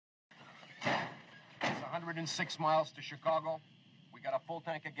106 miles to Chicago. We got a full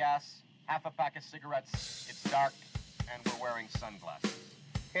tank of gas, half a pack of cigarettes. It's dark, and we're wearing sunglasses.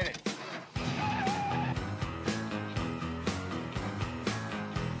 Hit it.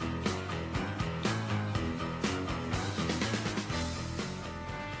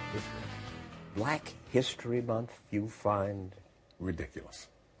 Black History Month, you find ridiculous.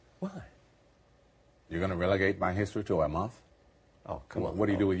 Why? You're going to relegate my history to a month? Oh, come on. What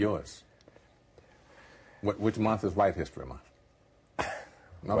do you do with yours? Which month is White History Month?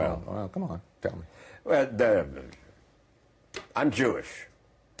 No, well, come on, tell me. Well, I'm Jewish.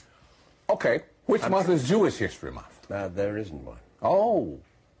 Okay, which month is Jewish History Month? There isn't one. Oh,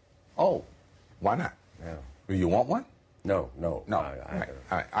 why not? Yeah. Do you want one? No.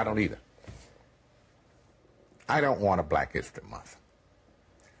 I don't either. I don't want a Black History Month.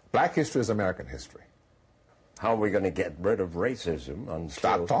 Black history is American history. How are we going to get rid of racism?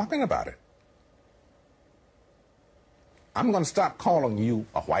 Stop talking about it. I'm going to stop calling you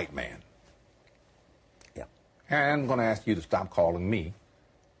a white man. Yeah. And I'm going to ask you to stop calling me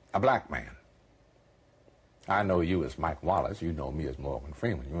a black man. I know you as Mike Wallace. You know me as Morgan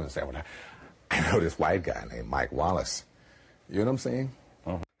Freeman. You're going to say, well, I know this white guy named Mike Wallace. You know what I'm saying?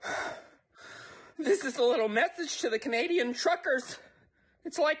 This is a little message to the Canadian truckers.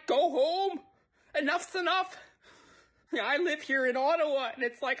 It's like, go home. Enough's enough. I live here in Ottawa, and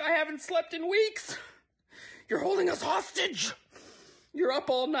it's like I haven't slept in weeks. You're holding us hostage. You're up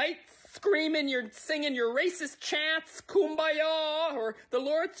all night screaming, you're singing your racist chants, Kumbaya, or the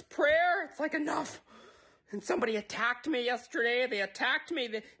Lord's Prayer. It's like, enough. And somebody attacked me yesterday. They attacked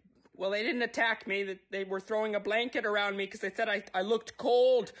me. Well, they didn't attack me. They were throwing a blanket around me because they said I looked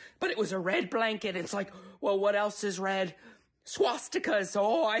cold. But it was a red blanket. It's like, well, what else is red? Swastikas.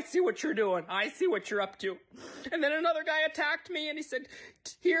 Oh, I see what you're doing. I see what you're up to. And then another guy attacked me and he said,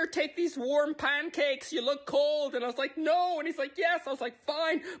 here, take these warm pancakes. You look cold. And I was like, no. And he's like, yes. I was like,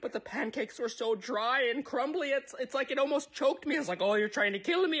 fine. But the pancakes were so dry and crumbly. It's like it almost choked me. I was like, oh, you're trying to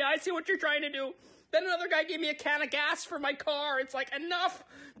kill me. I see what you're trying to do. Then another guy gave me a can of gas for my car. It's like, enough.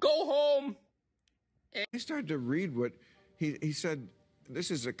 Go home. I started to read what he said. This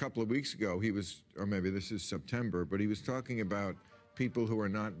is a couple of weeks ago. He was, or maybe this is September, but he was talking about people who are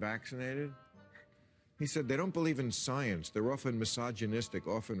not vaccinated. He said they don't believe in science. They're often misogynistic,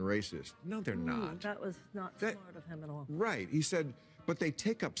 often racist. No, they're not. That was not smart of him at all. Right. He said, but they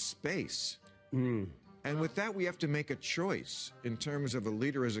take up space. And with that, we have to make a choice in terms of a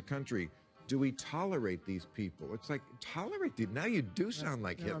leader as a country. Do we tolerate these people? It's like, tolerate them. Now you do sound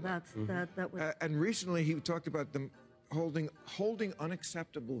like Hitler. That was... and recently he talked about them holding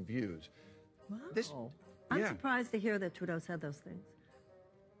unacceptable views. Wow. I'm surprised to hear that Trudeau said those things.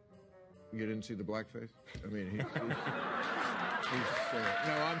 You didn't see the blackface? I mean, he's no,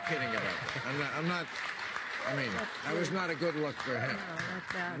 I'm kidding about. I'm not. I mean, that was not a good look for him.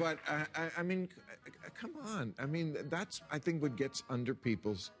 No, but I mean, come on. I mean, that's I think what gets under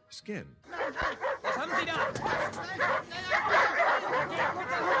people's skin.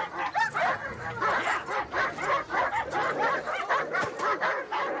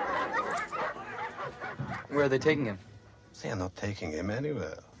 Where are they taking him? They're not taking him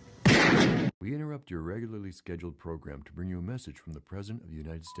anywhere. We interrupt your regularly scheduled program to bring you a message from the President of the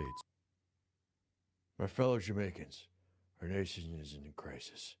United States. My fellow Jamaicans, our nation is in a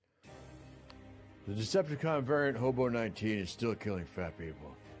crisis. The Decepticon variant Hobo 19 is still killing fat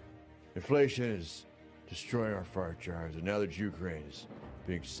people. Inflation is destroying our fart jars, and now that Ukraine is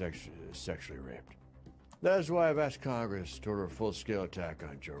being sexually raped. That is why I've asked Congress to order a full-scale attack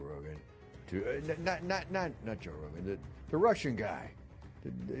on Joe Rogan. Not Joe Rogan, the Russian guy.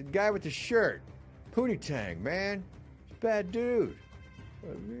 The guy with the shirt. Pootie Tang, man. He's a bad dude. We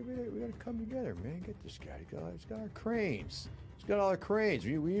gotta come together, man. Get this guy. He's got our cranes. He's got all our cranes.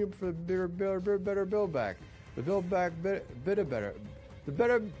 We need him for the better build back. The build back better. The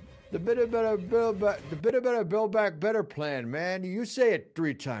better build back better plan, man. You say it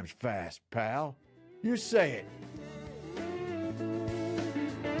 3 times fast, pal. You say it.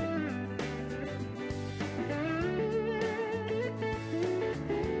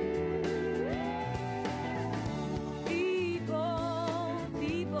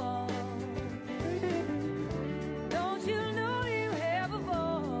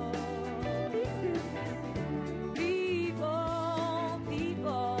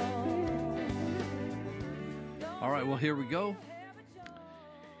 Well, here we go.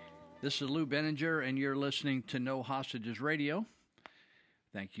 This is Lou Benninger, and you're listening to No Hostages Radio.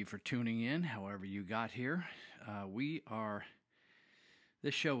 Thank you for tuning in, however you got here.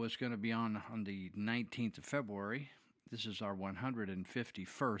 This show is going to be on the 19th of February. This is our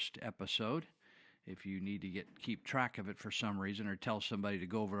 151st episode, if you need to keep track of it for some reason, or tell somebody to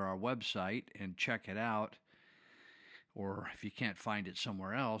go over to our website and check it out. Or if you can't find it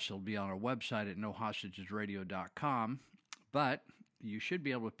somewhere else, it'll be on our website at nohostagesradio.com. But you should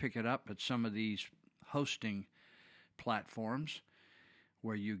be able to pick it up at some of these hosting platforms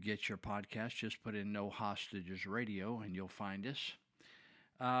where you get your podcast. Just put in No Hostages Radio and you'll find us.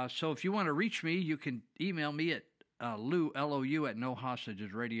 So if you want to reach me, you can email me at Lou, L-O-U, at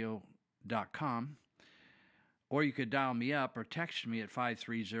nohostagesradio.com. Or you could dial me up or text me at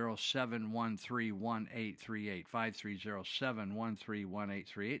 530-713-1838,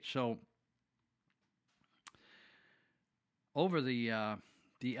 530-713-1838. So over the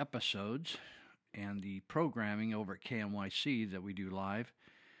episodes and the programming over at KMYC that we do live,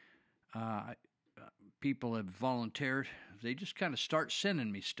 people have volunteered. They just kind of start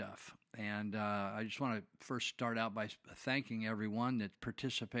sending me stuff. And I just want to first start out by thanking everyone that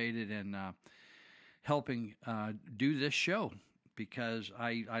participated in helping do this show, because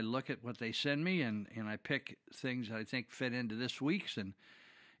I look at what they send me and I pick things that I think fit into this week's, and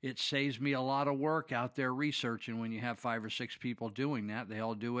it saves me a lot of work out there researching. When you have 5 or 6 people doing that, they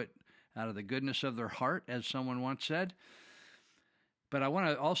all do it out of the goodness of their heart, as someone once said. But I want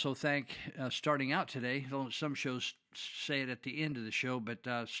to also thank, starting out today, some shows say it at the end of the show, but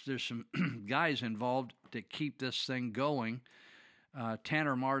there's some guys involved that keep this thing going.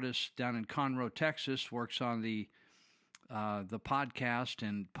 Tanner Martis down in Conroe, Texas, works on the podcast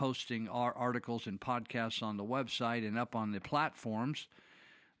and posting our articles and podcasts on the website and up on the platforms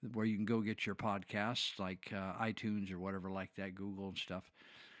where you can go get your podcasts, like iTunes or whatever like that, Google and stuff.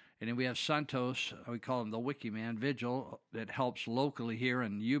 And then we have Santos, we call him the Wiki Man Vigil, that helps locally here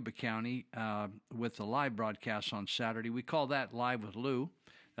in Yuba County with the live broadcasts on Saturday. We call that Live with Lou.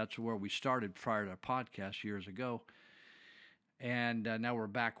 That's where we started prior to podcast years ago. And now we're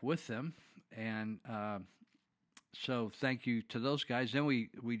back with them. And so thank you to those guys. Then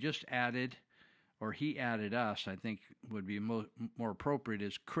we just added, or he added us, I think would be more appropriate,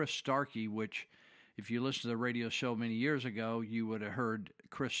 is Chris Starkey, which if you listen to the radio show many years ago, you would have heard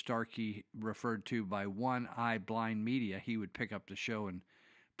Chris Starkey referred to by One Eye Blind Media. He would pick up the show and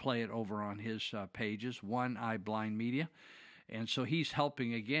play it over on his pages, One Eye Blind Media. And so he's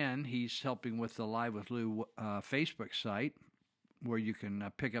helping again. He's helping with the Live with Lou Facebook site, where you can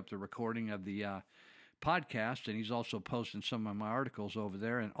pick up the recording of the podcast, and he's also posting some of my articles over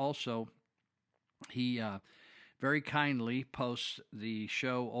there. And also, he very kindly posts the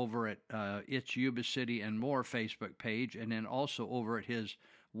show over at It's Yuba City and More Facebook page, and then also over at his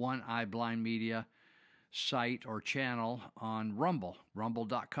One Eye Blind Media site or channel on Rumble,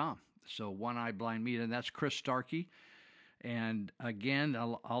 rumble.com. So One Eye Blind Media, and that's Chris Starkey. And again,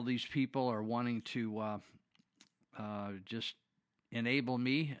 all these people are wanting to just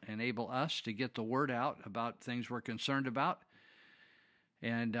enable us to get the word out about things we're concerned about.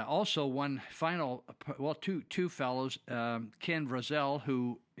 And also one final, well, two fellows, Ken Vrazel,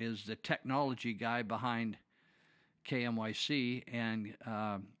 who is the technology guy behind KMYC, and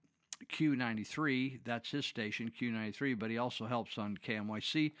Q93, that's his station, Q93, but he also helps on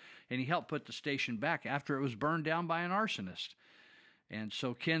KMYC, and he helped put the station back after it was burned down by an arsonist. And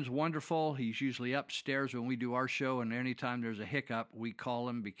so Ken's wonderful. He's usually upstairs when we do our show, and anytime there's a hiccup, we call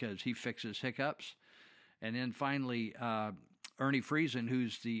him because he fixes hiccups. And then finally, Ernie Friesen,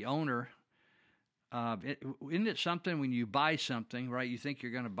 who's the owner. Isn't it something when you buy something, right? You think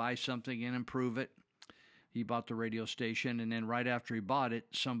you're going to buy something and improve it. He bought the radio station, and then right after he bought it,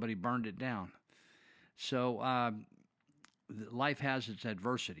 somebody burned it down. So life has its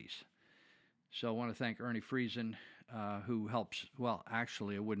adversities. So I want to thank Ernie Friesen, who helps. Well,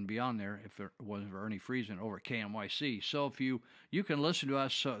 actually, it wouldn't be on there if it wasn't for Ernie Friesen over at KMYC. So if you can listen to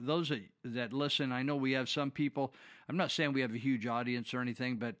us, those that listen, I know we have some people. I'm not saying we have a huge audience or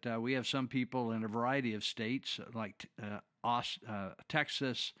anything, but we have some people in a variety of states like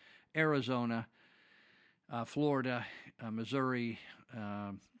Texas, Arizona, Florida, Missouri.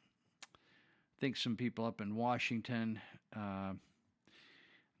 I think some people up in Washington,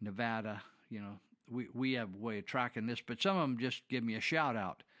 Nevada. You know, we have a way of tracking this, but some of them just give me a shout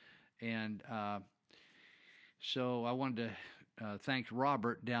out. And so I wanted to thank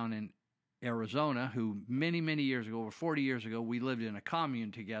Robert down in Arizona, who many, many years ago, over 40 years ago, we lived in a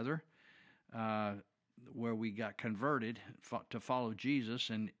commune together where we got converted to follow Jesus.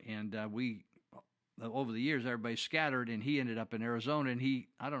 And we, over the years, everybody scattered, and he ended up in Arizona. And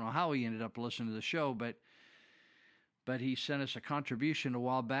I don't know how he ended up listening to the show, but he sent us a contribution a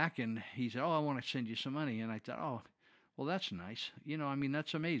while back, and he said, "Oh, I want to send you some money." And I thought, "Oh, well, that's nice. You know, I mean,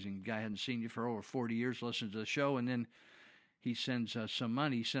 that's amazing. The guy hadn't seen you for over 40 years, listened to the show, and then he sends some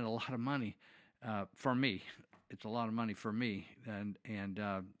money. He sent a lot of money. for me. It's a lot of money for me and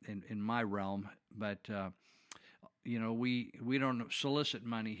in my realm. But, we don't solicit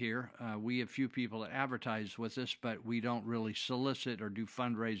money here. We have few people that advertise with us, but we don't really solicit or do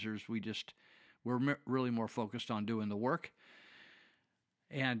fundraisers. We're really more focused on doing the work.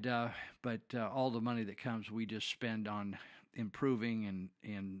 And but all the money that comes, we just spend on improving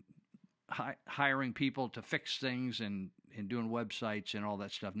and hiring people to fix things and doing websites and all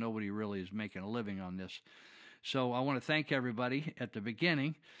that stuff. Nobody really is making a living on this. So I want to thank everybody at the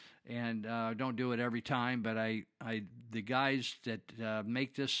beginning, and don't do it every time, but the guys that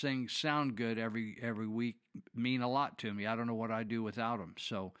make this thing sound good every week mean a lot to me. I don't know what I'd do without them.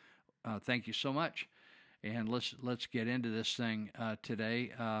 So thank you so much. And let's get into this thing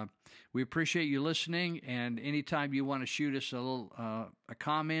today. We appreciate you listening, and anytime you want to shoot us a little a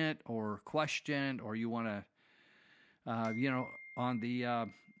comment or question, or you want to,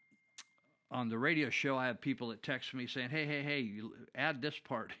 on the radio show, I have people that text me saying, "Hey, you add this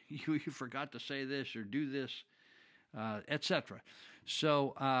part. You forgot to say this or do this, etc."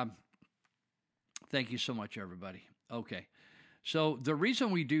 So thank you so much, everybody. Okay. So the reason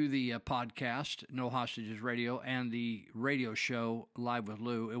we do the podcast, No Hostages Radio, and the radio show, Live with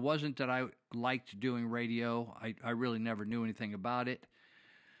Lou, it wasn't that I liked doing radio. I really never knew anything about it.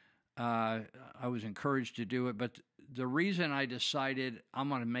 I was encouraged to do it, but the reason I decided I'm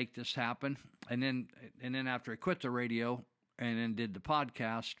going to make this happen, and then after I quit the radio and then did the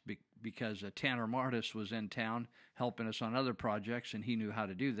podcast because Tanner Martis was in town helping us on other projects, and he knew how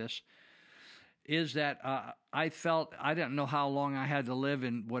to do this, is that I felt I didn't know how long I had to live,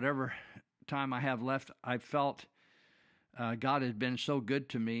 and whatever time I have left, I felt God had been so good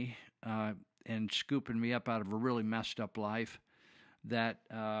to me and scooping me up out of a really messed up life that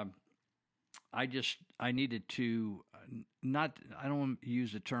I needed to I don't want to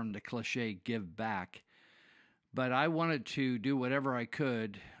use the term, the cliche, give back, but I wanted to do whatever I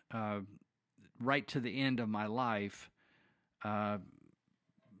could right to the end of my life,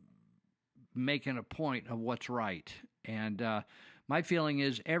 making a point of what's right. And my feeling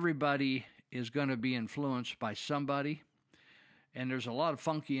is everybody is going to be influenced by somebody, and there's a lot of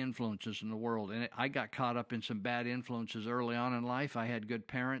funky influences in the world. And I got caught up in some bad influences early on in life. I had good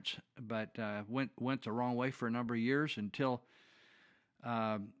parents, but went the wrong way for a number of years until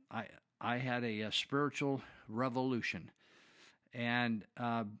I had a spiritual revolution. And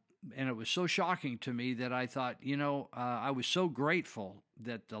it was so shocking to me that I thought, I was so grateful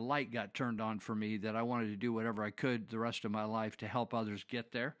that the light got turned on for me that I wanted to do whatever I could the rest of my life to help others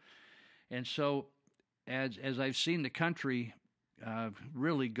get there. And so as I've seen the country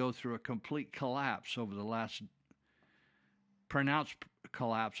really go through a complete collapse over the last, pronounced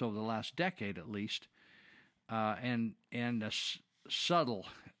collapse over the last decade at least, and a subtle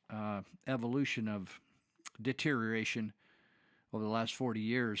evolution of deterioration over the last 40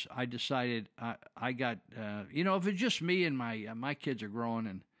 years, I decided I got, if it's just me and my kids are growing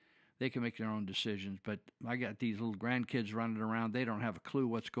and they can make their own decisions, but I got these little grandkids running around. They don't have a clue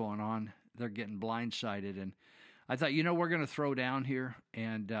what's going on. They're getting blindsided. And I thought, we're going to throw down here.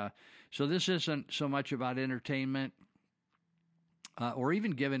 And so this isn't so much about entertainment or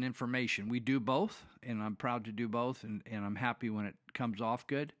even giving information. We do both, and I'm proud to do both, and I'm happy when it comes off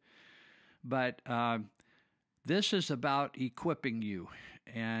good. But this is about equipping you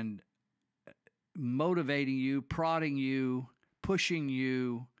and motivating you, prodding you, pushing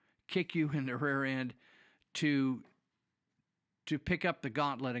you, kick you in the rear end to pick up the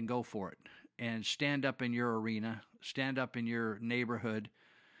gauntlet and go for it, and stand up in your arena, stand up in your neighborhood,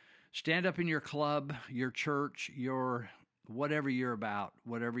 stand up in your club, your church, your whatever you're about,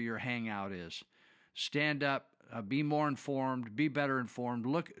 whatever your hangout is. Stand up. Be more informed, be better informed,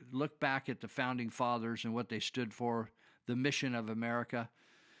 look back at the Founding Fathers and what they stood for, the mission of America,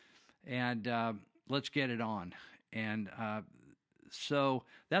 and let's get it on. And so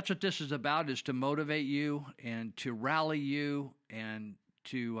that's what this is about, is to motivate you and to rally you, and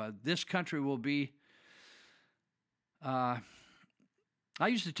to this country will be I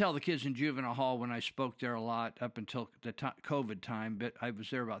used to tell the kids in juvenile hall when I spoke there a lot up until the COVID time, but I was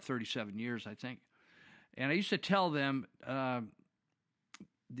there about 37 years, I think. And I used to tell them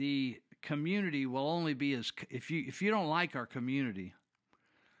the community will only be as if you don't like our community,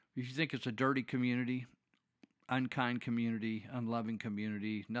 if you think it's a dirty community, unkind community, unloving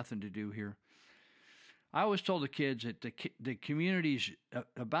community, nothing to do here. I always told the kids that the community's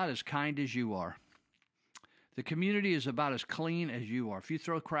about as kind as you are. The community is about as clean as you are. If you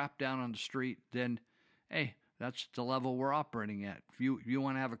throw crap down on the street, then hey, that's the level we're operating at. If you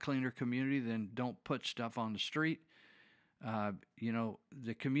want to have a cleaner community, then don't put stuff on the street.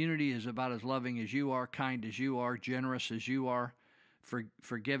 The community is about as loving as you are, kind as you are, generous as you are,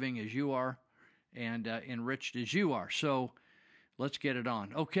 forgiving as you are, and enriched as you are. So let's get it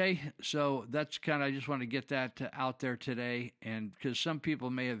on. Okay, so that's kind of, I just want to get that out there today, and because some people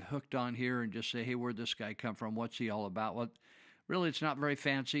may have hooked on here and just say, hey, where'd this guy come from? What's he all about? Well, really, it's not very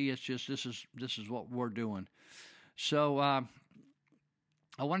fancy. It's just this is what we're doing. So I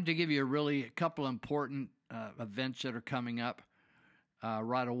wanted to give you a couple important events that are coming up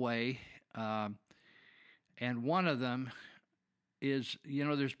right away. And one of them is,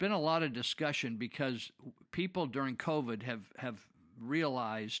 there's been a lot of discussion because people during COVID have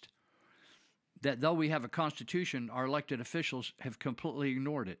realized that though we have a constitution, our elected officials have completely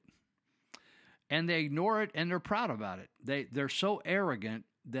ignored it. And they ignore it and they're proud about it. They're so arrogant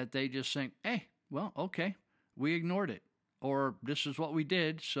that they just think, hey, well, okay, we ignored it. Or this is what we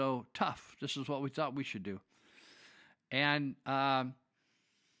did, so tough. This is what we thought we should do. And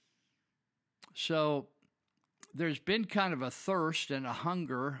so there's been kind of a thirst and a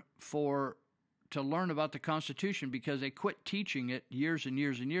hunger to learn about the Constitution because they quit teaching it years and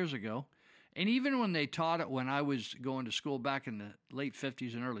years and years ago. And even when they taught it when I was going to school back in the late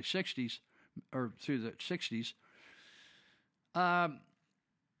 50s and early 60s, or through the 60s,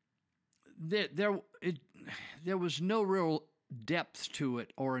 there was no real depth to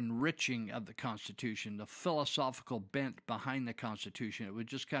it or enriching of the Constitution, the philosophical bent behind the Constitution. It was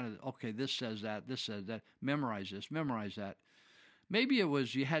just kind of, okay, this says that, memorize this, memorize that. Maybe it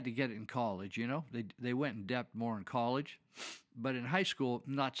was you had to get it in college, They went in depth more in college, but in high school,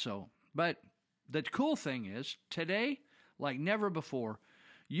 not so. But the cool thing is, today, like never before,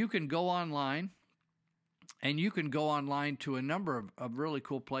 you can go online, and you can go online to a number of really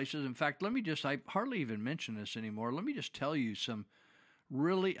cool places. In fact, I hardly even mention this anymore. Let me just tell you some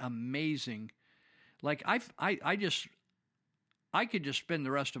really amazing, like I could just spend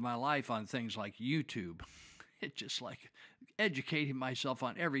the rest of my life on things like YouTube. It's just like educating myself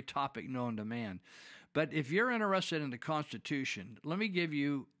on every topic known to man. But if you're interested in the Constitution, I'm going to give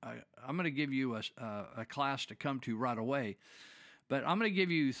you a class to come to right away. But I'm going to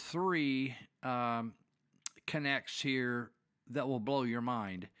give you 3 connects here that will blow your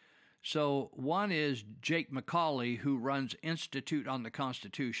mind. So one is Jake McCauley, who runs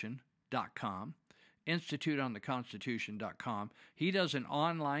InstituteOnTheConstitution.com. InstituteOnTheConstitution.com. He does an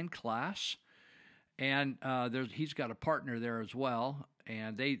online class, and he's got a partner there as well.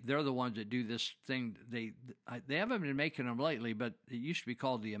 And they're the ones that do this thing. They haven't been making them lately, but it used to be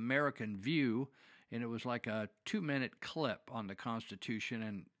called the American View. And it was like a 2-minute clip on the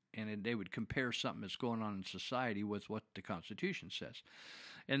Constitution, and they would compare something that's going on in society with what the Constitution says.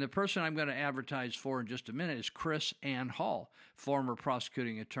 And the person I'm going to advertise for in just a minute is Chris Ann Hall, former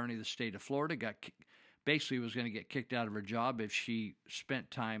prosecuting attorney of the state of Florida. Basically was going to get kicked out of her job if she spent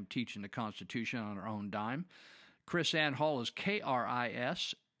time teaching the Constitution on her own dime. Chris Ann Hall is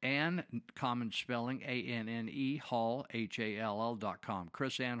K-R-I-S, Ann, common spelling, A-N-N-E, Hall, H-A-L-L.com,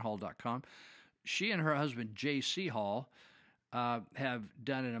 chrisannhall.com. She and her husband, J.C. Hall, have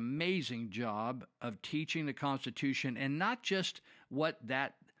done an amazing job of teaching the Constitution, and not just what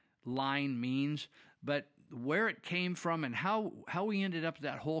that line means, but where it came from and how we ended up with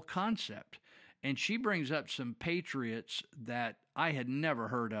that whole concept. And she brings up some patriots that I had never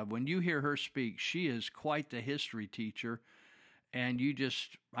heard of. When you hear her speak, she is quite the history teacher, and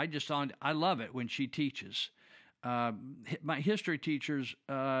I love it when she teaches. My history teachers,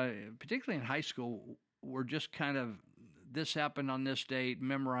 particularly in high school, were just kind of, this happened on this date,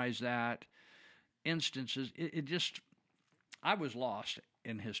 memorize that, instances. I was lost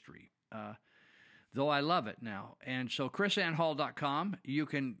in history, though I love it now. And so chrisannhall.com, you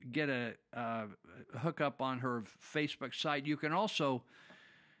can get a hookup on her Facebook site. You can also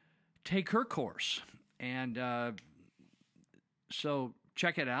take her course. And so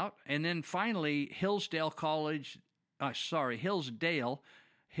check it out. And then finally, Hillsdale, Hills,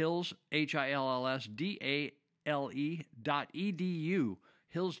 HILLSDALE.edu,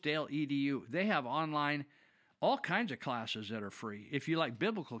 Hillsdale edu. They have online all kinds of classes that are free. If you like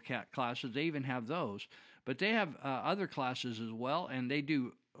biblical classes, they even have those. But they have other classes as well, and they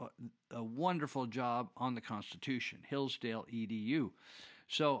do a wonderful job on the Constitution, Hillsdale edu.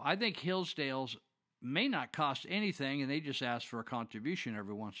 So I think Hillsdale's may not cost anything, and they just ask for a contribution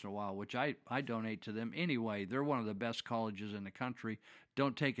every once in a while, which I donate to them anyway. They're one of the best colleges in the country.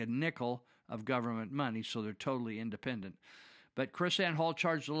 Don't take a nickel of government money, so they're totally independent. But Chris Ann Hall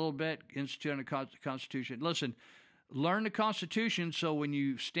charged a little bit, Institute on the Constitution. Listen, learn the Constitution so when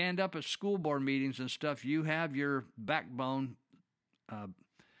you stand up at school board meetings and stuff, you have your backbone.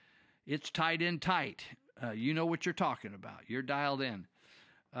 It's tied in tight. you know what you're talking about. You're dialed in.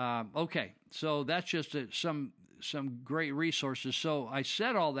 Okay, so that's just some great resources. So I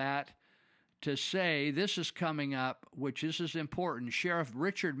said all that to say this is coming up, which this is important. Sheriff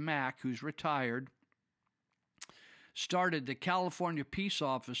Richard Mack, who's retired, started the California Peace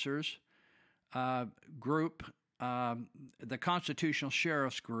Officers group, the Constitutional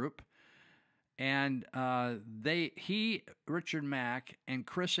Sheriffs Group, and Richard Mack and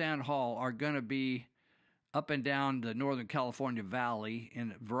Chris Ann Hall are going to be up and down the Northern California Valley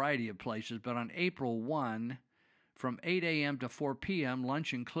in a variety of places, but on April 1, from 8 a.m. to 4 p.m.,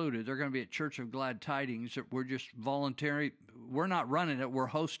 lunch included, they're going to be at Church of Glad Tidings. We're just voluntary. We're not running it. We're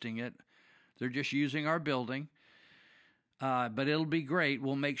hosting it. They're just using our building. But it'll be great.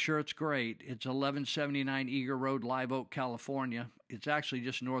 We'll make sure it's great. It's 1179 Eager Road, Live Oak, California. It's actually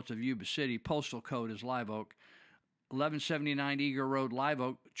just north of Yuba City. Postal code is Live Oak. 1179 Eager Road, Live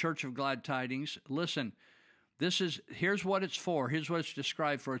Oak, Church of Glad Tidings. Listen, here's what it's for. Here's what it's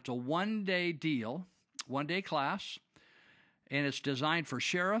described for. It's a one-day deal, one-day class, and it's designed for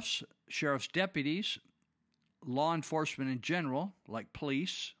sheriffs deputies, law enforcement in general, like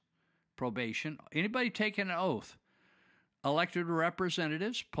police, probation, anybody taking an oath, elected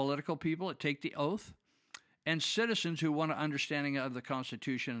representatives, political people that take the oath, and citizens who want an understanding of the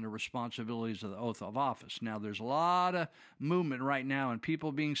Constitution and the responsibilities of the oath of office. Now, there's a lot of movement right now and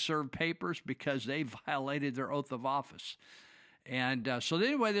people being served papers because they violated their oath of office. And so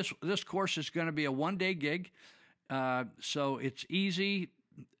anyway, this course is going to be a one-day gig. So it's easy,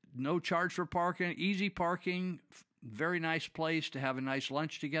 no charge for parking, easy parking, very nice place to have a nice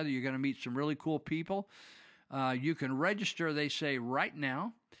lunch together. You're going to meet some really cool people. You can register, they say, right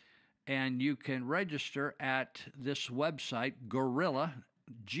now, and you can register at this website, Gorilla,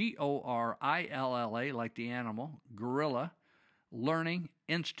 Gorilla, like the animal, Gorilla Learning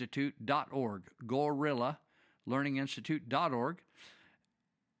Institute.org, Gorilla Learning Institute.org.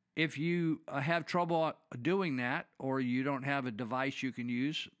 If you have trouble doing that, or you don't have a device you can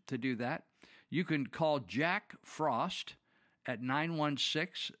use to do that, you can call Jack Frost at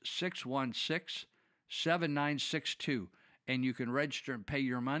 916-616-7962, and you can register and pay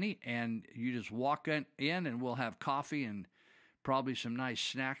your money, and you just walk in and we'll have coffee and probably some nice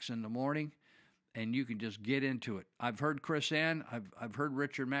snacks in the morning, and you can just get into it. I've heard Chris Ann, I've heard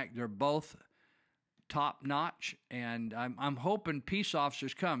Richard Mack. They're both top notch, and I'm hoping peace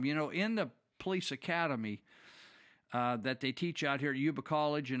officers come. You know, in the police academy that they teach out here at Yuba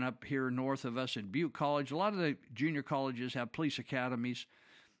College and up here north of us at Butte College, a lot of the junior colleges have police academies.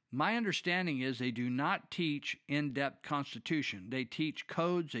 My understanding is they do not teach in-depth Constitution. They teach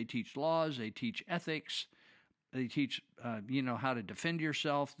codes, they teach laws, they teach ethics, they teach, how to defend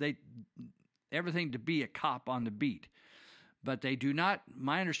yourself. Everything to be a cop on the beat. But they do not,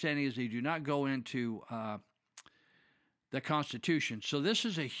 my understanding is they do not go into the Constitution. So this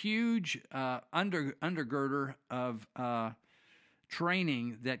is a huge undergirder of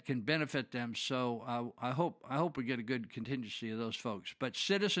training that can benefit them. So I hope we get a good contingency of those folks. But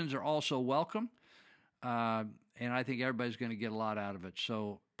citizens are also welcome, and I think everybody's going to get a lot out of it.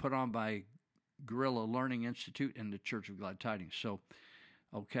 So put on by Gorilla Learning Institute and the Church of Glad Tidings. So,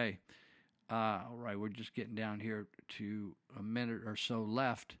 okay. All right, we're just getting down here to a minute or so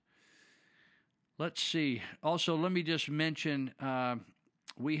left. Let's see. Also, let me just mention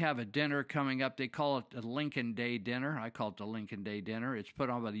we have a dinner coming up. They call it the Lincoln Day Dinner. I call it the Lincoln Day Dinner. It's put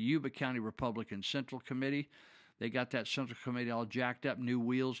on by the Yuba County Republican Central Committee. They got that Central Committee all jacked up, new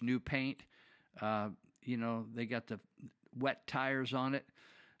wheels, new paint. They got the wet tires on it.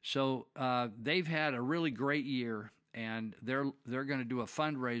 So they've had a really great year. And they're going to do a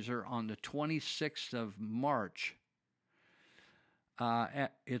fundraiser on the 26th of March.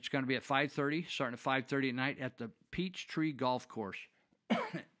 It's going to be at 5:30, starting at 5:30 at night at the Peachtree Golf Course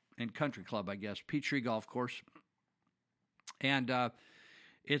and Country Club, I guess. Peachtree Golf Course, and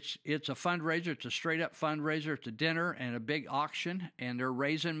it's a fundraiser. It's a straight up fundraiser. It's a dinner and a big auction, and they're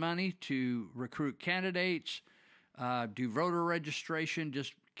raising money to recruit candidates, do voter registration,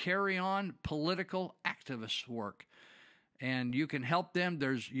 just carry on political activist work. And you can help them.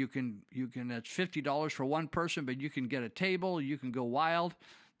 It's $50 for one person, but you can get a table. You can go wild.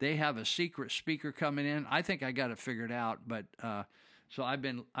 They have a secret speaker coming in. I think I got it figured out, but so I've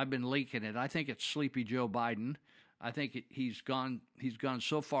been leaking it. I think it's Sleepy Joe Biden. I think he's gone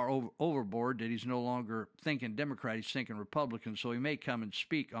so far overboard that he's no longer thinking Democrat. He's thinking Republican. So he may come and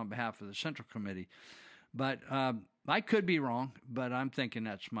speak on behalf of the Central Committee. But I could be wrong, but I'm thinking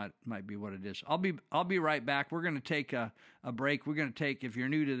might be what it is. I'll be right back. We're going to take a break. We're going to take, if you're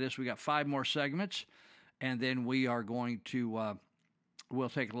new to this, we got 5 more segments, and then we are going to We'll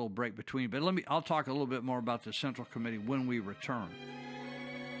take a little break between, but I'll talk a little bit more about the Central Committee when we return.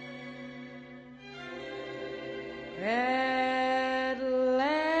 At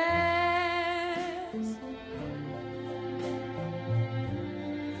last,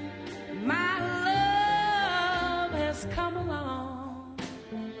 my love has come along.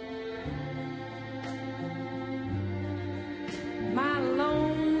 My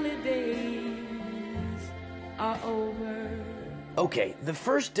lonely days are over. Okay, the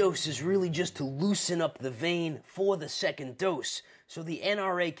first dose is really just to loosen up the vein for the second dose, so the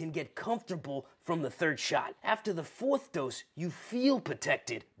NRA can get comfortable from the third shot. After the fourth dose, you feel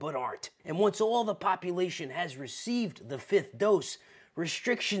protected, but aren't. And once all the population has received the fifth dose,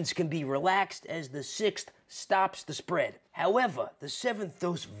 restrictions can be relaxed as the sixth stops the spread. However, the seventh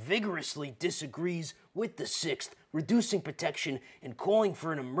dose vigorously disagrees with the sixth, reducing protection and calling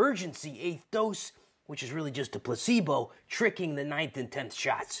for an emergency eighth dose, which is really just a placebo, tricking the 9th and 10th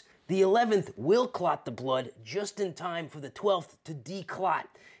shots. The 11th will clot the blood just in time for the 12th to declot.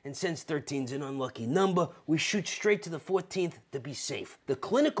 And since 13's an unlucky number, we shoot straight to the 14th to be safe. The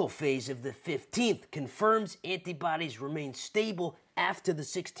clinical phase of the 15th confirms antibodies remain stable after the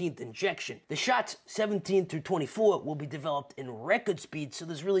 16th injection. The shots 17 through 24 will be developed in record speed, so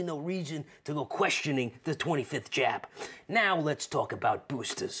there's really no reason to go questioning the 25th jab. Now let's talk about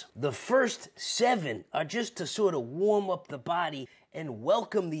boosters. The first 7 are just to sort of warm up the body and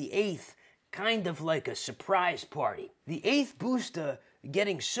welcome the 8th, kind of like a surprise party. The 8th booster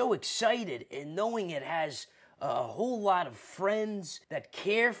getting so excited and knowing it has a whole lot of friends that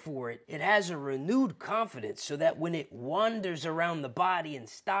care for it, it has a renewed confidence so that when it wanders around the body in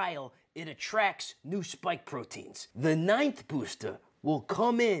style, it attracts new spike proteins. The 9th booster will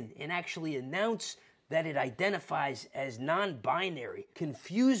come in and actually announce that it identifies as non-binary,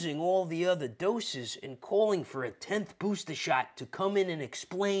 confusing all the other doses and calling for a 10th booster shot to come in and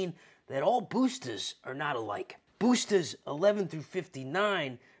explain that all boosters are not alike. Boosters 11 through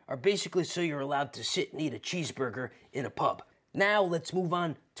 59 are basically so you're allowed to sit and eat a cheeseburger in a pub. Now let's move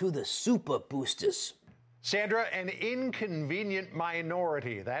on to the super boosters. Sandra, An Inconvenient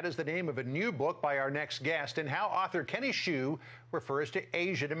Minority. That is the name of a new book by our next guest, and how author Kenny Xu refers to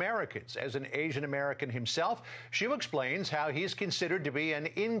Asian Americans. As an Asian American himself, Xu explains how he's considered to be an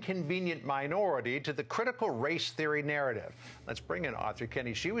inconvenient minority to the critical race theory narrative. Let's bring in author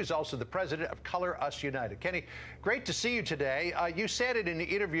Kenny Xu. He's also the president of Color Us United. Kenny, great to see you today. You said in an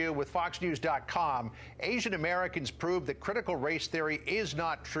interview with FoxNews.com, Asian Americans prove that critical race theory is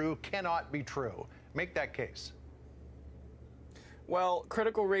not true, cannot be true. Make that case. Well,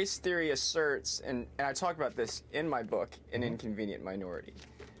 critical race theory asserts, and I talk about this in my book, An Inconvenient Minority,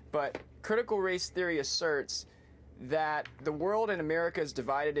 but critical race theory asserts that the world in America is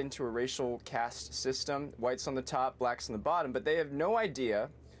divided into a racial caste system, whites on the top, blacks on the bottom, but they have no idea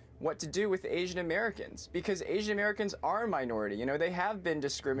what to do with Asian Americans, because Asian Americans are a minority. You know, they have been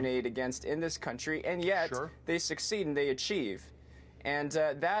discriminated against in this country, and yet they succeed and they achieve. And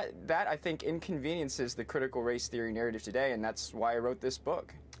that I think inconveniences the critical race theory narrative today, and that's why I wrote this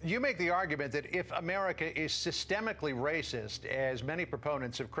book. You make the argument that if America is systemically racist, as many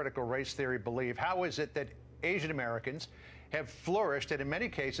proponents of critical race theory believe, how is it that Asian Americans have flourished and in many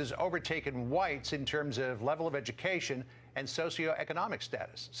cases overtaken whites in terms of level of education and socioeconomic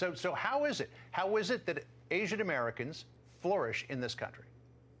status? So how is it? How is it that Asian Americans flourish in this country?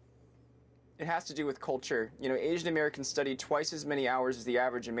 It has to do with culture. You know, Asian Americans study twice as many hours as the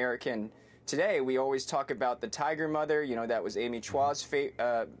average American. Today, we always talk about the Tiger Mother. You know, that was Amy Chua's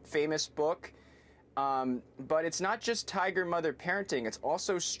famous book. But it's not just Tiger Mother parenting. It's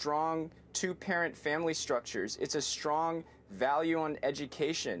also strong two-parent family structures. It's a strong value on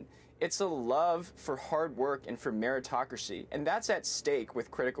education. It's a love for hard work and for meritocracy. And that's at stake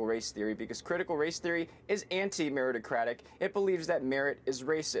with critical race theory, because critical race theory is anti-meritocratic. It believes that merit is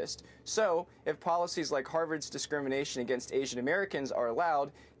racist. So if policies like Harvard's discrimination against Asian Americans are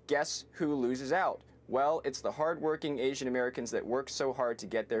allowed, guess who loses out? Well, it's the hardworking Asian Americans that work so hard to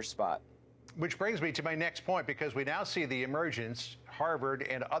get their spot. Which brings me to my next point, because we now see the emergence, Harvard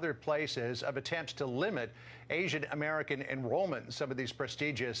and other places, of attempts to limit Asian American enrollment in some of these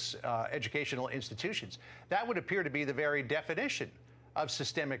prestigious educational institutions. That would appear to be the very definition of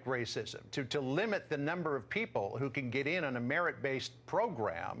systemic racism, to limit the number of people who can get in on a merit-based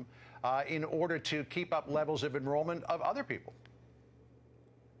program in order to keep up levels of enrollment of other people.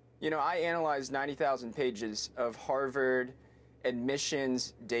 You know, I analyzed 90,000 pages of Harvard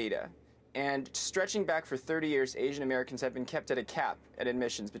admissions data. And stretching back for 30 years, Asian Americans have been kept at a cap at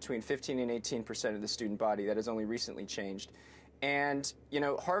admissions between 15 and 18% of the student body. That has only recently changed. And, you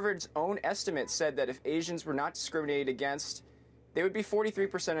know, Harvard's own estimate said that if Asians were not discriminated against they would be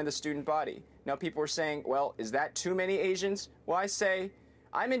 43% of the student body. Now, people are saying, well, is that too many Asians? Well, I say,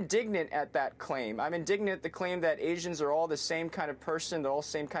 I'm indignant at that claim. I'm indignant at the claim that Asians are all the same kind of person, they're all the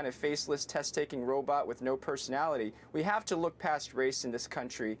same kind of faceless, test-taking robot with no personality. We have to look past race in this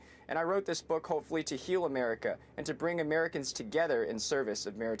country, and I wrote this book hopefully to heal America and to bring Americans together in service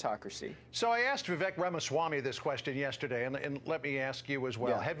of meritocracy. So I asked Vivek Ramaswamy this question yesterday, and let me ask you as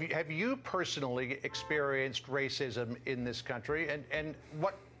well. Yeah. Have you personally experienced racism in this country, and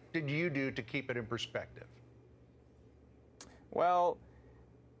what did you do to keep it in perspective? Well,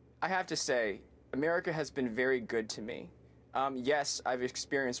 I have to say, America has been very good to me. Yes, I've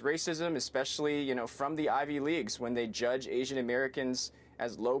experienced racism, especially, from the Ivy Leagues when they judge Asian Americans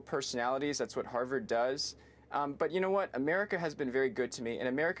as low personalities. That's what Harvard does. But you know what? America has been very good to me, and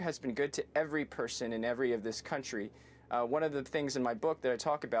America has been good to every person in every of this country. One of the things in my book that I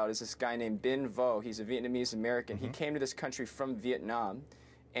talk about is this guy named Binh Vo. He's a Vietnamese American. He came to this country from Vietnam,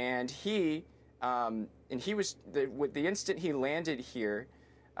 and the instant he landed here,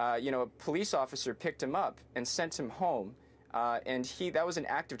 a police officer picked him up and sent him home, and that was an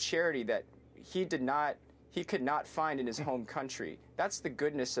act of charity that he could not find in his home country. That's the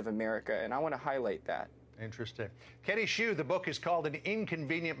goodness of America, and I want to highlight that. Interesting. Kenny Xu, the book is called An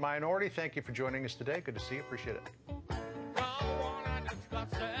Inconvenient Minority. Thank you for joining us today. Good to see you. Appreciate it.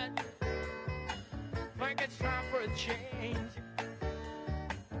 Think it's time for a change.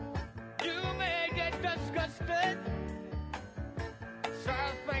 You may get disgusted,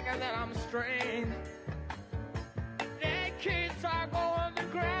 start thinking that I'm strange. Dead kids are going to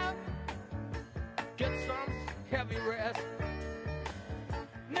ground, get some heavy rest.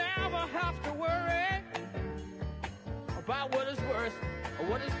 Never have to worry about what is worst or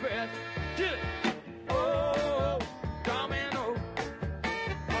what is best. Get it. Oh, come in, oh.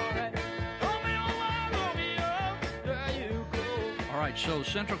 All right. Romeo, there you go. All right, so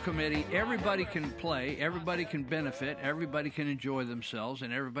Central Committee, everybody can play, everybody can benefit, everybody can enjoy themselves,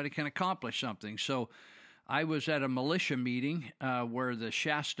 and everybody can accomplish something. So I was at a militia meeting where the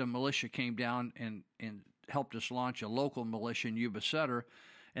Shasta militia came down and helped us launch a local militia in Yuba Sutter.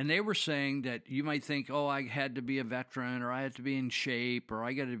 And they were saying that you might think, oh, I had to be a veteran, or I had to be in shape, or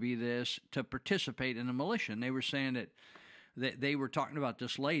I got to be this to participate in the militia. And they were saying that they were talking about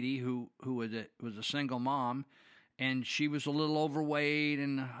this lady who was a single mom, and she was a little overweight,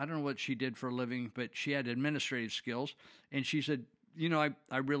 and I don't know what she did for a living, but she had administrative skills. And she said,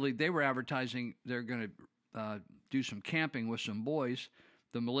 they were advertising they're going to do some camping with some boys,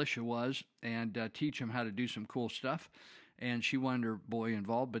 the militia was, and teach them how to do some cool stuff. And she wanted her boy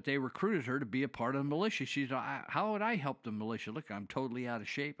involved, but they recruited her to be a part of the militia. She said, how would I help the militia? Look, I'm totally out of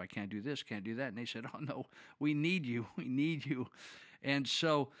shape. I can't do this, can't do that. And they said, oh, no, we need you. We need you. And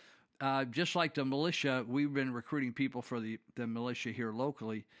so just like the militia, we've been recruiting people for the militia here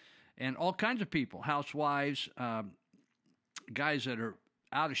locally, and all kinds of people, housewives, guys that are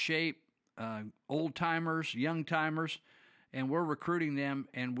out of shape, old-timers, young-timers, and we're recruiting them,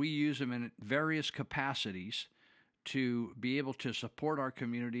 and we use them in various capacities to be able to support our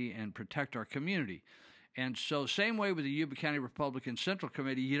community and protect our community. And so same way with the Yuba County Republican Central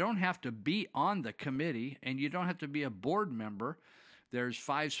Committee, you don't have to be on the committee, and you don't have to be a board member. There's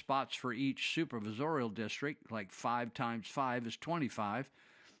 5 spots for each supervisorial district, like 5 times 5 is 25.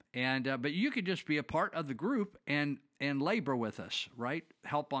 And but you could just be a part of the group and labor with us, right?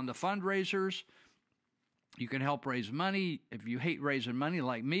 Help on the fundraisers. You can help raise money. If you hate raising money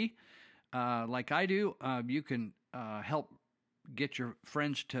like me, like I do, you can help get your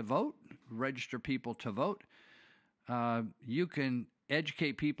friends to vote, register people to vote. You can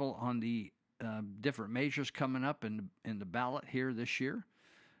educate people on the different measures coming up in the ballot here this year.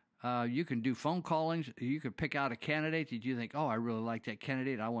 You can do phone callings. You could pick out a candidate that you think, oh, I really like that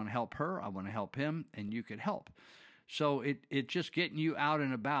candidate. I want to help her. I want to help him, and you could help. So it's just getting you out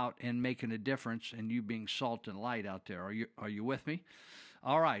and about and making a difference, and you being salt and light out there. Are you with me?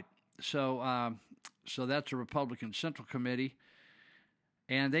 All right. So that's a Republican Central Committee,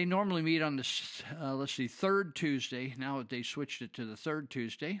 and they normally meet on the third Tuesday. Now they switched it to the third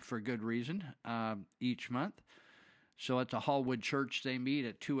Tuesday for good reason each month. So at the Hallwood Church they meet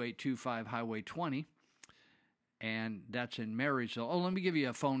at 2825 Highway 20, and that's in Marysville. Oh, let me give you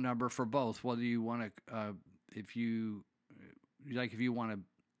a phone number for both. Whether you want to, if you want to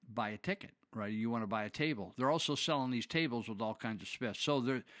buy a ticket. Right, you want to buy a table. They're also selling these tables with all kinds of spiffs. So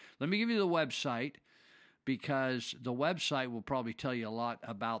let me give you the website, because the website will probably tell you a lot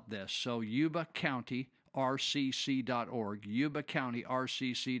about this. So YubaCountyRCC.org,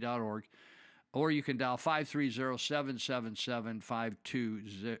 YubaCountyRCC.org. or you can dial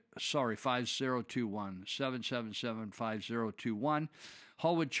 530-777-5021, 777-5021.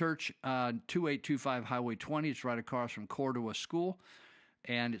 Hallwood Church, 2825 Highway 20. It's right across from Cordua School,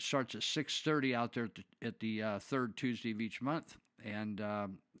 and it starts at 6:30 out there at the third Tuesday of each month, and the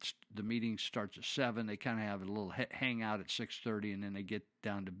meeting starts at 7. They kind of have a little hangout at 6:30, and then they get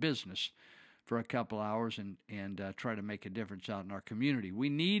down to business for a couple hours and try to make a difference out in our community. We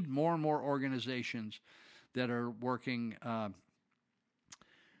need more and more organizations that are working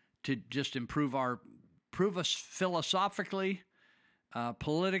to just improve us philosophically,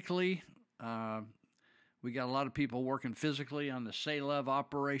 politically. We got a lot of people working physically on the Say Love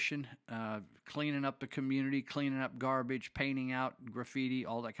operation, cleaning up the community, cleaning up garbage, painting out graffiti,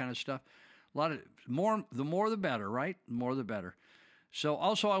 all that kind of stuff. The more the better, right? The more the better. So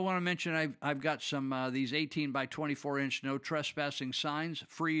also I want to mention I've got some these 18 by 24 inch no trespassing signs,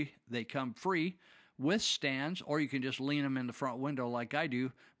 free. They come free with stands, or you can just lean them in the front window like I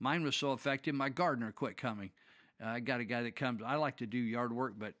do. Mine was so effective, my gardener quit coming. I got a guy that comes. I like to do yard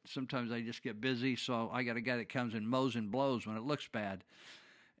work, but sometimes I just get busy, so I got a guy that comes and mows and blows when it looks bad.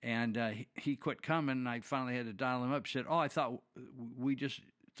 And he quit coming, and I finally had to dial him up. He said, "Oh, I thought we just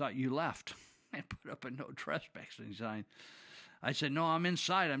thought you left," and put up a no trespassing sign. I said, "No, I'm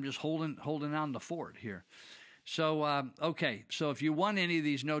inside. I'm just holding on the fort here." So, okay. So if you want any of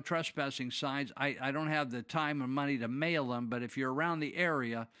these no trespassing signs, I don't have the time and money to mail them, but if you're around the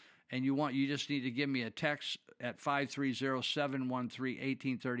area and you just need to give me a text at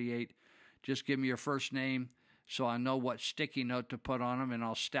 530-713-1838. Just give me your first name so I know what sticky note to put on them, and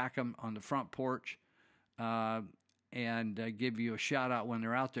I'll stack them on the front porch and give you a shout out when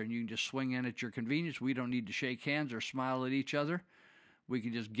they're out there, and you can just swing in at your convenience. We don't need to shake hands or smile at each other. We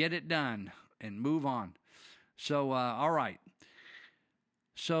can just get it done and move on. So, all right.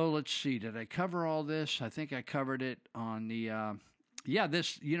 So let's see. Did I cover all this? I think I covered it on the,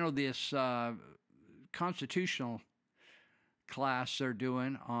 this constitutional class they're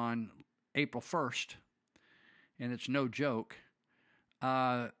doing on April 1st, and it's no joke.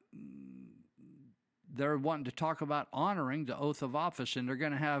 They're wanting to talk about honoring the oath of office, and they're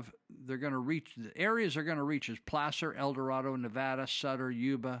going to reach, the areas they're going to reach is Placer, El Dorado, Nevada, Sutter,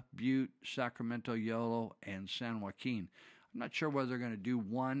 Yuba, Butte, Sacramento, Yolo, and San Joaquin. I'm not sure whether they're going to do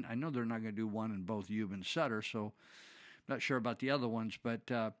one. I know they're not going to do one in both Yuba and Sutter, so I'm not sure about the other ones,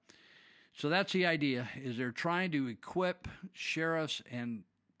 but so that's the idea, is they're trying to equip sheriffs and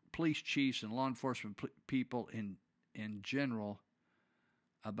police chiefs and law enforcement people in general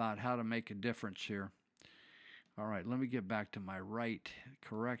about how to make a difference here. All right, let me get back to my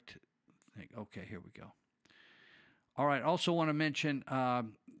correct thing. Okay, here we go. All right, also want to mention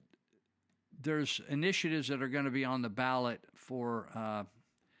there's initiatives that are going to be on the ballot for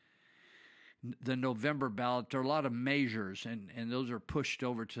the November ballot. There are a lot of measures, and those are pushed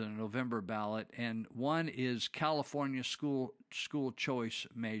over to the November ballot. And one is California school choice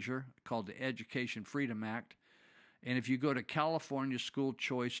measure called the Education Freedom Act. And if you go to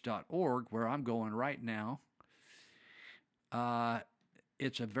californiaschoolchoice.org, where I'm going right now,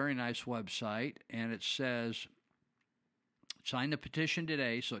 it's a very nice website, and it says, sign the petition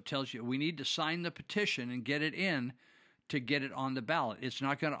today. So it tells you we need to sign the petition and get it in to get it on the ballot. It's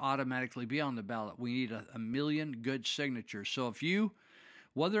not going to automatically be on the ballot. We need a million good signatures. So if you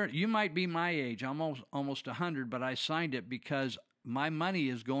might be my age, I'm almost 100, but I signed it because my money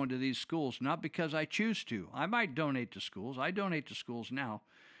is going to these schools, not because I choose to. I might donate to schools. I donate to schools now,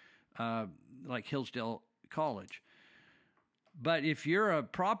 like Hillsdale College. But if you're a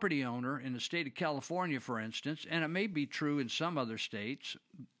property owner in the state of California, for instance, and it may be true in some other states,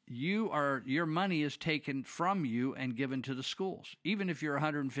 your money is taken from you and given to the schools, even if you're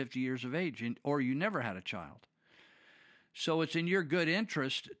 150 years of age or you never had a child. So it's in your good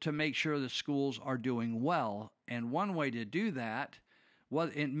interest to make sure the schools are doing well. And one way to do that,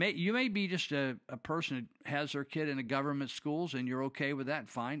 you may be just a person that has their kid in the government schools and you're okay with that,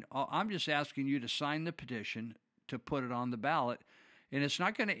 fine. I'm just asking you to sign the petition to put it on the ballot. And it's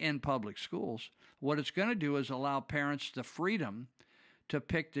not going to end public schools. What it's going to do is allow parents the freedom to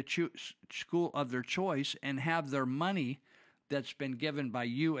pick the school of their choice and have their money that's been given by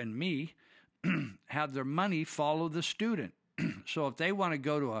you and me, have their money follow the student. So if they want to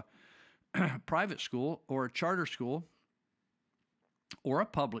go to a private school or a charter school or a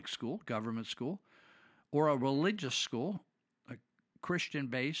public school, government school, or a religious school, a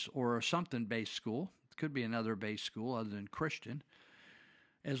Christian-based or a something-based school, it could be another base school other than Christian,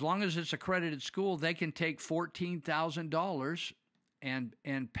 as long as it's accredited school, they can take $14,000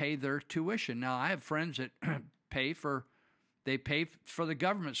 and pay their tuition. Now, I have friends that pay for They pay for the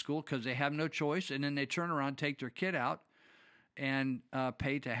government school because they have no choice, and then they turn around, take their kid out, and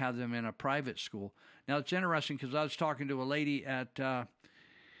pay to have them in a private school. Now, it's interesting because I was talking to a lady at,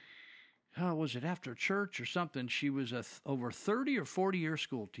 was it after church or something? She was a over 30 or 40-year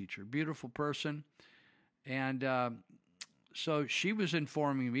school teacher, beautiful person. And so she was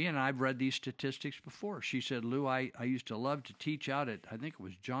informing me, and I've read these statistics before. She said, Lou, I used to love to teach out at, I think it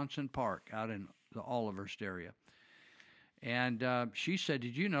was Johnson Park out in the Olivehurst area. And she said,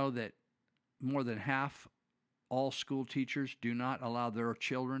 did you know that more than half all school teachers do not allow their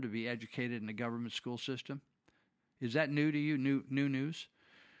children to be educated in the government school system? Is that new to you, new news,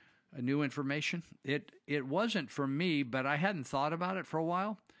 new information? It wasn't for me, but I hadn't thought about it for a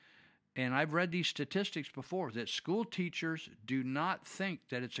while. And I've read these statistics before that school teachers do not think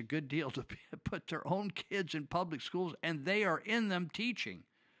that it's a good deal to put their own kids in public schools, and they are in them teaching.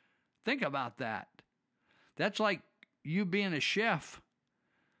 Think about that. That's like you being a chef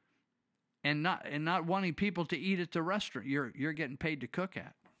and not wanting people to eat at the restaurant you're getting paid to cook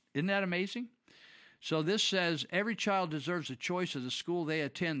at. Isn't that amazing? So this says every child deserves a choice of the school they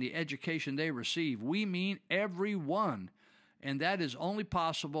attend, the education they receive. We mean everyone, and that is only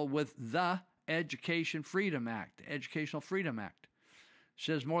possible with the Education Freedom Act, the Educational Freedom Act. It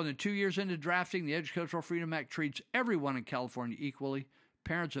says more than 2 years into drafting, the Educational Freedom Act treats everyone in California equally.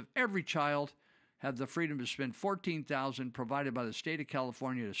 Parents of every child have the freedom to spend $14,000 provided by the state of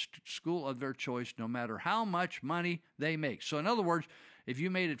California to school of their choice, no matter how much money they make. So in other words, if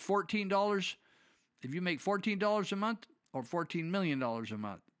you made it $14, if you make $14 a month or $14 million a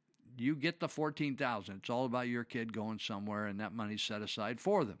month, you get the $14,000. It's all about your kid going somewhere, and that money's set aside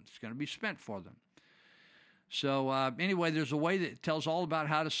for them. It's going to be spent for them. So anyway, there's a way that tells all about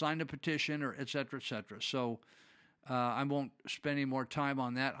how to sign a petition, or et cetera, et cetera. So I won't spend any more time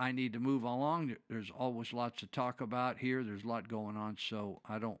on that. I need to move along. There's always lots to talk about here. There's a lot going on, so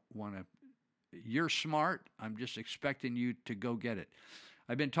I don't want to. You're smart. I'm just expecting you to go get it.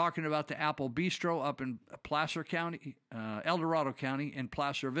 I've been talking about the Apple Bistro up in Placer County, El Dorado County, in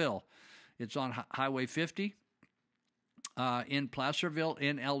Placerville. It's on Highway 50 in Placerville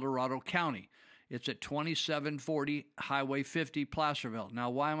in El Dorado County. It's at 2740 Highway 50, Placerville. Now,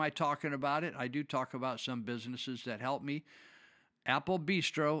 why am I talking about it? I do talk about some businesses that help me. Apple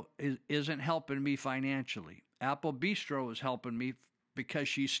Bistro isn't helping me financially. Apple Bistro is helping me because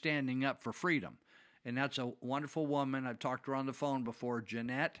she's standing up for freedom. And that's a wonderful woman. I've talked to her on the phone before,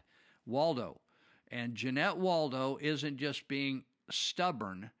 Jeanette Waldo. And Jeanette Waldo isn't just being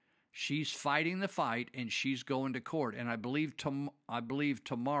stubborn. She's fighting the fight, and she's going to court. And I believe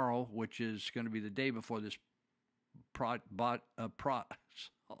tomorrow, which is going to be the day before this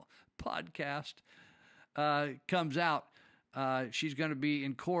podcast comes out, she's going to be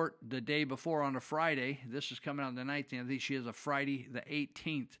in court the day before on a Friday. This is coming out on the 19th. I think she has a Friday the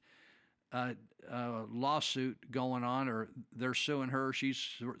 18th lawsuit going on, or they're suing her.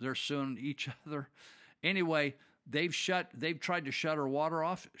 They're suing each other. Anyway, they've tried to shut her water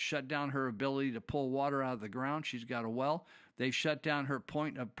off, shut down her ability to pull water out of the ground. She's got a well. They've shut down her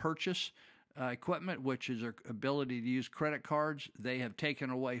point of purchase equipment, which is her ability to use credit cards. They have taken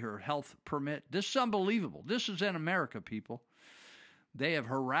away her health permit. This is unbelievable. This is in America, people. They have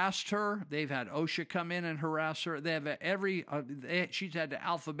harassed her. They've had OSHA come in and harass her. They have she's had the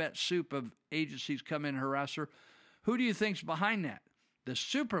alphabet soup of agencies come in and harass her. Who do you think's behind that? The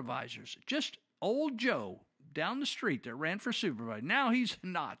supervisors. Just old Joe down the street that ran for supervisor. Now he's a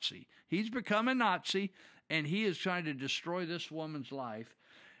Nazi. He's become a Nazi, and he is trying to destroy this woman's life,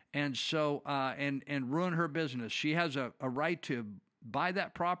 and so and ruin her business. She has a right to buy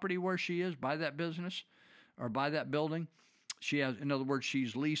that property where she is, buy that business, or buy that building. She has, in other words,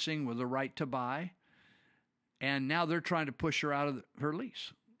 she's leasing with a right to buy, and now they're trying to push her out of her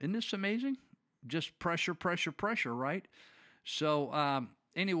lease. Isn't this amazing? Just pressure, pressure, pressure, right? So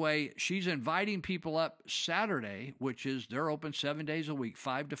anyway, she's inviting people up Saturday, which is they're open 7 days a week,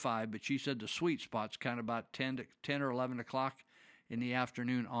 5 to 5, but she said the sweet spot's kind of about 10 or 11 o'clock in the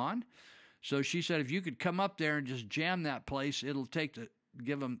afternoon on. So she said if you could come up there and just jam that place, it'll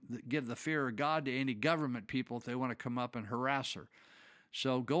give the fear of God to any government people if they want to come up and harass her.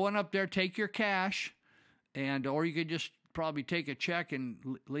 So going up there, take your cash, or you could just probably take a check and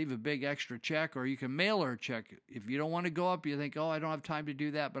leave a big extra check, or you can mail her a check. If you don't want to go up, you think, I don't have time to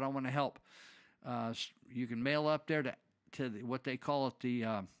do that, but I want to help. You can mail up there to what they call it,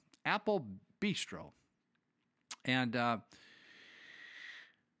 the Apple Bistro. And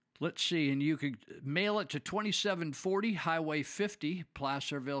let's see, and you could mail it to 2740 Highway 50,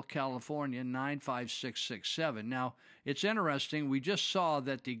 Placerville, California, 95667. Now, it's interesting. We just saw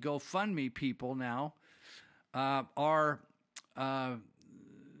that the GoFundMe people now are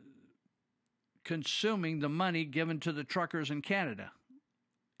consuming the money given to the truckers in Canada.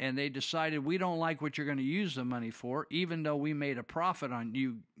 And they decided, we don't like what you're going to use the money for, even though we made a profit on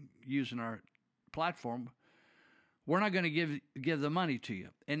you using our platform. We're not going to give the money to you.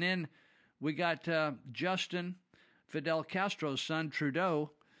 And then we got Justin Fidel Castro's son,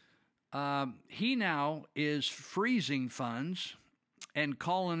 Trudeau. He now is freezing funds and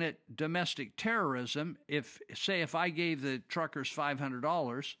calling it domestic terrorism. If I gave the truckers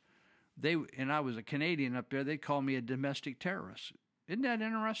 $500, and I was a Canadian up there, they'd call me a domestic terrorist. Isn't that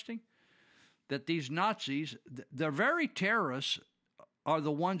interesting? That these Nazis, the very terrorists, are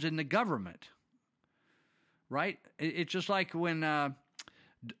the ones in the government, right? It's just like when the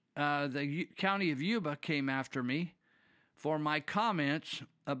county of Yuba came after me for my comments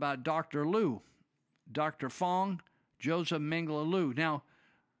about Dr. Liu, Dr. Fong, Joseph Mengele Liu. Now,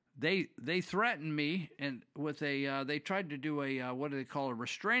 they threatened me and with they tried to do a what do they call a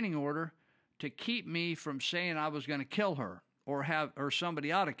restraining order to keep me from saying I was going to kill her or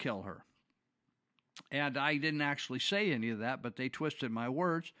somebody ought to kill her. And I didn't actually say any of that, but they twisted my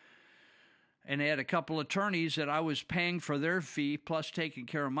words. And they had a couple attorneys that I was paying for their fee plus taking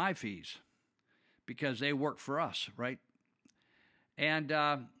care of my fees because they work for us, right? And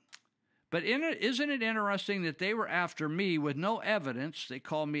but isn't it interesting that they were after me with no evidence? They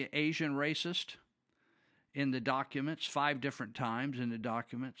called me Asian racist in the documents, 5 different times in the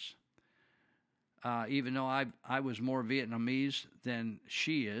documents. Even though I was more Vietnamese than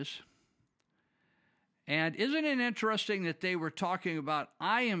she is. And isn't it interesting that they were talking about,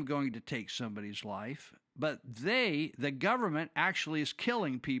 I am going to take somebody's life, but the government actually is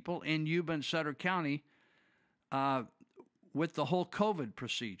killing people in Yuba and Sutter County with the whole COVID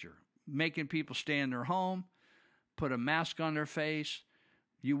procedure, making people stay in their home, put a mask on their face.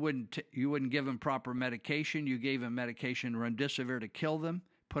 You wouldn't give them proper medication. You gave them medication remdesivir to kill them,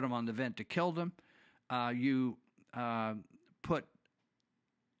 put them on the vent to kill them. You put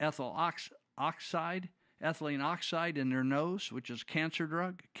ethylene oxide in their nose, which is a cancer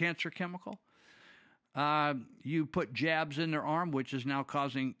drug, cancer chemical. You put jabs in their arm, which is now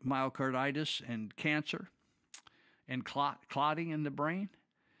causing myocarditis and cancer and clotting in the brain.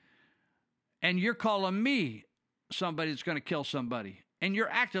 And you're calling me somebody that's going to kill somebody. And you're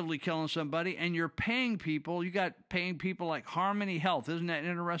actively killing somebody, and you're paying people. You got paying people like Harmony Health. Isn't that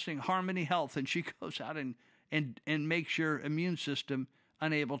interesting? Harmony Health. And she goes out and makes your immune system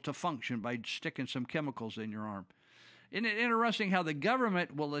unable to function by sticking some chemicals in your arm. Isn't it interesting how the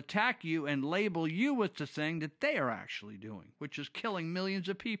government will attack you and label you with the thing that they are actually doing, which is killing millions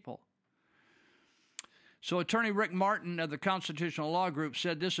of people? So Attorney Rick Martin of the Constitutional Law Group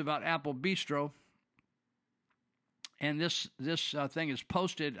said this about Apple Bistro. And this thing is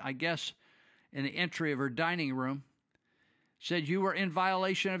posted, I guess, in the entry of her dining room. Said, you were in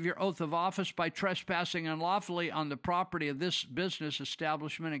violation of your oath of office by trespassing unlawfully on the property of this business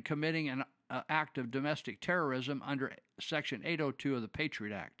establishment and committing an act of domestic terrorism under Section 802 of the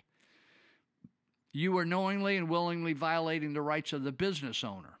Patriot Act. You were knowingly and willingly violating the rights of the business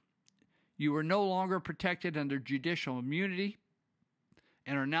owner. You are no longer protected under judicial immunity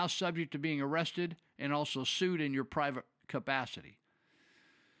and are now subject to being arrested and also sued in your private capacity.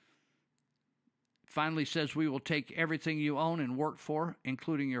 Finally says, we will take everything you own and work for,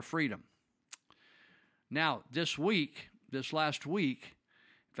 including your freedom. Now, this last week,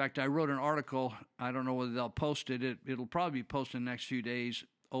 in fact, I wrote an article, I don't know whether they'll post it, it'll probably be posted in the next few days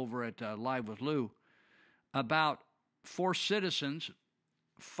over at Live with Lou, about 4 citizens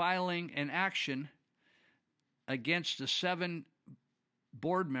filing an action against the 7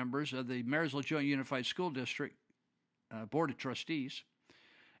 board members of the Marysville Joint Unified School District Board of Trustees,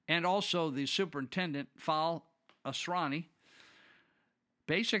 and also the superintendent, Fal Asrani,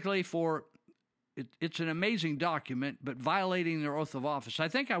 basically for, it's an amazing document, but violating their oath of office. I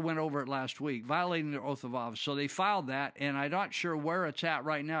think I went over it last week, violating their oath of office. So they filed that, and I'm not sure where it's at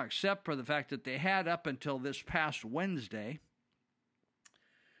right now, except for the fact that they had up until this past Wednesday,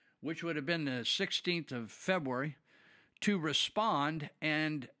 which would have been the 16th of February, to respond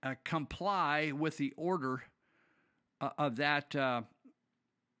and comply with the order of that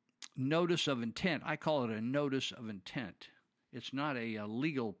notice of intent. I call it a notice of intent. It's not a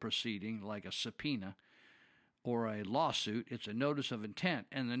legal proceeding like a subpoena or a lawsuit. It's a notice of intent.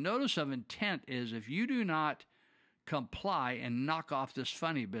 And the notice of intent is if you do not comply and knock off this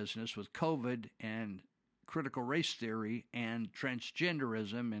funny business with COVID and critical race theory and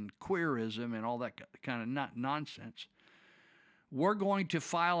transgenderism and queerism and all that kind of nonsense, we're going to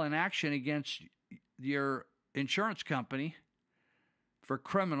file an action against your insurance company for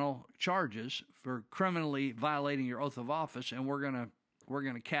criminal charges, for criminally violating your oath of office, and we're gonna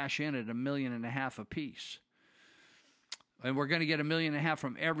cash in at $1.5 million apiece. And we're going to get $1.5 million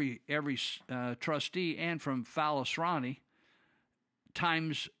from every trustee and from Fallis Ronnie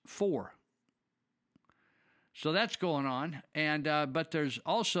times 4. So that's going on. And but there's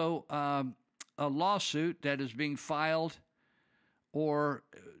also a lawsuit that is being filed or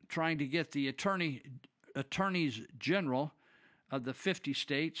trying to get the attorneys general of the 50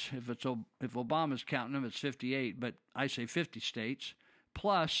 states. If Obama's counting them, it's 58. But I say 50 states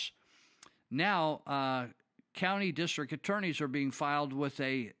plus now. County district attorneys are being filed with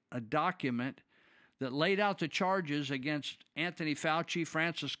a document that laid out the charges against Anthony Fauci,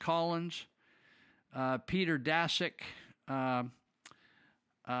 Francis Collins, Peter Daszak. I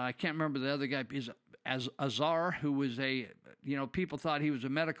can't remember the other guy. Is Azar, who was people thought he was a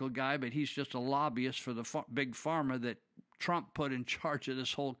medical guy, but he's just a lobbyist for the big pharma that Trump put in charge of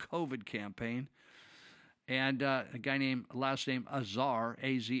this whole COVID campaign. And a guy last name Azar,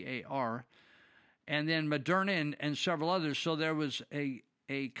 A-Z-A-R. And then Moderna and several others. So there was a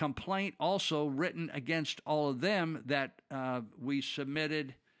complaint also written against all of them that we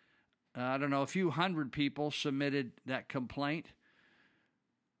submitted. I don't know, a few hundred people submitted that complaint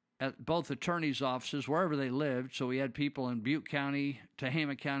at both attorneys' offices, wherever they lived. So we had people in Butte County,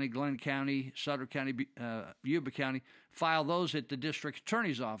 Tehama County, Glenn County, Sutter County, Yuba County, file those at the district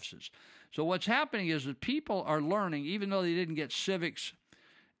attorney's offices. So what's happening is that people are learning, even though they didn't get civics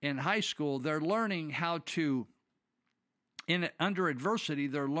in high school, they're learning how to, under adversity,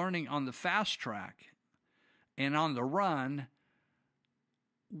 they're learning on the fast track and on the run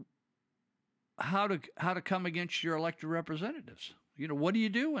how to come against your elected representatives. What do you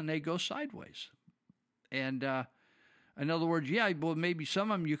do when they go sideways? And in other words, well, maybe some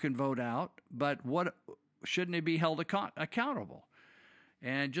of them you can vote out, but what shouldn't they be held accountable?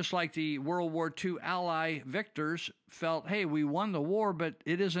 And just like the World War II ally victors felt, hey, we won the war, but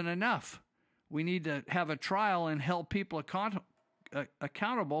it isn't enough. We need to have a trial and hold people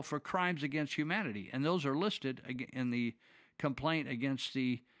accountable for crimes against humanity. And those are listed in the complaint against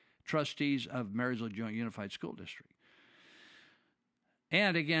the trustees of Marysville Joint Unified School District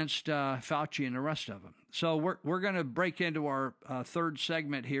and against Fauci and the rest of them. So we're going to break into our third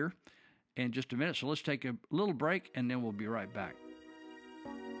segment here in just a minute. So let's take a little break, and then we'll be right back.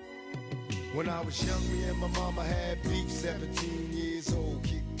 When I was young, me and my mama had beef, 17 years old,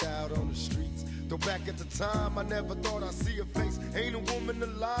 kicked out on the streets. Though back at the time, I never thought I'd see her face. Ain't a woman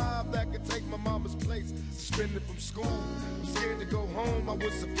alive that could take my mama's place. Suspended from school, I'm scared to go home. I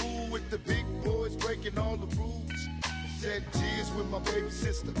was a fool with the big boys, breaking all the rules. Shed tears with my baby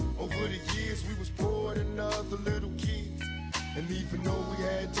sister. Over the years, we was poor than other little kids. And even though we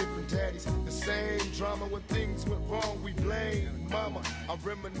had different daddies, the same drama when things went wrong, we blame mama. I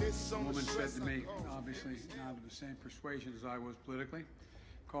reminisce on the woman said to me, obviously not of the same persuasion as I was politically,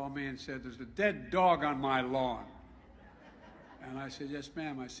 called me and said, "There's a dead dog on my lawn." And I said, "Yes,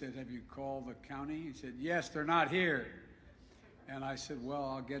 ma'am." I said, "Have you called the county?" He said, "Yes, they're not here." And I said, "Well,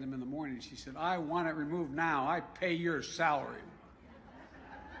 I'll get him in the morning." She said, "I want it removed now. I pay your salary."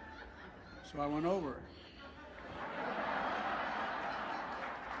 So I went over.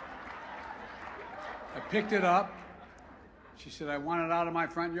 I picked it up. She said, "I want it out of my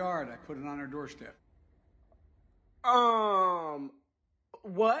front yard." I put it on her doorstep.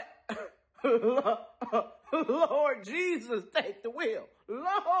 What? Lord Jesus, take the wheel.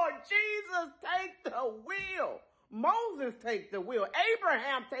 Lord Jesus, take the wheel. Moses, take the wheel.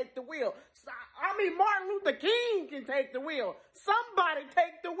 Abraham, take the wheel. Martin Luther King can take the wheel. Somebody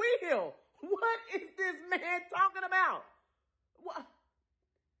take the wheel. What is this man talking about? What?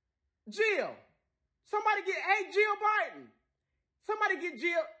 Jill. Somebody hey, Jill Biden. Somebody get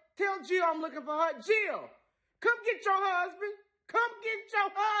Jill. Tell Jill I'm looking for her. Jill, come get your husband. Come get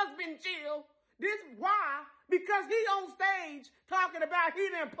your husband, Jill. This why? Because he on stage talking about he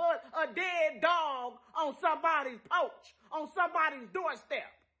done put a dead dog on somebody's porch, on somebody's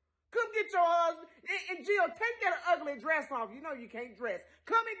doorstep. Come get your husband. And Jill, take that ugly dress off. You know you can't dress.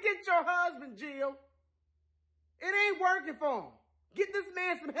 Come and get your husband, Jill. It ain't working for him. Get this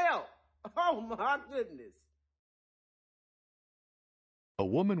man some help. Oh, my goodness. A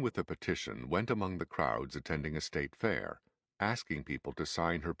woman with a petition went among the crowds attending a state fair, asking people to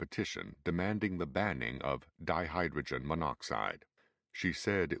sign her petition demanding the banning of dihydrogen monoxide. She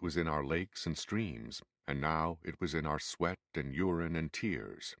said it was in our lakes and streams, and now it was in our sweat and urine and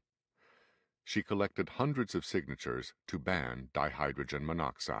tears. She collected hundreds of signatures to ban dihydrogen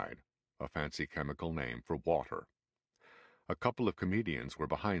monoxide, a fancy chemical name for water. A couple of comedians were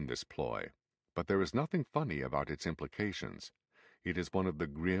behind this ploy, but there is nothing funny about its implications. It is one of the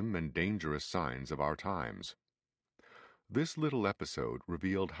grim and dangerous signs of our times. This little episode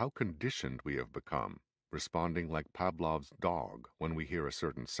revealed how conditioned we have become, responding like Pavlov's dog when we hear a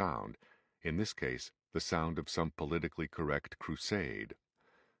certain sound, in this case, the sound of some politically correct crusade.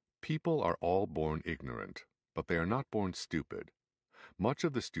 People are all born ignorant, but they are not born stupid. Much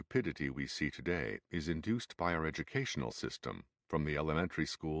of the stupidity we see today is induced by our educational system, from the elementary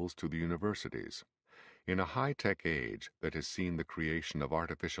schools to the universities. In a high-tech age that has seen the creation of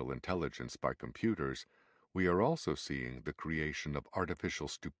artificial intelligence by computers, we are also seeing the creation of artificial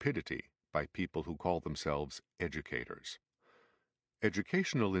stupidity by people who call themselves educators.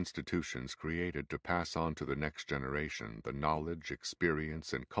 Educational institutions created to pass on to the next generation the knowledge,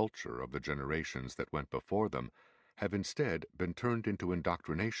 experience, and culture of the generations that went before them have instead been turned into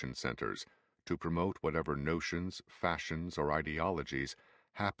indoctrination centers to promote whatever notions, fashions, or ideologies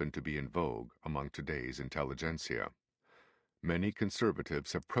happen to be in vogue among today's intelligentsia. Many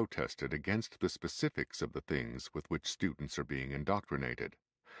conservatives have protested against the specifics of the things with which students are being indoctrinated.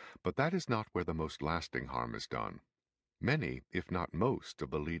 But that is not where the most lasting harm is done. Many, if not most,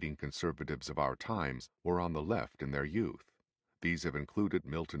 of the leading conservatives of our times were on the left in their youth. These have included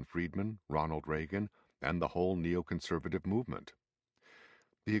Milton Friedman, Ronald Reagan, and the whole neoconservative movement.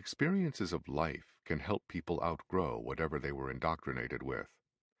 The experiences of life can help people outgrow whatever they were indoctrinated with.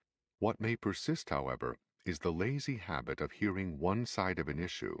 What may persist, however, is the lazy habit of hearing one side of an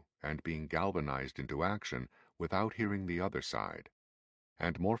issue and being galvanized into action without hearing the other side,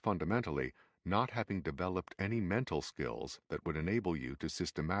 and more fundamentally, not having developed any mental skills that would enable you to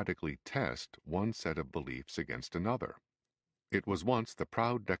systematically test one set of beliefs against another. It was once the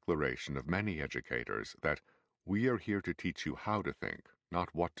proud declaration of many educators that we are here to teach you how to think,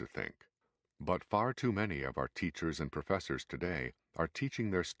 not what to think. But far too many of our teachers and professors today are teaching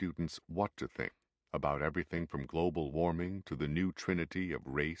their students what to think about everything from global warming to the new trinity of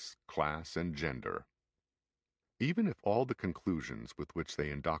race, class, and gender. Even if all the conclusions with which they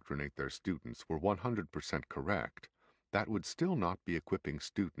indoctrinate their students were 100% correct, that would still not be equipping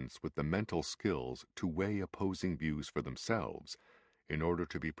students with the mental skills to weigh opposing views for themselves in order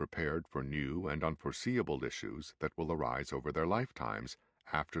to be prepared for new and unforeseeable issues that will arise over their lifetimes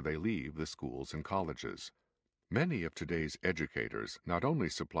after they leave the schools and colleges. Many of today's educators not only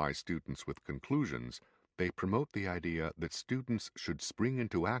supply students with conclusions, they promote the idea that students should spring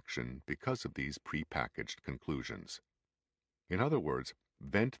into action because of these prepackaged conclusions. In other words,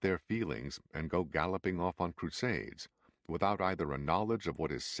 vent their feelings and go galloping off on crusades, without either a knowledge of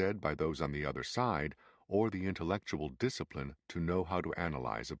what is said by those on the other side or the intellectual discipline to know how to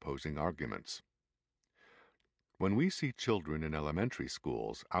analyze opposing arguments. When we see children in elementary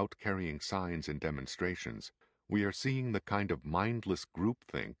schools out carrying signs and demonstrations, we are seeing the kind of mindless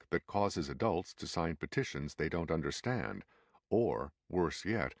groupthink that causes adults to sign petitions they don't understand, or, worse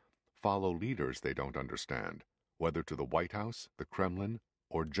yet, follow leaders they don't understand, whether to the White House, the Kremlin,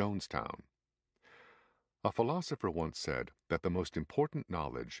 or Jonestown. A philosopher once said that the most important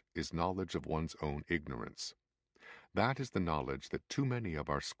knowledge is knowledge of one's own ignorance. That is the knowledge that too many of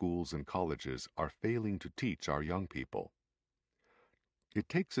our schools and colleges are failing to teach our young people. It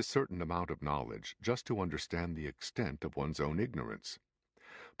takes a certain amount of knowledge just to understand the extent of one's own ignorance.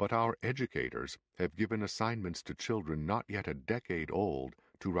 But our educators have given assignments to children not yet a decade old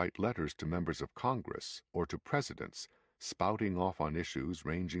to write letters to members of Congress or to presidents, spouting off on issues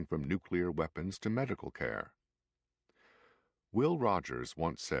ranging from nuclear weapons to medical care. Will Rogers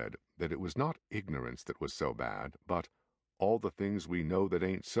once said that it was not ignorance that was so bad, but all the things we know that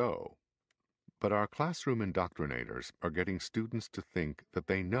ain't so. But our classroom indoctrinators are getting students to think that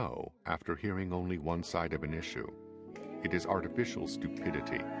they know after hearing only one side of an issue. It is artificial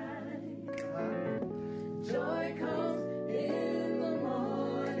stupidity. Joy comes in the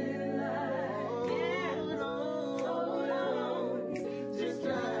morning light. Hold on, just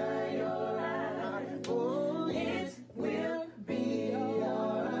dry your eyes. Oh, it will be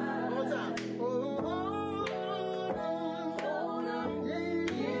alright. Hold on, hold on,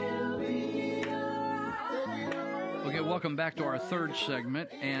 you'll be alright. Okay, welcome back to our third segment,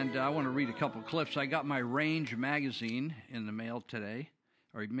 and I want to read a couple clips. I got my Range magazine in the mail today,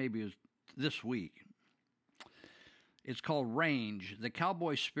 or maybe it was this week. It's called Range, the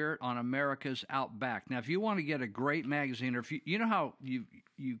Cowboy Spirit on America's Outback. Now, if you want to get a great magazine, or if you know how you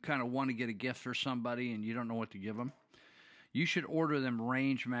kind of want to get a gift for somebody and you don't know what to give them, you should order them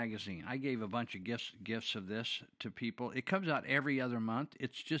Range magazine. I gave a bunch of gifts of this to people. It comes out every other month.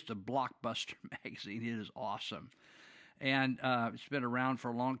 It's just a blockbuster magazine. It is awesome. And it's been around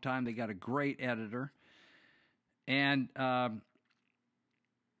for a long time. They got a great editor. And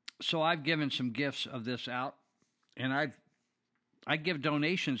so I've given some gifts of this out. And I've I give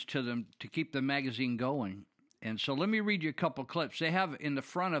donations to them to keep the magazine going. And so let me read you a couple clips. They have in the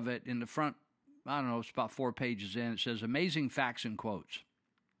front of it, I don't know, it's about 4 pages in, it says amazing facts and quotes.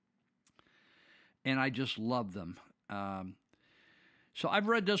 And I just love them. So I've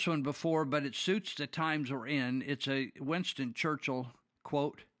read this one before, but it suits the times we're in. It's a Winston Churchill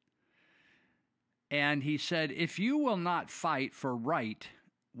quote. And he said, if you will not fight for right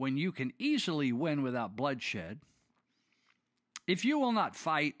when you can easily win without bloodshed, if you will not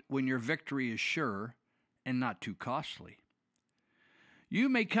fight when your victory is sure and not too costly, you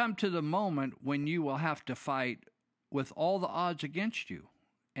may come to the moment when you will have to fight with all the odds against you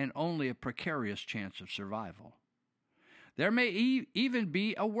and only a precarious chance of survival. There may even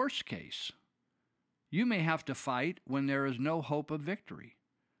be a worse case. You may have to fight when there is no hope of victory,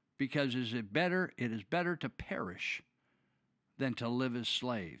 because it is better to perish than to live as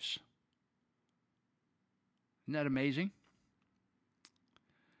slaves. Isn't that amazing?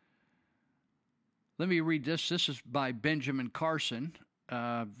 Let me read this. This is by Benjamin Carson,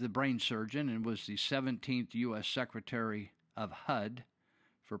 the brain surgeon, and was the 17th U.S. Secretary of HUD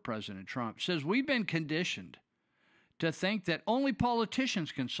for President Trump. It says, we've been conditioned to think that only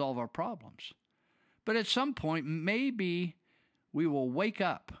politicians can solve our problems. But at some point, maybe we will wake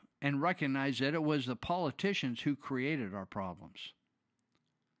up and recognize that it was the politicians who created our problems.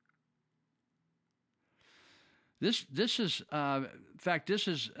 This is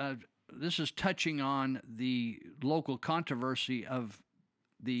touching on the local controversy of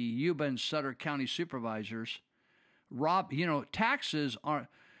the Yuba and Sutter County supervisors. Taxes are.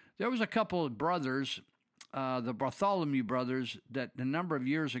 There was a couple of brothers, the Bartholomew brothers, that a number of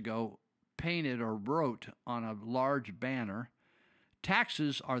years ago painted or wrote on a large banner,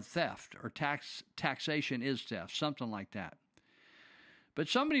 taxes are theft, or taxation is theft, something like that. But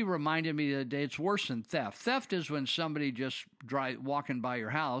somebody reminded me the other day, it's worse than theft. Theft is when somebody just walking by your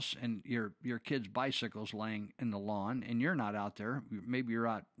house and your kid's bicycle's laying in the lawn and you're not out there. Maybe you're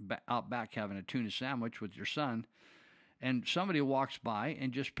out back having a tuna sandwich with your son, and somebody walks by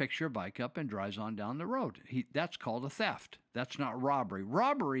and just picks your bike up and drives on down the road. That's called a theft. That's not robbery.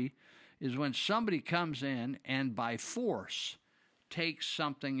 Robbery is when somebody comes in and by force takes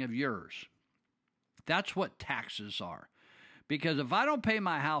something of yours. That's what taxes are. Because if I don't pay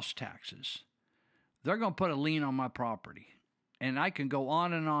my house taxes, they're going to put a lien on my property. And I can go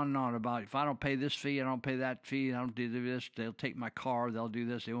on and on and on about, if I don't pay this fee, I don't pay that fee, I don't do this, they'll take my car, they'll do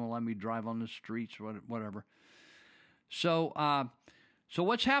this, they won't let me drive on the streets, whatever. So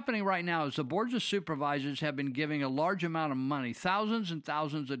what's happening right now is the boards of supervisors have been giving a large amount of money, thousands and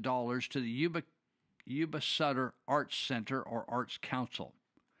thousands of dollars, to the Yuba Sutter Arts Center or Arts Council.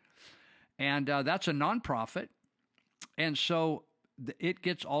 And that's a nonprofit. And so it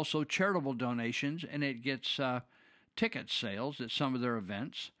gets also charitable donations, and it gets ticket sales at some of their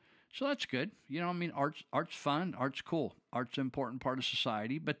events. So that's good. Art's fun, art's cool, art's an important part of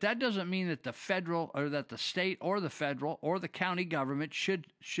society. But that doesn't mean that the federal, or that the state or the federal or the county government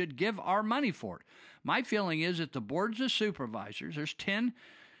should give our money for it. My feeling is that the boards of supervisors, there's 10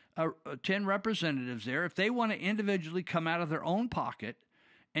 representatives there. If they want to individually come out of their own pocket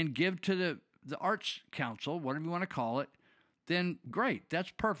and give to the Arts Council, whatever you want to call it, then great.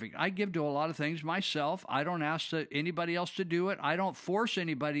 That's perfect. I give to a lot of things myself. I don't ask anybody else to do it. I don't force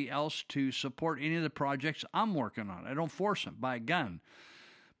anybody else to support any of the projects I'm working on. I don't force them by a gun.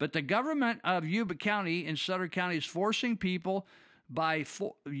 But the government of Yuba County and Sutter County is forcing people by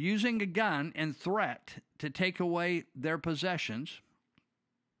using a gun and threat to take away their possessions,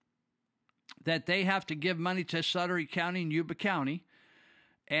 that they have to give money to Sutter County and Yuba County,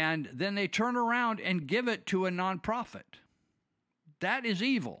 and then they turn around and give it to a nonprofit. That is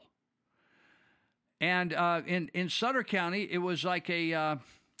evil. And in Sutter County, it was like a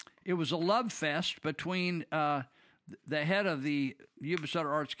love fest between the head of the Yuba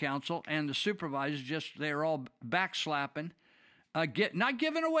Sutter Arts Council and the supervisors. They were all backslapping, not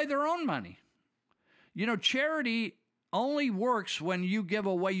giving away their own money. Charity only works when you give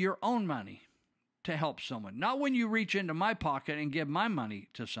away your own money to help someone, not when you reach into my pocket and give my money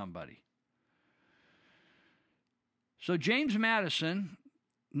to somebody. So James Madison,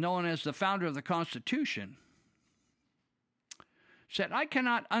 known as the founder of the Constitution, said, I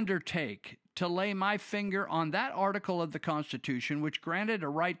cannot undertake to lay my finger on that article of the Constitution which granted a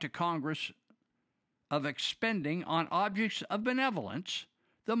right to Congress of expending on objects of benevolence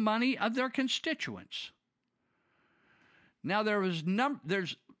the money of their constituents. Now,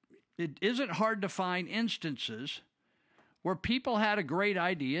 it isn't hard to find instances where people had a great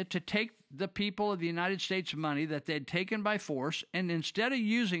idea to take the people of the United States money that they'd taken by force, and instead of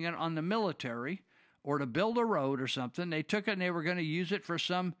using it on the military or to build a road or something. They took it and they were going to use it for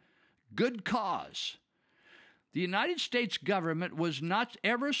some good cause. The United States government was not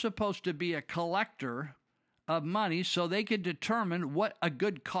ever supposed to be a collector of money so they could determine what a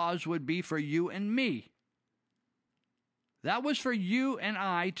good cause would be for you and me. That was for you and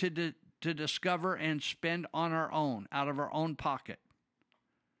I to discover and spend on our own, out of our own pocket.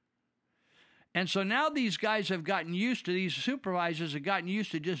 And so now these guys have gotten used to, these supervisors have gotten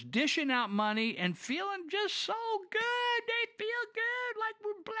used to just dishing out money and feeling just so good. They feel good, like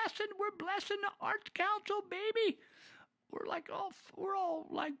we're blessing the Arts Council, baby. We're all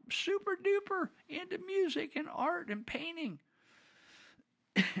like super duper into music and art and painting.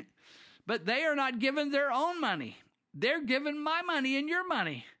 But they are not giving their own money. They're giving my money and your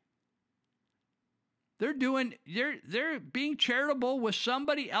money. They're being charitable with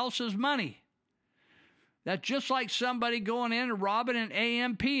somebody else's money. That's just like somebody going in and robbing an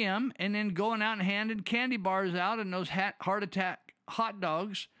AM PM and then going out and handing candy bars out and those heart attack hot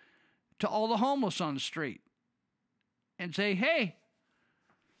dogs to all the homeless on the street. And say, hey,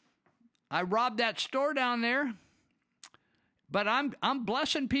 I robbed that store down there, but I'm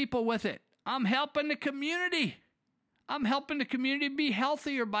blessing people with it. I'm helping the community. I'm helping the community be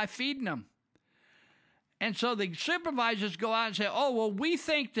healthier by feeding them. And so the supervisors go out and say, oh, well, we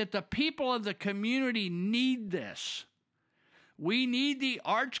think that the people of the community need this. We need the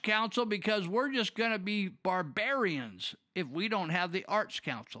Arts Council because we're just going to be barbarians if we don't have the Arts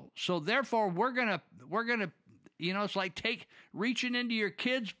Council. So therefore, we're going to, you know, it's like reaching into your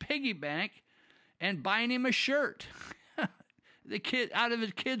kid's piggy bank and buying him a shirt. The kid out of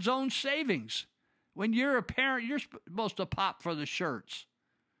his kid's own savings. When you're a parent, you're supposed to pop for the shirts.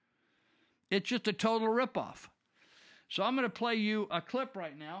 It's just a total ripoff. So I'm going to play you a clip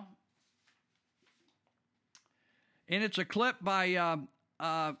right now. And it's a clip by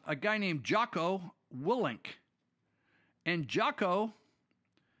a guy named Jocko Willink. And Jocko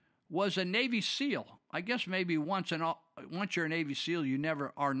was a Navy SEAL. I guess maybe once you're a Navy SEAL, you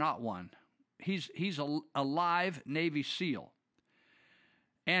never are not one. He's a live Navy SEAL.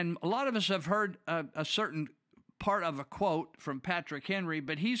 And a lot of us have heard a certain part of a quote from Patrick Henry,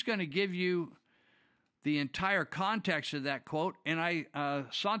 but he's going to give you the entire context of that quote. And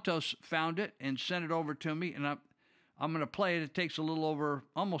Santos found it and sent it over to me, and I'm going to play it. It takes a little over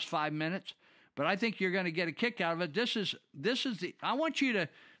almost 5 minutes, but I think you're going to get a kick out of it. This is I want you to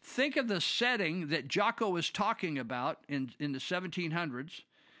think of the setting that Jocko was talking about in the 1700s.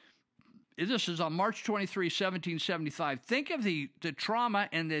 This is on March 23, 1775. Think of the trauma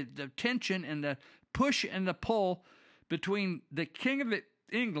and the tension and the push and the pull between the King of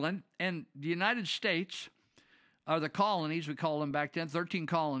England and the United States, or the colonies, we call them back then, 13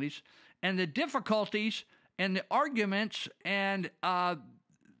 colonies, and the difficulties and the arguments and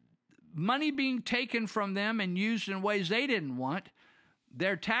money being taken from them and used in ways they didn't want,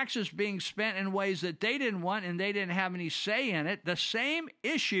 their taxes being spent in ways that they didn't want and they didn't have any say in it. The same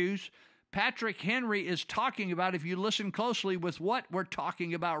issues Patrick Henry is talking about, if you listen closely, with what we're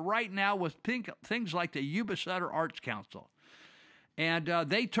talking about right now with things like the Yuba Sutter Arts Council. And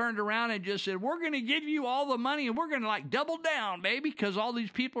they turned around and just said, we're going to give you all the money and we're going to double down, baby, because all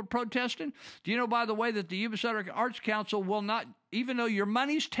these people are protesting. Do you know, by the way, that the Yuba Sutter Arts Council will not, even though your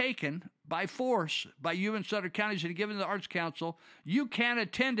money's taken by force by Yuba and Sutter counties and given to the Arts Council, you can't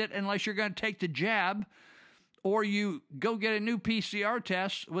attend it unless you're going to take the jab, or you go get a new PCR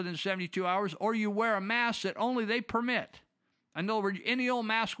test within 72 hours, or you wear a mask that only they permit. In other words, any old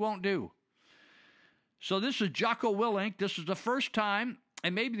mask won't do. So this is Jocko Willink. This is the first time,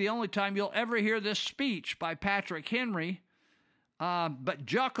 and maybe the only time, you'll ever hear this speech by Patrick Henry. But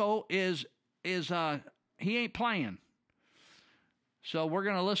Jocko is he ain't playing. So we're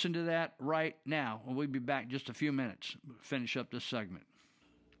going to listen to that right now, and we'll be back in just a few minutes. Finish up this segment.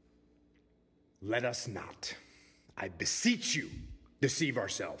 Let us not, I beseech you, deceive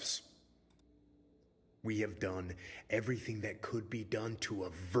ourselves. We have done everything that could be done to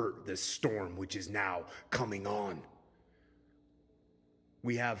avert the storm which is now coming on.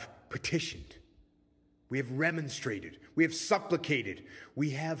 We have petitioned. We have remonstrated. We have supplicated. We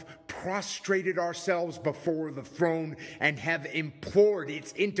have prostrated ourselves before the throne and have implored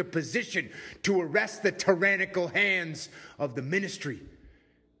its interposition to arrest the tyrannical hands of the ministry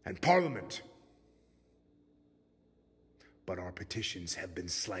and Parliament. But our petitions have been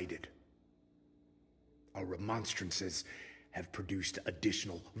slighted. Our remonstrances have produced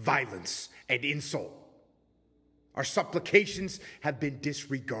additional violence and insult. Our supplications have been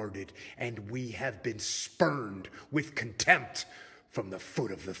disregarded, and we have been spurned with contempt from the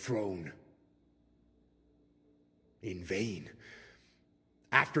foot of the throne. In vain.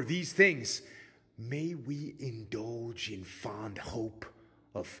 After these things, may we indulge in fond hope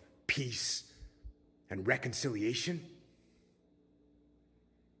of peace and reconciliation?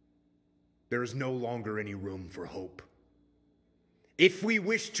 There is no longer any room for hope. If we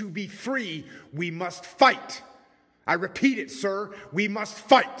wish to be free, we must fight. I repeat it, sir, we must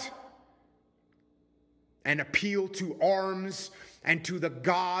fight. An appeal to arms and to the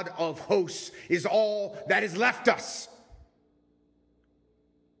God of hosts is all that is left us.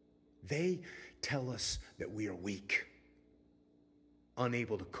 They tell us that we are weak,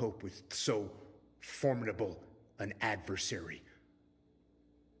 unable to cope with so formidable an adversary.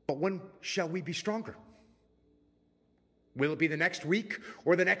 But when shall we be stronger? Will it be the next week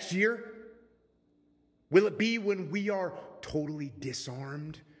or the next year? Will it be when we are totally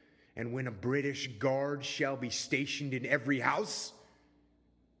disarmed and when a British guard shall be stationed in every house?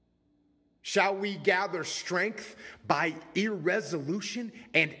 Shall we gather strength by irresolution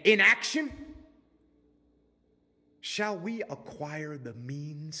and inaction? Shall we acquire the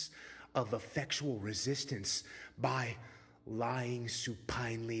means of effectual resistance by lying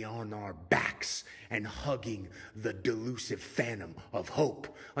supinely on our backs and hugging the delusive phantom of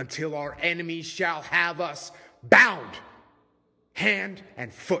hope until our enemies shall have us bound hand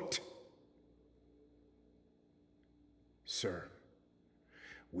and foot? Sir,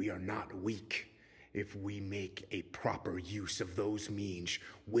 we are not weak if we make a proper use of those means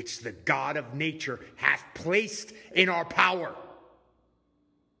which the God of nature hath placed in our power.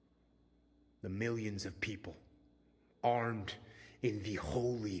 The millions of people armed in the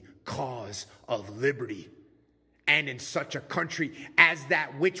holy cause of liberty, and in such a country as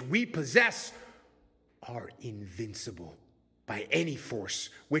that which we possess, are invincible by any force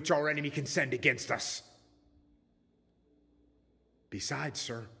which our enemy can send against us. Besides,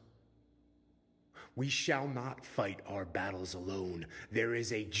 sir, we shall not fight our battles alone. There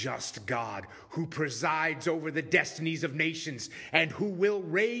is a just God who presides over the destinies of nations and who will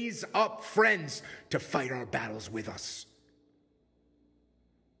raise up friends to fight our battles with us.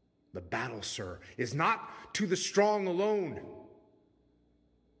 The battle, sir, is not to the strong alone.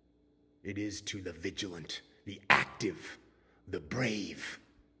 It is to the vigilant, the active, the brave.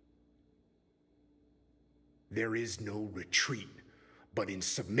 There is no retreat but in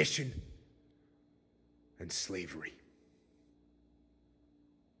submission and slavery.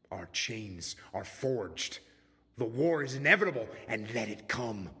 Our chains are forged. The war is inevitable, and let it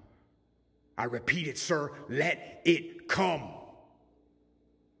come. I repeat it, sir, let it come.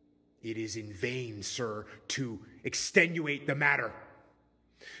 It is in vain, sir, to extenuate the matter.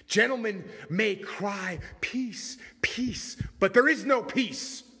 Gentlemen may cry, peace, peace, but there is no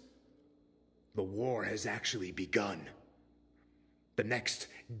peace. The war has actually begun. The next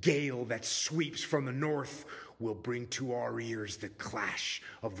gale that sweeps from the north will bring to our ears the clash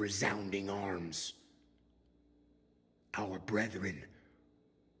of resounding arms. Our brethren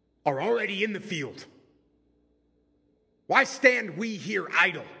are already in the field. Why stand we here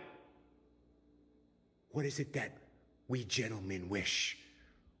idle? What is it that we gentlemen wish?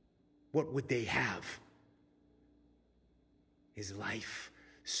 What would they have? Is life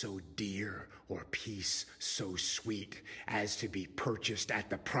so dear or peace so sweet as to be purchased at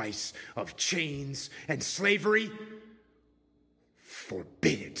the price of chains and slavery?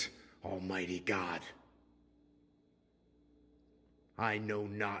 Forbid it, Almighty God. I know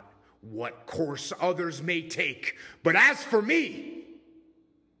not what course others may take, but as for me,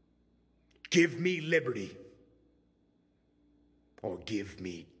 give me liberty or give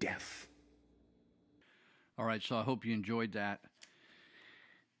me death. All right, so I hope you enjoyed that.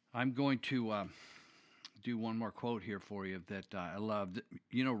 I'm going to do one more quote here for you that I loved.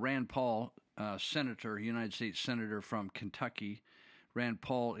 You know, Rand Paul, senator, United States Senator from Kentucky. Rand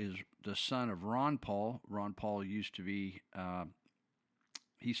Paul is the son of Ron Paul. Ron Paul used to be,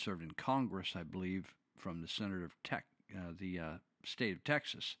 he served in Congress, I believe, from the senator of the state of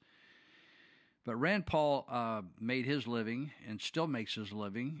Texas. But Rand Paul made his living and still makes his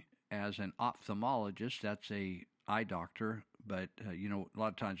living as an ophthalmologist. That's a eye doctor. But, you know, a lot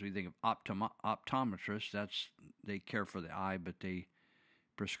of times we think of optometrists, they care for the eye, but they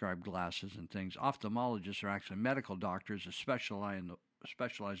prescribe glasses and things. Ophthalmologists are actually medical doctors that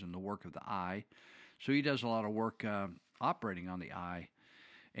specialize in the work of the eye. So he does a lot of work operating on the eye.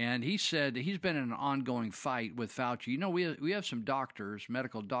 And he said he's been in an ongoing fight with Fauci. You know, we have some doctors,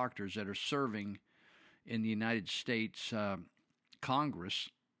 medical doctors, that are serving in the United States Congress,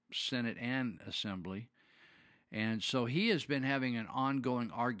 Senate, and Assembly. And so he has been having an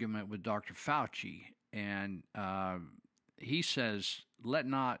ongoing argument with Dr. Fauci. And he says, let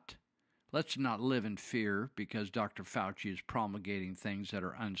not Let's not live in fear because Dr. Fauci is promulgating things that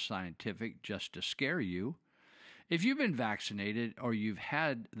are unscientific just to scare you. If you've been vaccinated or you've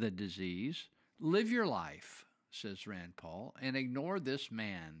had the disease, live your life, says Rand Paul, and ignore this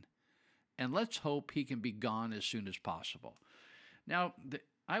man. And let's hope he can be gone as soon as possible. Now,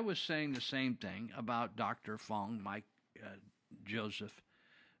 I was saying the same thing about Dr. Fong Joseph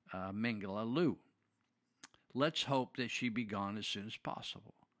Mengele Liu. Let's hope that she be gone as soon as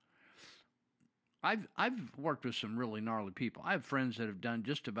possible. I've worked with some really gnarly people. I have friends that have done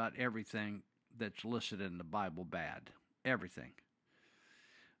just about everything that's listed in the Bible bad. Everything.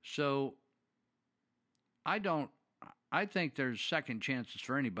 So I think there's second chances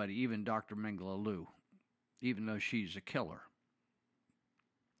for anybody, even Dr. Mengele Liu, even though she's a killer.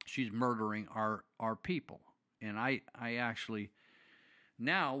 She's murdering our people. And I actually,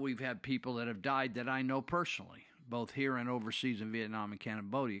 now we've had people that have died that I know personally, both here and overseas in Vietnam and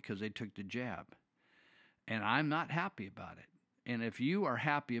Cambodia, because they took the jab. And I'm not happy about it. And if you are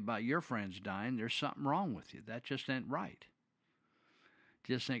happy about your friends dying, there's something wrong with you. That just ain't right.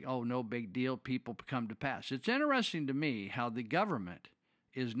 Just think, oh, no big deal, people come to pass. It's interesting to me how the government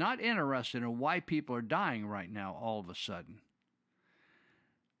is not interested in why people are dying right now all of a sudden.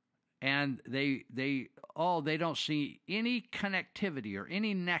 And they don't see any connectivity or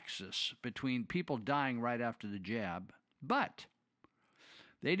any nexus between people dying right after the jab. But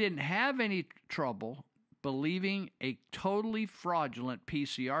they didn't have any trouble believing a totally fraudulent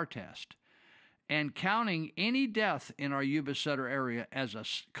PCR test and counting any death in our Yuba Sutter area as a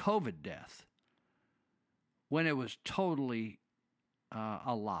COVID death when it was totally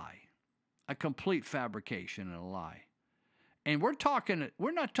a lie, a complete fabrication and a lie. And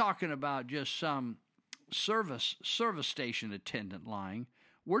we're not talking about just some service station attendant lying.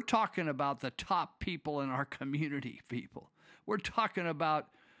 We're talking about the top people in our community, people. We're talking about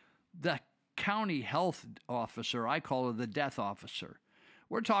the county health officer, I call her the death officer.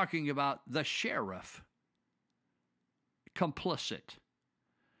 We're talking about the sheriff, complicit.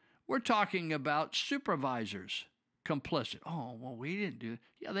 We're talking about supervisors, complicit. Oh, well, we didn't do it.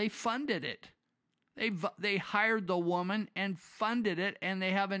 Yeah, they funded it. They hired the woman and funded it, and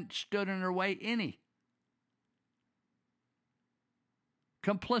they haven't stood in her way any.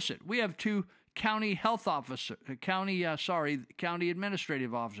 Complicit. We have two county health officer, county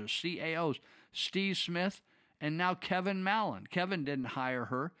administrative officers, CAOs, Steve Smith and now Kevin Mallon. Kevin didn't hire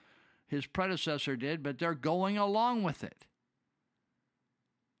her. His predecessor did, but they're going along with it.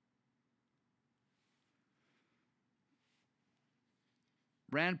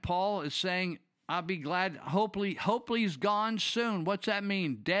 Rand Paul is saying, I'll be glad, hopefully he's gone soon. What's that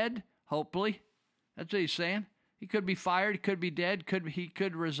mean? Dead? Hopefully. That's what he's saying. He could be fired, he could be dead, he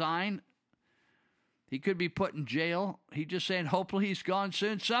could resign. He could be put in jail. He's just saying, hopefully he's gone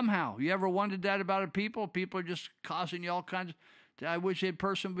soon somehow. You ever wondered that about people? People are just causing you all kinds of... I wish a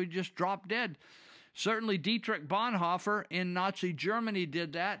person would just drop dead. Certainly Dietrich Bonhoeffer in Nazi Germany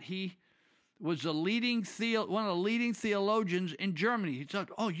did that. He was one of the leading theologians in Germany. He said,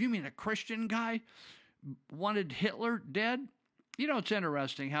 oh, you mean a Christian guy wanted Hitler dead? You know, it's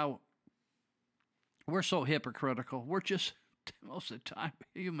interesting how we're so hypocritical. We're just, most of the time,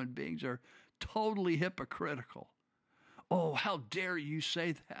 human beings are totally hypocritical. Oh, how dare you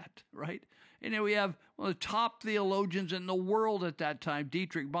say that, right? And then we have one of the top theologians in the world at that time,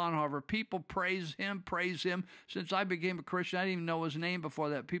 Dietrich Bonhoeffer. People praise him. Since I became a Christian, I didn't even know his name before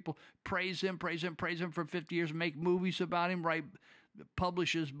that. People praise him for 50 years, make movies about him,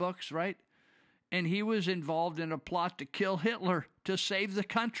 publish his books, right? And he was involved in a plot to kill Hitler, to save the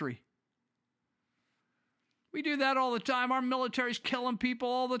country. We do that all the time. Our military's killing people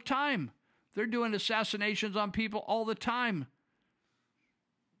all the time. They're doing assassinations on people all the time.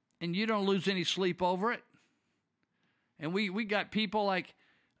 And you don't lose any sleep over it. And we got people like,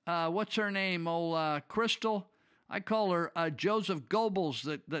 what's her name? Crystal. I call her Joseph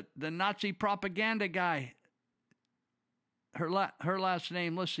Goebbels, the Nazi propaganda guy. Her last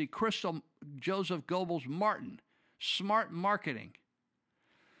name, let's see, Crystal Joseph Goebbels Martin. Smart marketing.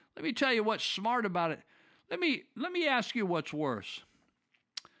 Let me tell you what's smart about it. Let me ask you what's worse.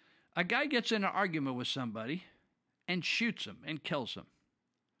 A guy gets in an argument with somebody and shoots him and kills him.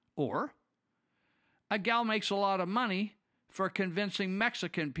 Or a gal makes a lot of money for convincing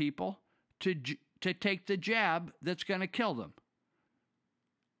Mexican people to take the jab that's going to kill them.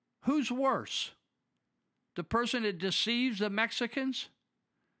 Who's worse? The person that deceives the Mexicans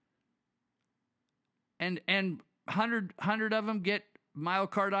and 100 of them get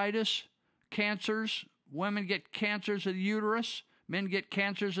myocarditis, cancers, women get cancers of the uterus, men get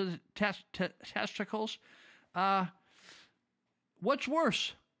cancers of the testicles. What's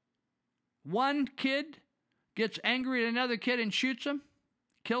worse? one kid gets angry at another kid and shoots him,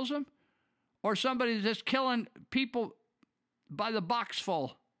 kills him, or somebody just killing people by the box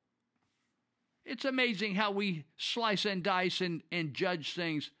full. It's amazing how we slice and dice and judge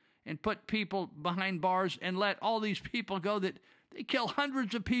things and put people behind bars and let all these people go that they kill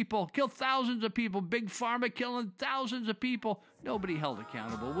hundreds of people, kill thousands of people. Big Pharma killing thousands of people. Nobody held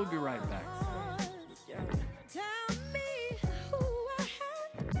accountable. We'll be right back.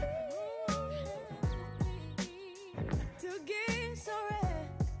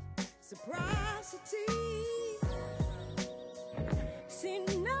 See,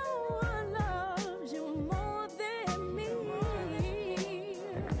 no one loves you more than me,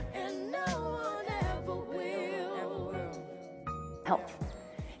 and no one ever will. Health.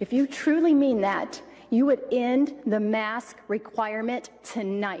 If you truly mean that, you would end the mask requirement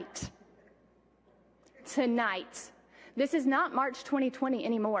tonight. Tonight. This is not March 2020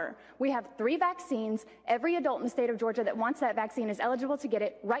 anymore. We have 3 vaccines. Every adult in the state of Georgia that wants that vaccine is eligible to get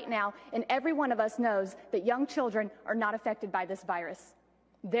it right now, and every one of us knows that young children are not affected by this virus.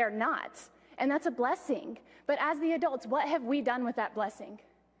 They're not, and that's a blessing. But as the adults, what have we done with that blessing?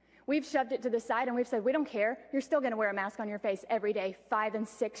 We've shoved it to the side and we've said, we don't care. You're still going to wear a mask on your face every day, 5- and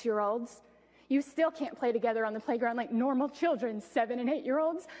 6-year-olds. You still can't play together on the playground like normal children, 7- and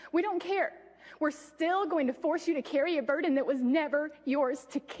 8-year-olds. We don't care. We're still going to force you to carry a burden that was never yours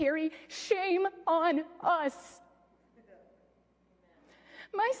to carry. Shame on us.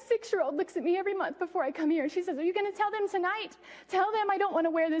 My 6-year-old looks at me every month before I come here and she says, are you going to tell them tonight? Tell them I don't want to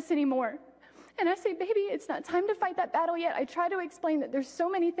wear this anymore. And I say, baby, it's not time to fight that battle yet. I try to explain that there's so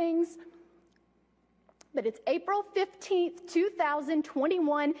many things. But it's April 15th,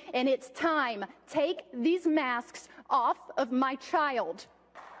 2021, and it's time. Take these masks off of my child.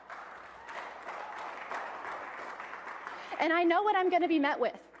 And I know what I'm going to be met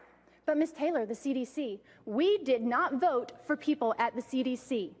with. But Ms. Taylor, the CDC, we did not vote for people at the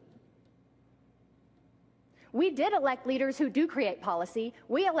CDC. We did elect leaders who do create policy.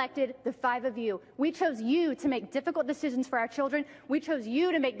 We elected the 5 of you. We chose you to make difficult decisions for our children. We chose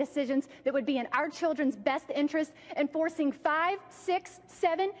you to make decisions that would be in our children's best interest, and forcing 5, 6,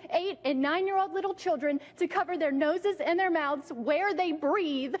 7, 8, and 9-year-old little children to cover their noses and their mouths where they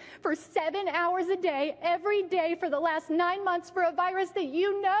breathe for 7 hours a day, every day for the last 9 months for a virus that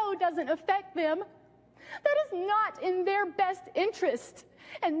you know doesn't affect them. That is not in their best interest,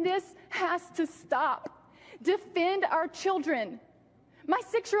 and this has to stop. Defend our children. My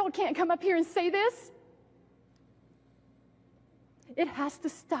 6-year-old can't come up here and say this. It has to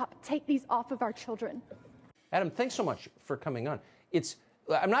stop. Take these off of our children. Adam, thanks so much for coming on.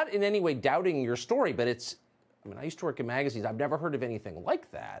 I'm not in any way doubting your story, but I used to work in magazines. I've never heard of anything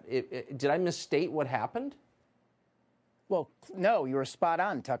like that. Did I misstate what happened? Well, no, you were spot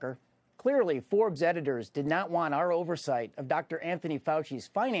on, Tucker. Clearly, Forbes editors did not want our oversight of Dr. Anthony Fauci's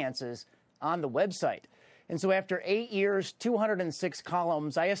finances on the website. And so after 8 years, 206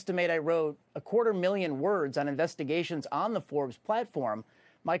 columns, I estimate I wrote 250,000 words on investigations on the Forbes platform.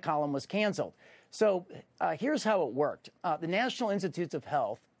 My column was canceled. So here's how it worked. The National Institutes of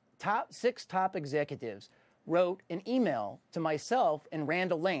Health, 6 top executives, wrote an email to myself and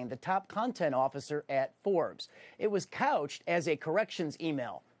Randall Lane, the top content officer at Forbes. It was couched as a corrections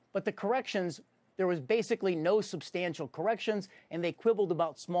email, but the corrections, there was basically no substantial corrections, and they quibbled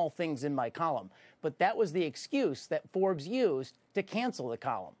about small things in my column. But that was the excuse that Forbes used to cancel the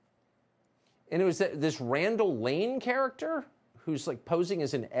column. And it was this Randall Lane character who's like posing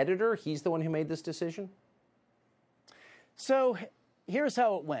as an editor. He's the one who made this decision? So here's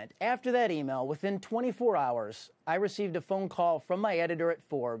how it went. After that email, within 24 hours, I received a phone call from my editor at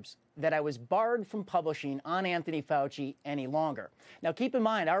Forbes that I was barred from publishing on Anthony Fauci any longer. Now, keep in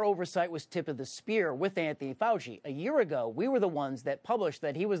mind, our oversight was tip of the spear with Anthony Fauci. A year ago, we were the ones that published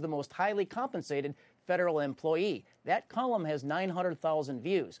that he was the most highly compensated federal employee. That column has 900,000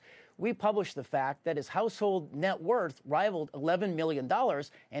 views. We published the fact that his household net worth rivaled $11 million,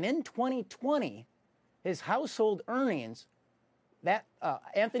 and in 2020, his household earnings, that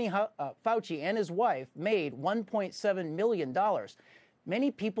Anthony Fauci and his wife made $1.7 million.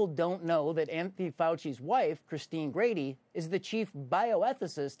 Many people don't know that Anthony Fauci's wife, Christine Grady, is the chief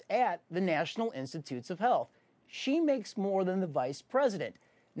bioethicist at the National Institutes of Health. She makes more than the vice president,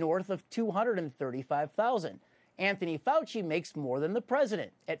 north of $235,000. Anthony Fauci makes more than the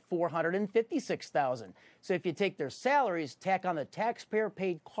president at $456,000. So if you take their salaries, tack on the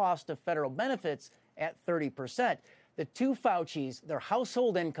taxpayer-paid cost of federal benefits at 30%, the two Faucis, their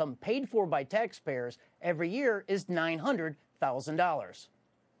household income paid for by taxpayers every year is $900,000.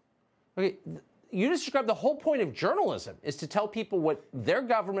 Okay, you just described the whole point of journalism is to tell people what their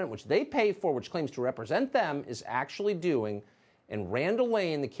government, which they pay for, which claims to represent them, is actually doing. And Randall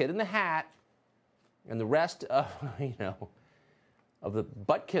Lane, the kid in the hat, and the rest of, of the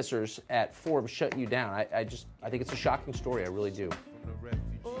butt kissers at Forbes shut you down. I think it's a shocking story. I really do.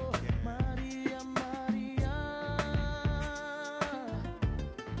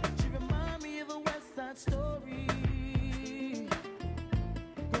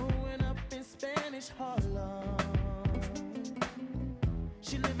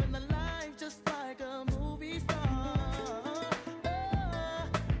 She living the life just like a movie star.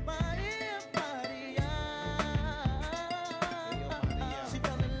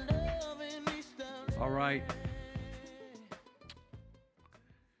 All right.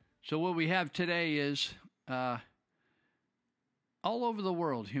 So what we have today is all over the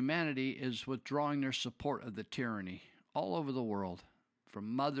world, humanity is withdrawing their support of the tyranny. All over the world.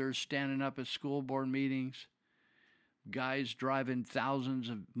 From mothers standing up at school board meetings, guys driving thousands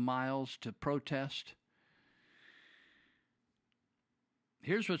of miles to protest.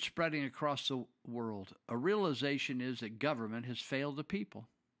 Here's what's spreading across the world. A realization is that government has failed the people.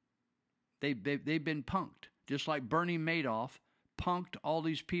 They've been punked, just like Bernie Madoff punked all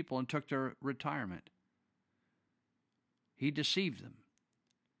these people and took their retirement. He deceived them.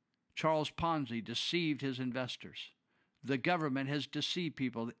 Charles Ponzi deceived his investors. The government has deceived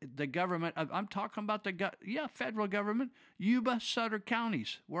people. The government, I'm talking about federal government, Yuba, Sutter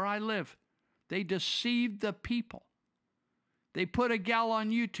counties, where I live. They deceived the people. They put a gal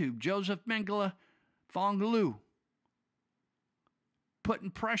on YouTube, Joseph Mengele Fong Lu, putting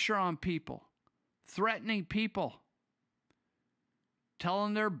pressure on people, threatening people,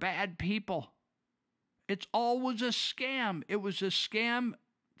 telling they're bad people. It's always a scam. It was a scam.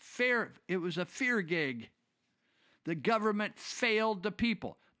 It was a fear gig. The government failed the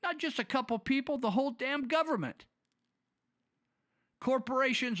people. Not just a couple people, the whole damn government.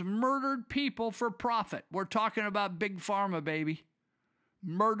 Corporations murdered people for profit. We're talking about Big Pharma, baby.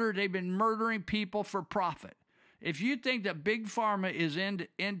 They've been murdering people for profit. If you think that Big Pharma is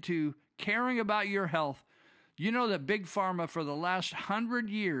into caring about your health, you know that Big Pharma for the last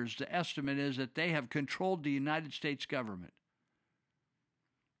 100 years, the estimate is that they have controlled the United States government.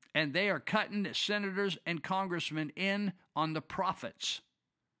 And they are cutting senators and congressmen in on the profits.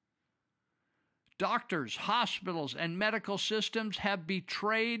 Doctors, hospitals, and medical systems have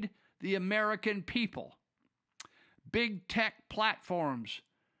betrayed the American people. Big tech platforms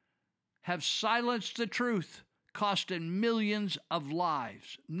have silenced the truth, costing millions of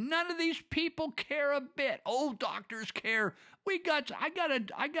lives. None of these people care a bit. Oh, doctors care. I got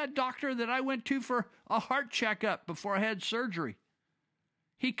a doctor that I went to for a heart checkup before I had surgery.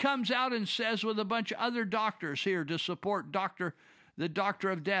 He comes out and says with a bunch of other doctors here to support the doctor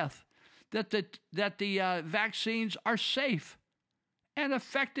of death, that the vaccines are safe and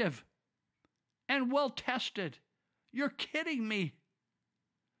effective and well tested. You're kidding me.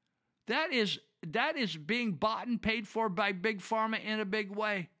 That is being bought and paid for by Big Pharma in a big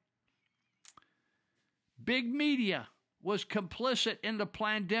way. Big media was complicit in the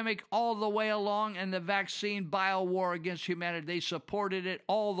pandemic all the way along and the vaccine bio war against humanity. They supported it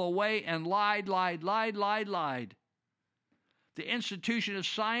all the way and lied. The institution of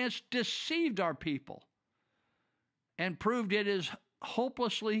science deceived our people and proved it is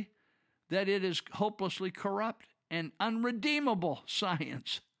hopelessly corrupt and unredeemable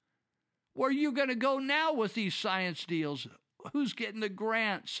science. Where are you going to go now with these science deals? Who's getting the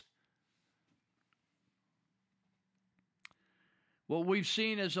grants? What we've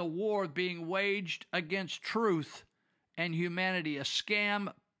seen is a war being waged against truth and humanity, a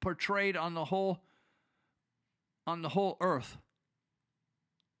scam portrayed on the whole earth.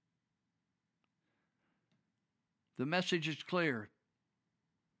 The message is clear.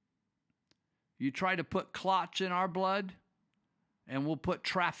 You try to put clots in our blood, and we'll put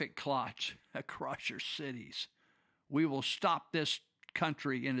traffic clots across your cities. We will stop this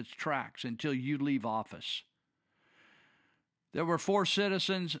country in its tracks until you leave office. There were 4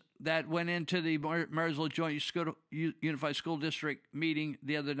 citizens that went into the Marysville Joint Unified School District meeting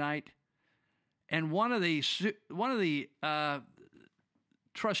the other night, and one of the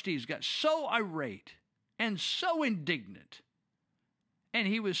trustees got so irate and so indignant, and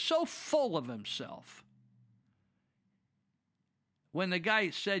he was so full of himself. When the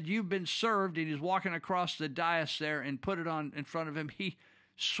guy said, "You've been served," and he's walking across the dais there and put it on in front of him, he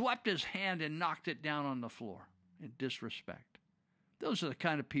swept his hand and knocked it down on the floor in disrespect. Those are the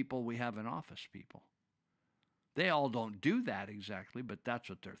kind of people we have in office, people. They all don't do that exactly, but that's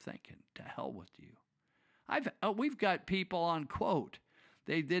what they're thinking. To hell with you. We've got people on quote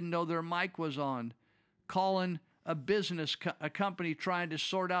They didn't know their mic was on. Calling a a company trying to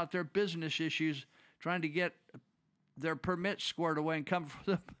sort out their business issues, trying to get their permits squared away and come from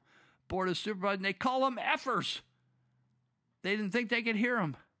the Board of Supervisors, and they call them effers. They didn't think they could hear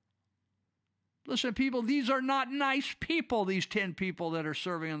them. Listen, people, these are not nice people, these 10 people that are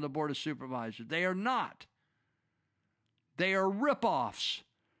serving on the Board of Supervisors. They are not. They are rip-offs.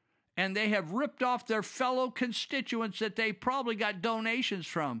 And they have ripped off their fellow constituents that they probably got donations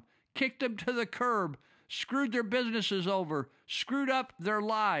from, kicked them to the curb, screwed their businesses over, screwed up their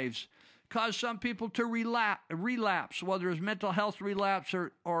lives, caused some people to relapse, whether it's mental health relapse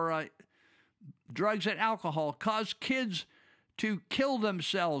or drugs and alcohol, caused kids to kill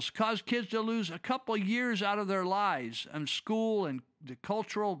themselves, caused kids to lose a couple years out of their lives and school and the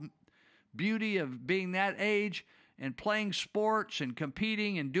cultural beauty of being that age and playing sports and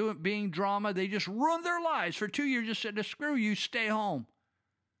competing and being drama. They just ruined their lives for 2 years, just said, screw you, stay home.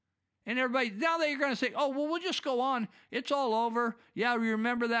 And everybody, now they're going to say, oh, well, we'll just go on. It's all over. Yeah, we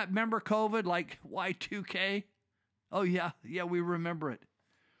remember that? Remember COVID, like Y2K? Oh, yeah, we remember it.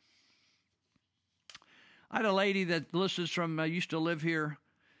 I had a lady that listens from, used to live here,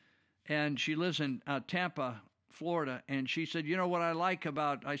 and she lives in Tampa, Florida, and she said, you know what I like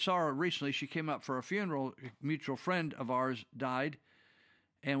about, I saw her recently, she came up for a funeral, a mutual friend of ours died,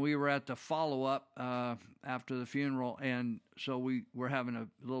 and we were at the follow-up after the funeral, and so we were having a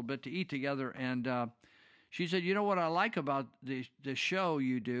little bit to eat together, and she said, you know what I like about the show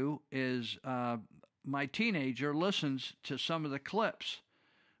you do is my teenager listens to some of the clips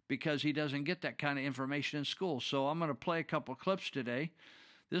because he doesn't get that kind of information in school. So I'm going to play a couple clips today.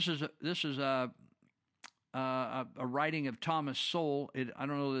 This is a writing of Thomas Sowell. I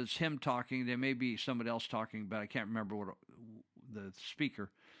don't know that it's him talking. There may be somebody else talking, but I can't remember what the speaker.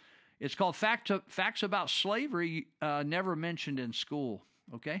 It's called Facts About Slavery Never Mentioned in School.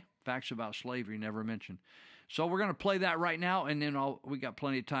 Okay? Facts About Slavery Never Mentioned. So we're going to play that right now, and then we got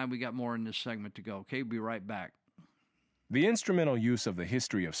plenty of time. We got more in this segment to go. Okay? We'll be right back. The instrumental use of the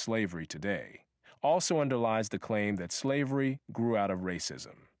history of slavery today also underlies the claim that slavery grew out of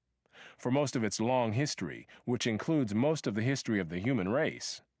racism. For most of its long history, which includes most of the history of the human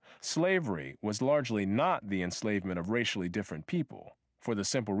race, slavery was largely not the enslavement of racially different people, for the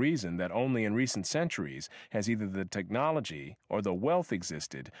simple reason that only in recent centuries has either the technology or the wealth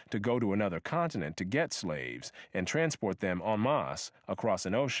existed to go to another continent to get slaves and transport them en masse across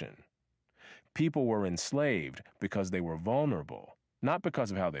an ocean. People were enslaved because they were vulnerable, not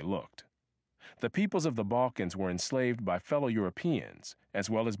because of how they looked. The peoples of the Balkans were enslaved by fellow Europeans, as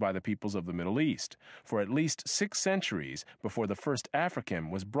well as by the peoples of the Middle East, for at least 6 centuries before the first African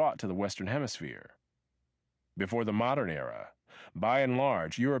was brought to the Western Hemisphere. Before the modern era, by and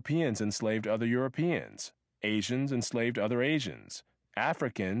large, Europeans enslaved other Europeans, Asians enslaved other Asians,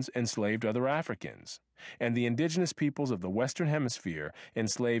 Africans enslaved other Africans, and the indigenous peoples of the Western Hemisphere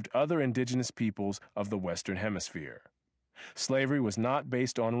enslaved other indigenous peoples of the Western Hemisphere. Slavery was not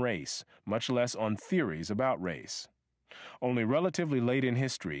based on race, much less on theories about race. Only relatively late in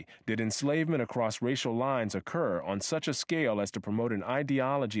history did enslavement across racial lines occur on such a scale as to promote an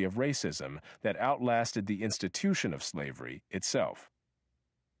ideology of racism that outlasted the institution of slavery itself.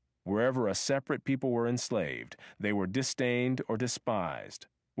 Wherever a separate people were enslaved, they were disdained or despised,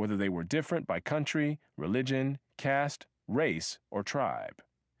 whether they were different by country, religion, caste, race, or tribe.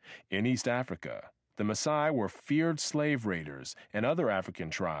 In East Africa, the Maasai were feared slave raiders, and other African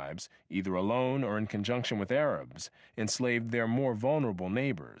tribes, either alone or in conjunction with Arabs, enslaved their more vulnerable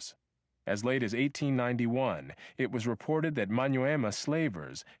neighbors. As late as 1891, it was reported that Manyuema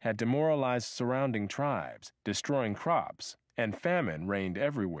slavers had demoralized surrounding tribes, destroying crops, and famine reigned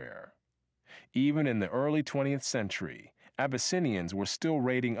everywhere. Even in the early 20th century, Abyssinians were still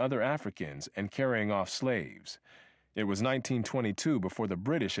raiding other Africans and carrying off slaves. It was 1922 before the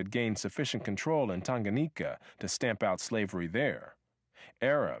British had gained sufficient control in Tanganyika to stamp out slavery there.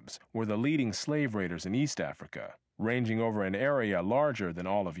 Arabs were the leading slave raiders in East Africa, ranging over an area larger than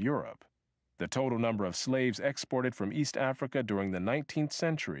all of Europe. The total number of slaves exported from East Africa during the 19th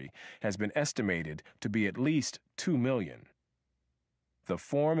century has been estimated to be at least 2 million. The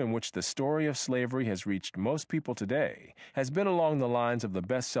form in which the story of slavery has reached most people today has been along the lines of the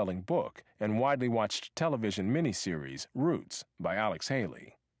best-selling book and widely watched television miniseries Roots by Alex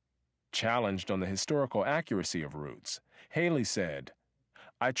Haley. Challenged on the historical accuracy of Roots, Haley said,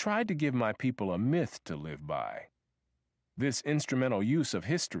 "I tried to give my people a myth to live by." This instrumental use of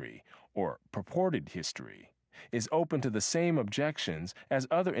history, or purported history, is open to the same objections as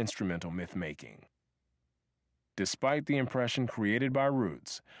other instrumental myth-making. Despite the impression created by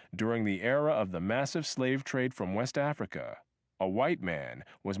Roots, during the era of the massive slave trade from West Africa, A white man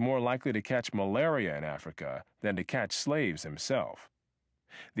was more likely to catch malaria in Africa than to catch slaves himself.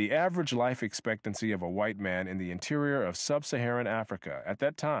 The average life expectancy of a white man in the interior of sub-Saharan Africa at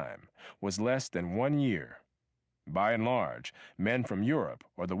that time was less than 1 year. By and large, men from Europe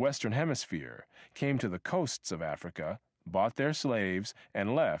or the Western Hemisphere came to the coasts of Africa, bought their slaves,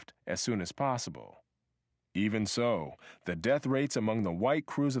 and left as soon as possible. Even so, the death rates among the white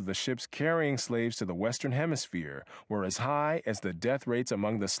crews of the ships carrying slaves to the Western Hemisphere were as high as the death rates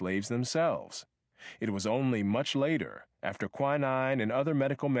among the slaves themselves. It was only much later, after quinine and other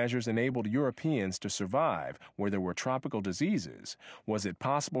medical measures enabled Europeans to survive where there were tropical diseases, was it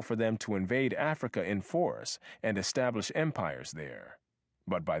possible for them to invade Africa in force and establish empires there.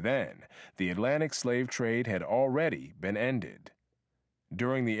 But by then, the Atlantic slave trade had already been ended.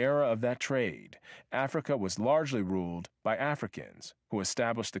 During the era of that trade, Africa was largely ruled by Africans, who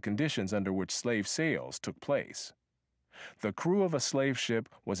established the conditions under which slave sales took place. The crew of a slave ship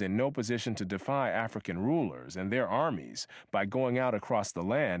was in no position to defy African rulers and their armies by going out across the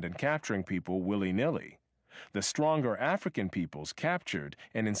land and capturing people willy-nilly. The stronger African peoples captured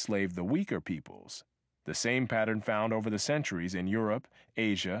and enslaved the weaker peoples. The same pattern found over the centuries in Europe,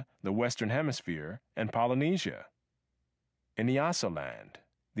 Asia, the Western Hemisphere, and Polynesia. In Nyasaland,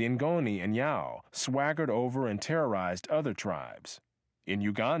 the Ngoni and Yao swaggered over and terrorized other tribes. In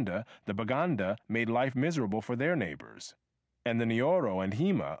Uganda, the Baganda made life miserable for their neighbors, and the Nyoro and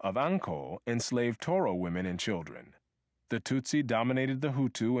Hima of Anko enslaved Toro women and children. The Tutsi dominated the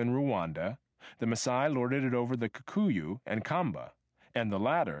Hutu in Rwanda, the Maasai lorded it over the Kikuyu and Kamba, and the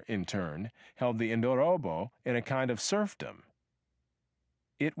latter, in turn, held the Indorobo in a kind of serfdom.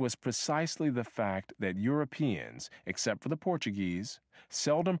 It was precisely the fact that Europeans, except for the Portuguese,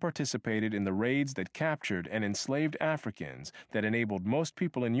 seldom participated in the raids that captured and enslaved Africans that enabled most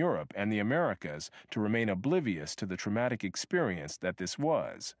people in Europe and the Americas to remain oblivious to the traumatic experience that this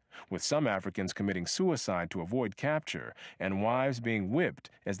was, with some Africans committing suicide to avoid capture and wives being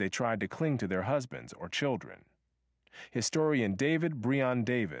whipped as they tried to cling to their husbands or children. Historian David Breon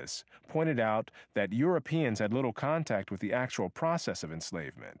Davis pointed out that Europeans had little contact with the actual process of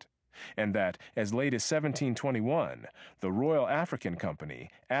enslavement, and that, as late as 1721, the Royal African Company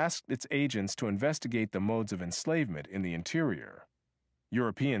asked its agents to investigate the modes of enslavement in the interior.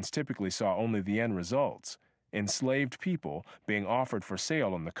 Europeans typically saw only the end results, enslaved people being offered for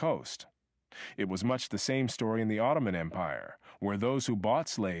sale on the coast. It was much the same story in the Ottoman Empire, where those who bought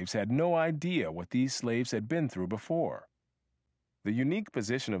slaves had no idea what these slaves had been through before. The unique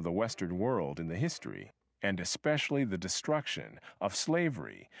position of the Western world in the history, and especially the destruction of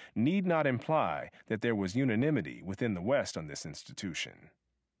slavery, need not imply that there was unanimity within the West on this institution.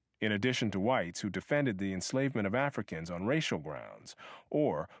 In addition to whites who defended the enslavement of Africans on racial grounds,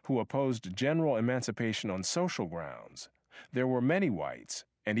 or who opposed general emancipation on social grounds, there were many whites,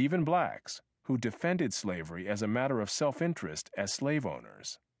 and even blacks, who defended slavery as a matter of self-interest as slave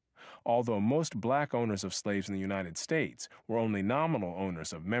owners. Although most black owners of slaves in the United States were only nominal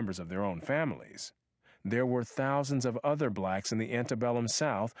owners of members of their own families, there were thousands of other blacks in the antebellum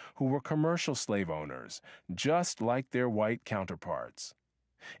South who were commercial slave owners, just like their white counterparts.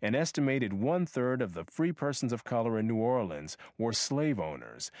 An estimated 1/3 of the free persons of color in New Orleans were slave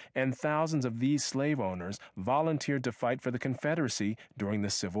owners, and thousands of these slave owners volunteered to fight for the Confederacy during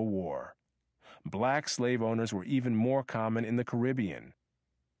the Civil War. Black slave owners were even more common in the Caribbean.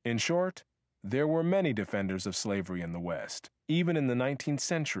 In short, there were many defenders of slavery in the West, even in the 19th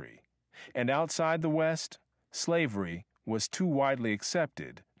century, and outside the West, slavery was too widely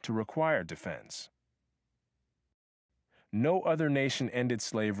accepted to require defense. No other nation ended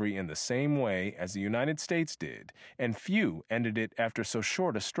slavery in the same way as the United States did, and few ended it after so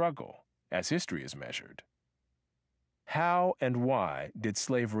short a struggle, as history is measured. How and why did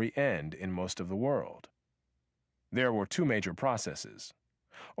slavery end in most of the world? There were two major processes.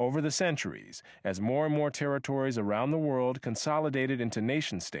 Over the centuries, as more and more territories around the world consolidated into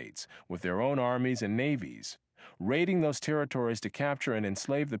nation-states with their own armies and navies, raiding those territories to capture and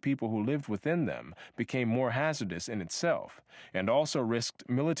enslave the people who lived within them became more hazardous in itself, and also risked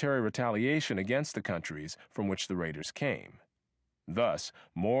military retaliation against the countries from which the raiders came. Thus,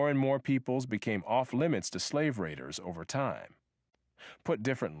 more and more peoples became off-limits to slave raiders over time. Put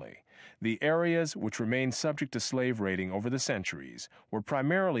differently, the areas which remained subject to slave raiding over the centuries were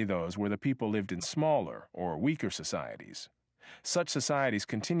primarily those where the people lived in smaller or weaker societies. Such societies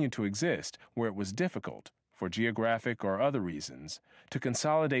continued to exist where it was difficult, for geographic or other reasons, to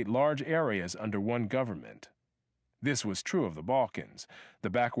consolidate large areas under one government. This was true of the Balkans, the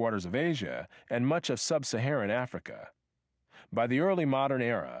backwaters of Asia, and much of sub-Saharan Africa. By the early modern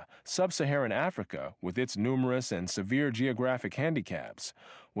era, sub-Saharan Africa, with its numerous and severe geographic handicaps,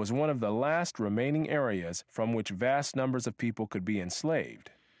 was one of the last remaining areas from which vast numbers of people could be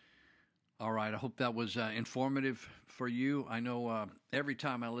enslaved. All right, I hope that was informative for you. I know every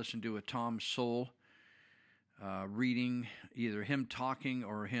time I listen to a Tom Sowell reading, either him talking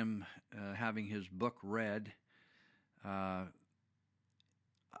or him having his book read,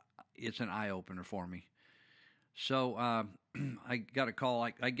 it's an eye-opener for me. So I got a call.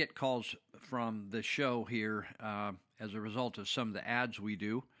 I get calls from the show here as a result of some of the ads we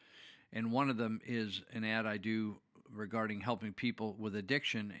do, and one of them is an ad I do regarding helping people with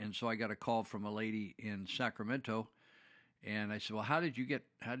addiction. And so I got a call from a lady in Sacramento, and I said, "Well, how did you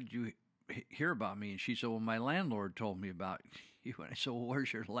hear about me?" And she said, "Well, my landlord told me about you." And I said, "Well,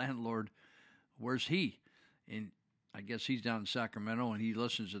 where's your landlord? Where's he?" And I guess he's down in Sacramento, and he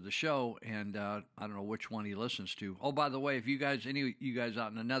listens to the show, and I don't know which one he listens to. Oh, by the way, if any of you guys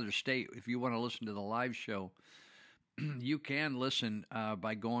out in another state, if you want to listen to the live show, you can listen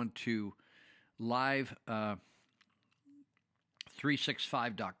by going to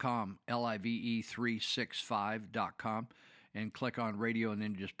live365.com, live365.com, and click on radio, and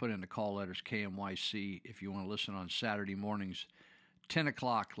then just put in the call letters KMYC if you want to listen on Saturday mornings, 10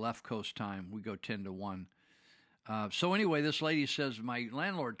 o'clock left coast time. We go 10 to 1. So anyway, this lady says, my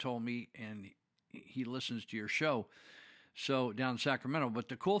landlord told me, and he listens to your show, so down in Sacramento. But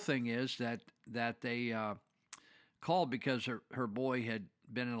the cool thing is that they called because her boy had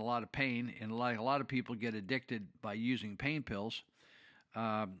been in a lot of pain, and like a lot of people get addicted by using pain pills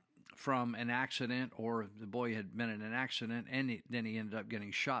from an accident, or the boy had been in an accident, and then he ended up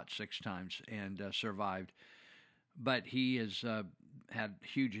getting shot 6 times and survived. But he has had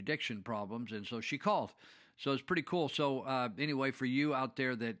huge addiction problems, and so she called. So it's pretty cool. So anyway, for you out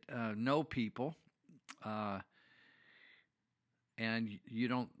there that know people and you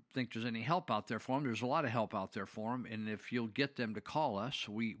don't think there's any help out there for them, there's a lot of help out there for them. And if you'll get them to call us,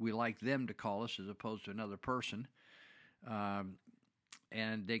 we like them to call us as opposed to another person.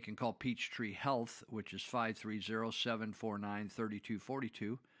 And they can call Peachtree Health, which is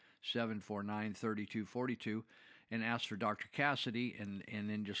 530-749-3242, 749-3242. And ask for Dr. Cassidy, and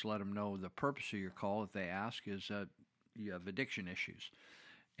then just let them know the purpose of your call, if they ask, is you have addiction issues.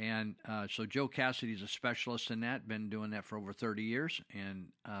 And so Joe Cassidy's a specialist in that, been doing that for over 30 years,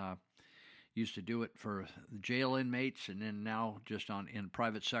 and used to do it for jail inmates, and then now just in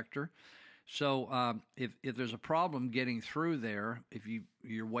private sector. So if there's a problem getting through there, if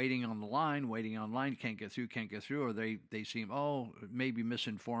you're waiting on the line, can't get through, or they seem, maybe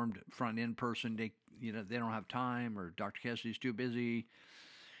misinformed front end person, they don't have time, or Dr. Cassidy's too busy.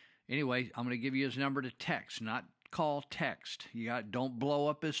 Anyway, I'm going to give you his number to text, not call, text. Don't blow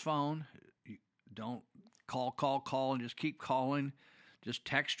up his phone. Don't call, and just keep calling. Just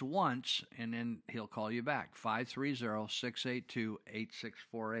text once, and then he'll call you back.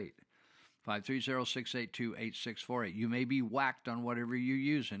 530-682-8648. 530-682-8648. You may be whacked on whatever you're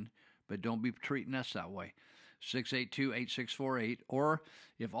using, but don't be treating us that way. 682-8648. Or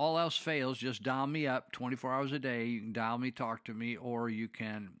if all else fails, just dial me up 24 hours a day. You can dial me, talk to me, or you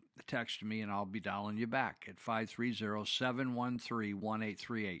can text me, and I'll be dialing you back at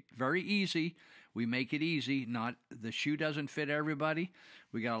 530-713-1838. Very easy. We make it easy. The shoe doesn't fit everybody.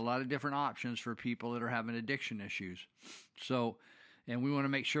 We got a lot of different options for people that are having addiction issues. And we want to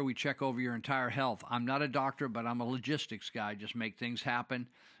make sure we check over your entire health. I'm not a doctor, but I'm a logistics guy. Just make things happen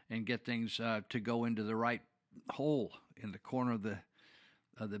and get things to go into the right hole in the corner of the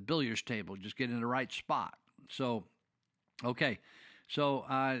billiards table. Just get in the right spot. So, okay. So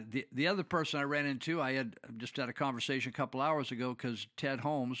the other person I ran into, I had just had a conversation a couple hours ago, because Ted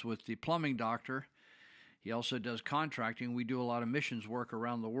Holmes with the plumbing doctor, he also does contracting. We do a lot of missions work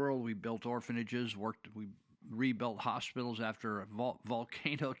around the world. We built orphanages, we rebuilt hospitals after a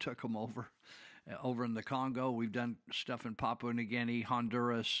volcano took them over in the Congo. We've done stuff in Papua New Guinea,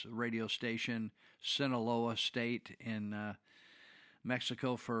 Honduras, radio station, Sinaloa State in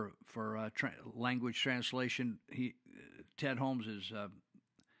Mexico for language translation. Ted Holmes is a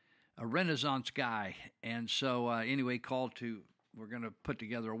Renaissance guy, and so anyway, we're going to put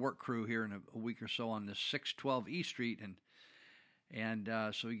together a work crew here in a week or so on this 612 E Street, and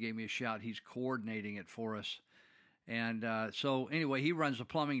so he gave me a shout. He's coordinating it for us. And so anyway, he runs a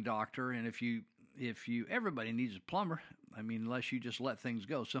plumbing doctor, and if everybody needs a plumber, I mean, unless you just let things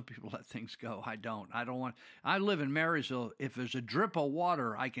go. Some people let things go. I don't. I live in Marysville. If there's a drip of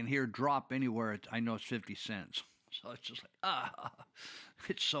water I can hear drop anywhere, I know it's 50 cents. So it's just like,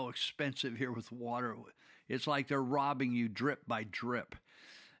 it's so expensive here with water. It's like they're robbing you drip by drip.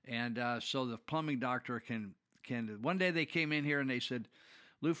 And so the plumbing doctor can Canada. One day they came in here and they said,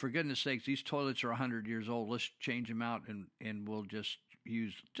 Lou, for goodness sakes, these toilets are 100 years old. Let's change them out and we'll just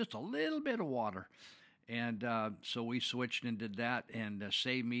use just a little bit of water. And so we switched and did that and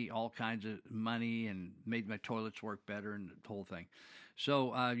saved me all kinds of money and made my toilets work better and the whole thing.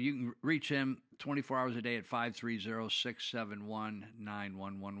 So you can reach him 24 hours a day at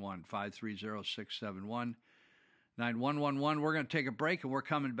 530-671-9111, 530-671-9111. We're going to take a break, and we're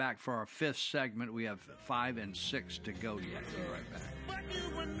coming back for our fifth segment. We have 5 and 6 to go yet. We'll be right back. But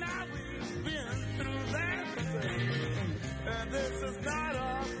you and I, we've been through that thing, and this is not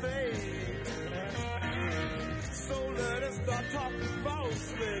our fate. So let us start talking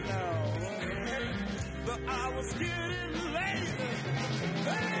falsely now. The hour's getting late.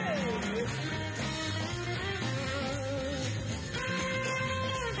 Hey!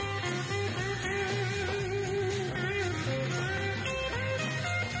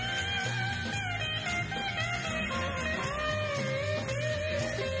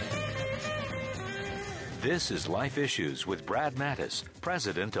 This is Life Issues with Brad Mattis,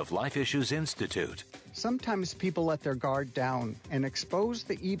 president of Life Issues Institute. Sometimes people let their guard down and expose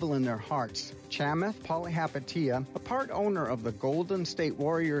the evil in their hearts. Chamath Palihapitiya, a part owner of the Golden State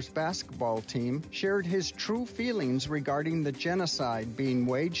Warriors basketball team, shared his true feelings regarding the genocide being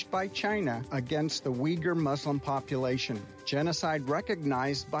waged by China against the Uyghur Muslim population. Genocide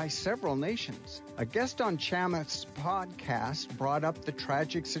recognized by several nations. A guest on Chamath's podcast brought up the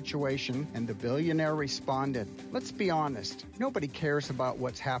tragic situation, and the billionaire responded. Let's be honest, nobody cares about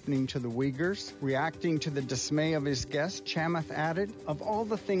what's happening to the Uyghurs. Reacting to the dismay of his guest, Chamath added, of all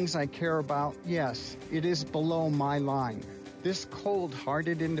the things I care about, yes, it is below my line. This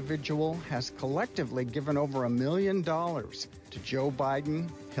cold-hearted individual has collectively given over $1 million to Joe Biden,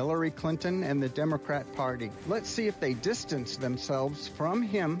 Hillary Clinton, and the Democrat Party. Let's see if they distance themselves from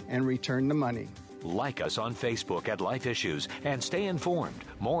him and return the money. Like us on Facebook at Life Issues and stay informed,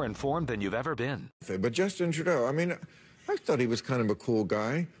 more informed than you've ever been. But Justin Trudeau, I mean, I thought he was kind of a cool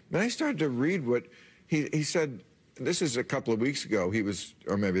guy. Then I started to read what he said. This is a couple of weeks ago. He was,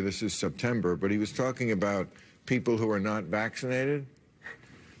 or maybe this is September, but he was talking about people who are not vaccinated.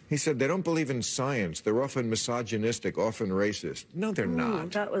 He said they don't believe in science. They're often misogynistic, often racist. No, they're not.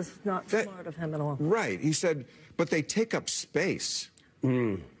 That was not smart of him at all. Right. He said, but they take up space.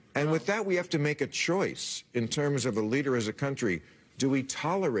 And with that, we have to make a choice in terms of a leader as a country. Do we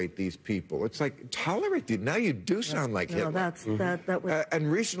tolerate these people? It's like, tolerate them. Now you do sound like Hitler. That was...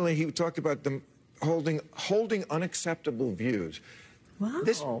 And recently he talked about them holding unacceptable views.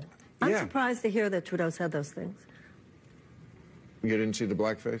 Wow. I'm surprised to hear that Trudeau said those things. You didn't see the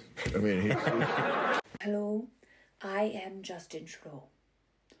blackface? I mean, Hello, I am Justin Trudeau.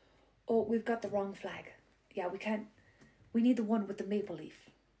 Oh, we've got the wrong flag. Yeah, we can't. We need the one with the maple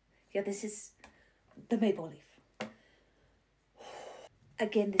leaf. Yeah, this is the maple leaf.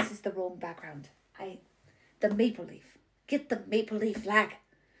 Again, this is the wrong background. The maple leaf. Get the maple leaf flag.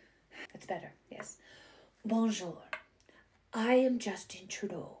 That's better, yes. Bonjour. I am Justin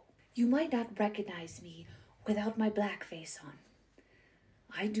Trudeau. You might not recognize me without my blackface on.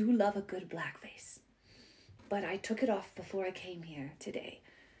 I do love a good blackface. But I took it off before I came here today.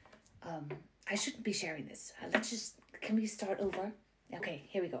 I shouldn't be sharing this. Can we start over? Okay,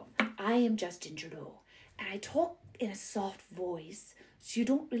 here we go. I am Justin Trudeau, and I talk in a soft voice, so you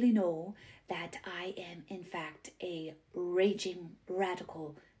don't really know that I am, in fact, a raging,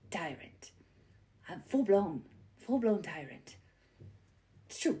 radical tyrant. I'm full-blown tyrant.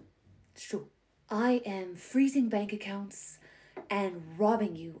 It's true. I am freezing bank accounts and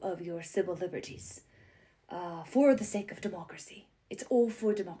robbing you of your civil liberties for the sake of democracy. It's all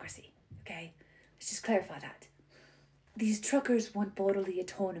for democracy, okay? Let's just clarify that. These truckers want bodily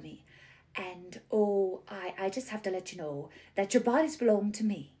autonomy, and I just have to let you know that your bodies belong to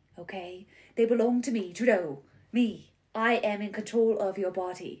me, okay? They belong to me, Trudeau, me. I am in control of your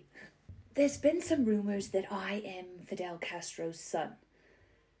body. There's been some rumors that I am Fidel Castro's son.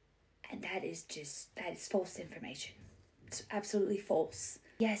 And that is false information. It's absolutely false.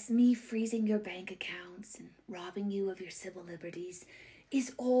 Yes, me freezing your bank accounts and robbing you of your civil liberties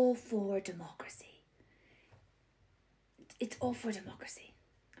is all for democracy. It's all for democracy.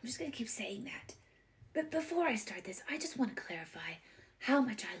 I'm just going to keep saying that. But before I start this, I just want to clarify how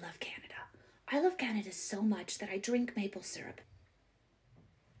much I love Canada. I love Canada so much that I drink maple syrup.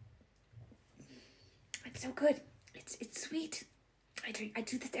 It's so good. It's sweet. I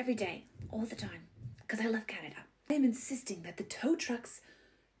do this every day, all the time, because I love Canada. I'm insisting that the tow trucks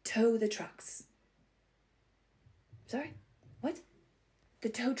tow the trucks. Sorry? What? The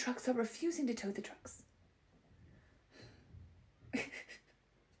tow trucks are refusing to tow the trucks.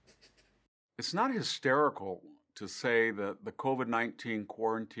 It's not hysterical to say that the COVID-19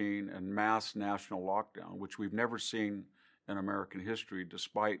 quarantine and mass national lockdown, which we've never seen in American history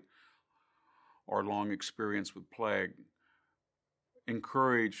despite our long experience with plague,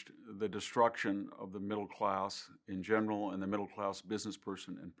 encouraged the destruction of the middle class in general and the middle class business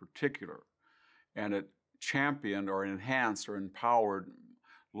person in particular. And it championed or enhanced or empowered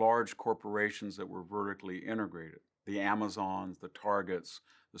large corporations that were vertically integrated. The Amazons, the Targets,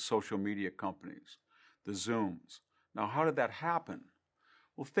 the social media companies, the Zooms. Now, how did that happen?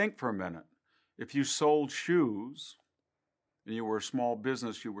 Well, think for a minute. If you sold shoes and you were a small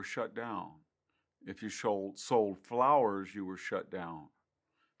business, you were shut down. If you sold flowers, you were shut down.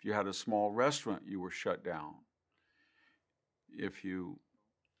 If you had a small restaurant, you were shut down. If you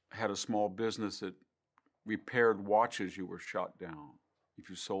had a small business that repaired watches, you were shut down. If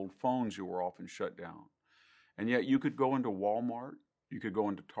you sold phones, you were often shut down. And yet you could go into Walmart, you could go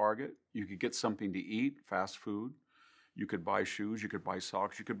into Target, you could get something to eat, fast food, you could buy shoes, you could buy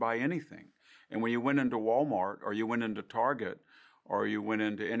socks, you could buy anything. And when you went into Walmart or you went into Target or you went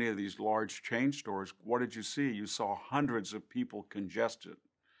into any of these large chain stores, what did you see? You saw hundreds of people congested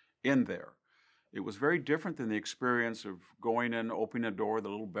in there. It was very different than the experience of going in, opening a door, the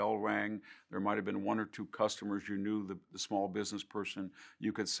little bell rang. There might have been one or two customers. You knew the small business person.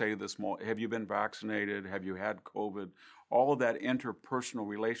 You could say to the small, have you been vaccinated? Have you had COVID? All of that interpersonal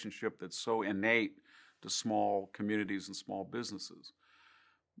relationship that's so innate to small communities and small businesses.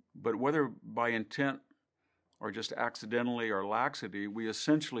 But whether by intent or just accidentally or laxity, we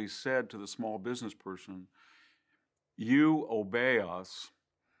essentially said to the small business person, you obey us,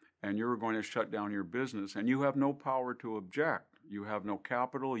 and you're going to shut down your business, and you have no power to object. You have no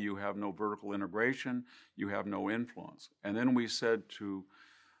capital, you have no vertical integration, you have no influence. And then we said to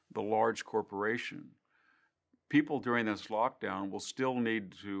the large corporation, people during this lockdown will still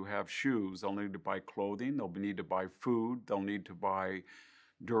need to have shoes, they'll need to buy clothing, they'll need to buy food, they'll need to buy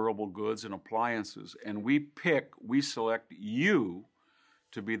durable goods and appliances. And we select you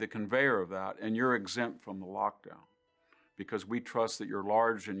to be the conveyor of that, and you're exempt from the lockdown, because we trust that you're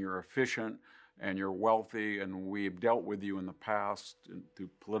large and you're efficient and you're wealthy, and we've dealt with you in the past through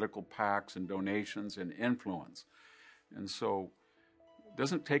political PACs and donations and influence. And so it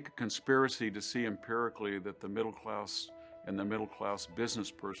doesn't take a conspiracy to see empirically that the middle class and the middle class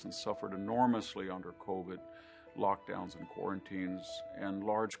business person suffered enormously under COVID lockdowns and quarantines, and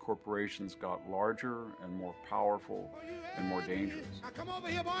large corporations got larger and more powerful and more dangerous. Now come over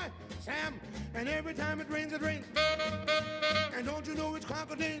here, boy, Sam. And every time it rains, it rains. And don't you know it's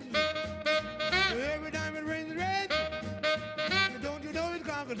crocodile? Every time it rains, it rains. And don't you know it's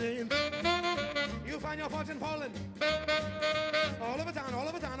crocodile? You find your fortune falling all over town, all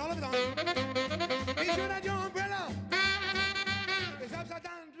over town, all over town. Be sure that your umbrella is upside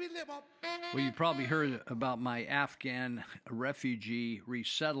down. Well, you probably heard about my Afghan refugee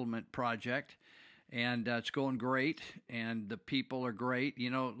resettlement project, and it's going great, and the people are great. You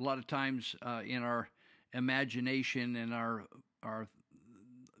know, a lot of times in our imagination and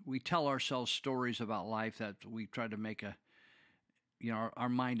we tell ourselves stories about life that we try to make our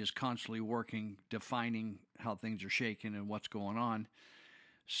mind is constantly working, defining how things are shaking and what's going on.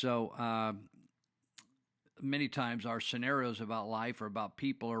 So, many times our scenarios about life or about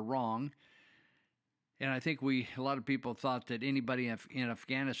people are wrong. And I think a lot of people thought that anybody in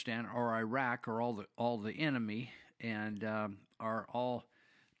Afghanistan or Iraq are all the enemy and are all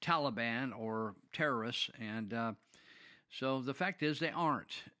Taliban or terrorists. And so the fact is they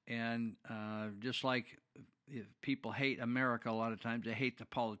aren't. And just like if people hate America, a lot of times they hate the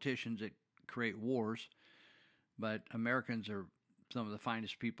politicians that create wars. But Americans are some of the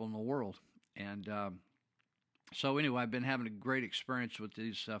finest people in the world. And so anyway, I've been having a great experience with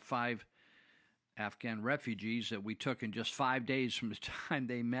these 5 Afghan refugees that we took in just 5 days from the time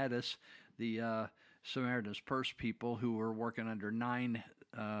they met us, the Samaritan's Purse people who were working under 9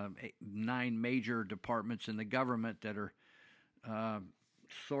 major departments in the government that are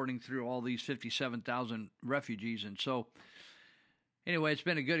sorting through all these 57,000 refugees. And so anyway, it's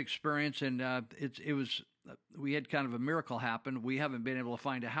been a good experience, and we had kind of a miracle happen. We haven't been able to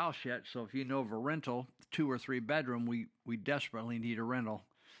find a house yet, so if you know of a rental, 2 or 3 bedroom, we desperately need a rental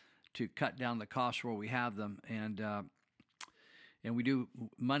to cut down the costs where we have them. And we do.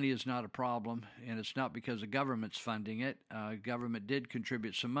 Money is not a problem, and it's not because the government's funding it. Government did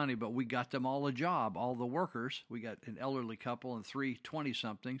contribute some money, but we got them all a job, all the workers. We got an elderly couple and 3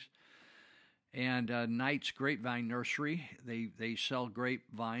 20-somethings. And Knight's Grapevine Nursery, they sell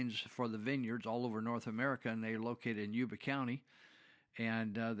grapevines for the vineyards all over North America, and they're located in Yuba County.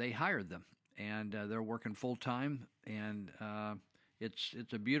 And they hired them, and they're working full-time. And, it's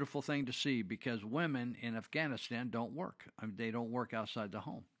a beautiful thing to see because women in Afghanistan don't work. I mean, they don't work outside the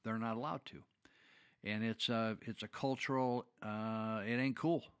home. They're not allowed to, and it's a cultural. It ain't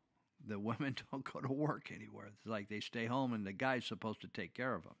cool. The women don't go to work anywhere. It's like they stay home, and the guy's supposed to take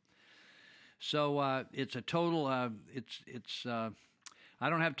care of them. So it's a total. I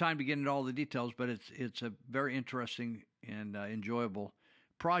don't have time to get into all the details, but it's a very interesting and enjoyable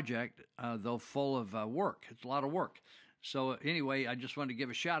project, though full of work. It's a lot of work. So anyway, I just wanted to give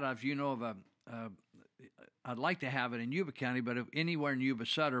a shout out. If you know of I'd like to have it in Yuba County, but anywhere in Yuba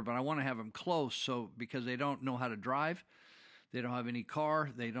Sutter, but I want to have them close. So because they don't know how to drive, they don't have any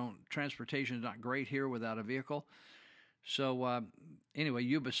car, transportation is not great here without a vehicle. So anyway,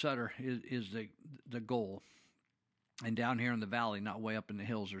 Yuba Sutter is the goal. And down here in the valley, not way up in the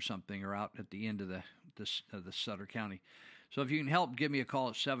hills or something, or out at the end of the Sutter County. So if you can help, give me a call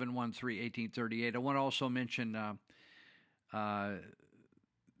at 713-1838. I want to also mention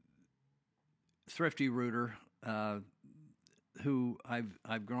Thrifty Rooter, who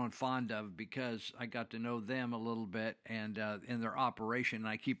I've grown fond of because I got to know them a little bit and in their operation. And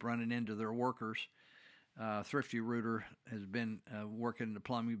I keep running into their workers. Thrifty Rooter has been working in the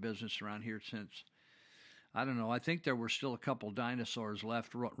plumbing business around here since, I don't know, I think there were still a couple dinosaurs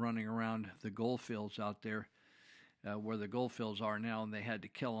left running around the gold fields out there where the gold fields are now, and they had to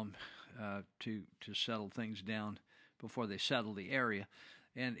kill them to settle things down before they settled the area.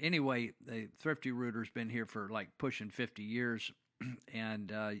 And anyway, the Thrifty Rooter's been here for like pushing 50 years,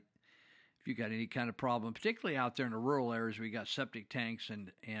 and if you got any kind of problem, particularly out there in the rural areas, we got septic tanks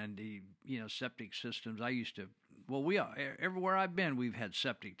and the septic systems. Everywhere I've been, we've had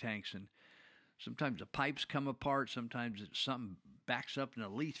septic tanks, and sometimes the pipes come apart. Sometimes something backs up in a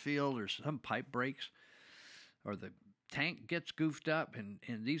leach field, or some pipe breaks, or the tank gets goofed up. And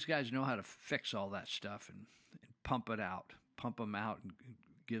these guys know how to fix all that stuff and pump them out, and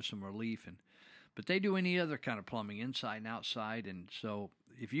give some relief. But they do any other kind of plumbing, inside and outside. And so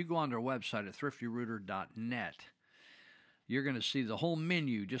if you go on their website at thriftyrooter.net, you're going to see the whole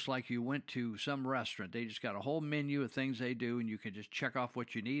menu, just like you went to some restaurant. They just got a whole menu of things they do, and you can just check off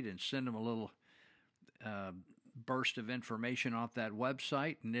what you need and send them a little burst of information off that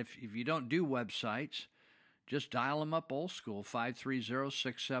website. And if you don't do websites, just dial them up old school,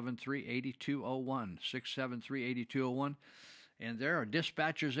 530-673-8201, 673-8201. And there are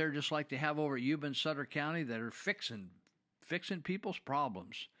dispatchers there just like they have over at Yuba and Sutter County that are fixing people's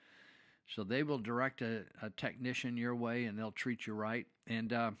problems. So they will direct a technician your way, and they'll treat you right.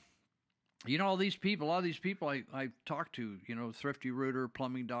 And a lot of these people I talk to, Thrifty Rooter,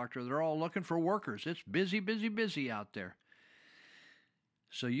 plumbing doctor, they're all looking for workers. It's busy, busy, busy out there.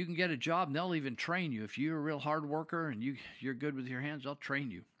 So you can get a job, and they'll even train you. If you're a real hard worker and you're good with your hands, they'll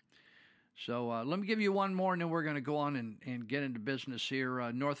train you. So let me give you one more, and then we're going to go on and get into business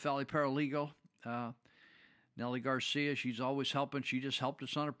here. North Valley Paralegal, Nellie Garcia, she's always helping. She just helped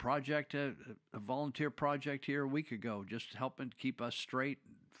us on a project, a volunteer project here a week ago, just helping keep us straight,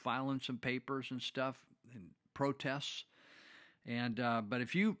 filing some papers and stuff and protests. And but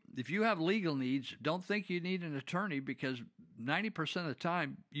if you have legal needs, don't think you need an attorney, because 90% of the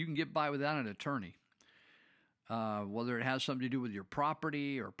time you can get by without an attorney. Whether it has something to do with your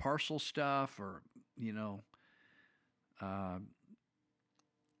property or parcel stuff, or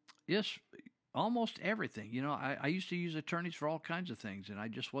yes, almost everything. I used to use attorneys for all kinds of things, and I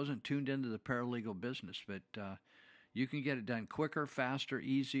just wasn't tuned into the paralegal business. But you can get it done quicker, faster,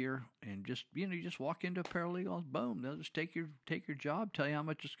 easier, and just you just walk into a paralegal and boom, they'll just take your job, tell you how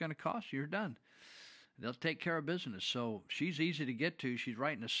much it's going to cost you, you're done. They'll take care of business. So she's easy to get to. She's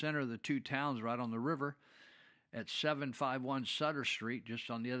right in the center of the two towns, right on the river, at 751 Sutter Street, just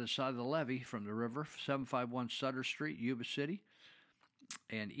on the other side of the levee from the river. 751 Sutter Street, Yuba City,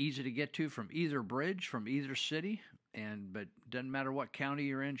 and easy to get to from either bridge, from either city. But doesn't matter what county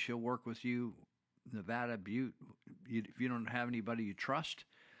you're in, she'll work with you. Nevada, Butte. If you don't have anybody you trust,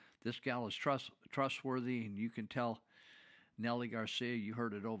 this gal is trustworthy, and you can tell Nellie Garcia you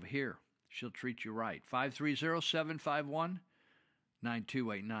heard it over here. She'll treat you right. 530-751-9289,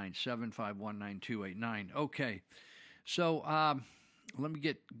 751-9289. Okay, so I want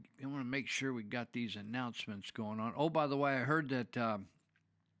to make sure we got these announcements going on. Oh, by the way, I heard that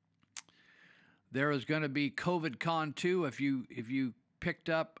there is going to be COVID Con 2. If you picked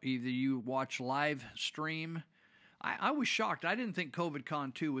up, either you watch live stream. I was shocked. I didn't think COVID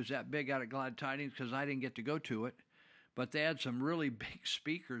Con 2 was that big out at Glad Tidings, because I didn't get to go to it. But they had some really big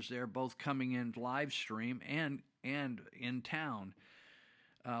speakers there, both coming in live stream and in town,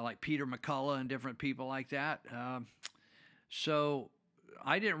 like Peter McCullough and different people like that. So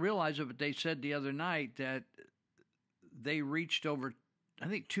I didn't realize it, but they said the other night that they reached over, I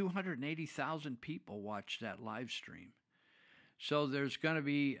think 280,000 people watched that live stream. So there's going to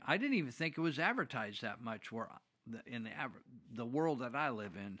be, I didn't even think it was advertised that much in the world that I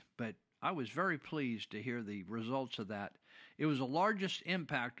live in, but I was very pleased to hear the results of that. It was the largest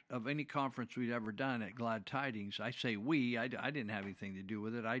impact of any conference we'd ever done at Glad Tidings. I say we, I didn't have anything to do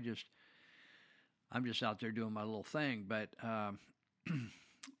with it. I'm just out there doing my little thing, but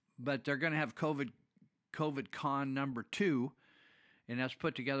but they're going to have COVID Con number 2, and that's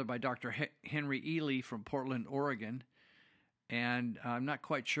put together by Dr. Henry Ely from Portland, Oregon. And I'm not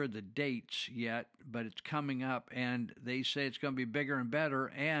quite sure the dates yet, but it's coming up, and they say it's going to be bigger and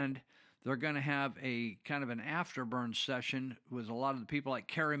better, and they're going to have a kind of an afterburn session with a lot of the people like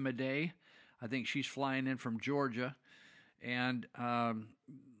Carrie Madej. I think she's flying in from Georgia, and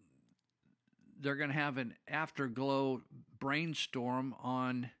they're going to have an afterglow brainstorm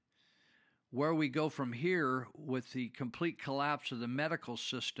on where we go from here with the complete collapse of the medical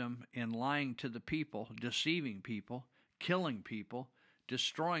system and lying to the people, deceiving people, killing people,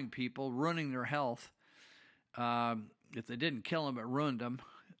 destroying people, ruining their health. If they didn't kill them, it ruined them.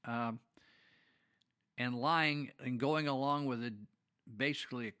 And lying and going along with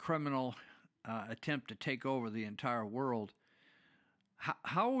basically a criminal attempt to take over the entire world.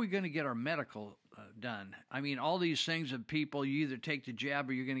 How are we going to get our medical done? I mean, all these things of people, you either take the jab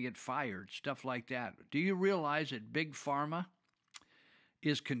or you're going to get fired, stuff like that. Do you realize that Big Pharma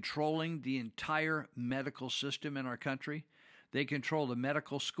is controlling the entire medical system in our country? They control the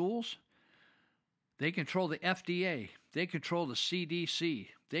medical schools. They control the FDA. They control the CDC.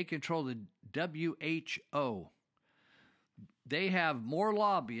 They control the WHO. They have more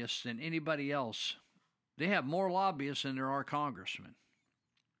lobbyists than anybody else. They have more lobbyists than there are congressmen.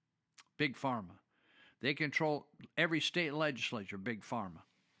 Big Pharma. They control every state legislature, Big Pharma.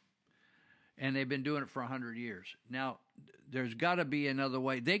 And they've been doing it for 100 years. Now, there's got to be another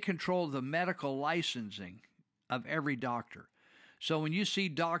way. They control the medical licensing of every doctor. So when you see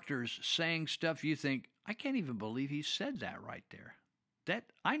doctors saying stuff, you think, I can't even believe he said that right there. That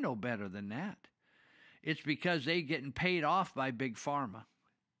I know better than that. It's because they're getting paid off by Big Pharma,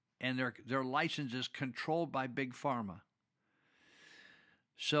 and their license is controlled by Big Pharma.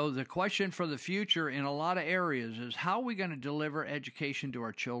 So the question for the future in a lot of areas is, how are we going to deliver education to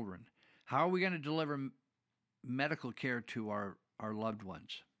our children? How are we going to deliver medical care to our loved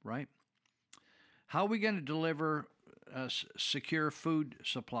ones, right? How are we going to deliver a secure food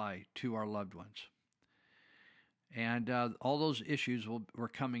supply to our loved ones? And all those issues were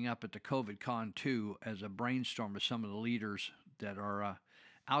coming up at the COVID Con 2 as a brainstorm of some of the leaders that are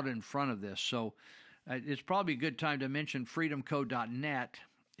out in front of this. So it's probably a good time to mention freedomco.net.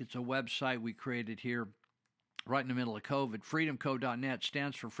 It's a website we created here right in the middle of COVID. Freedomco.net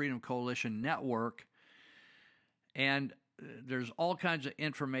stands for Freedom Coalition Network. And there's all kinds of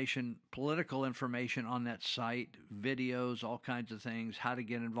information, political information on that site, videos, all kinds of things, how to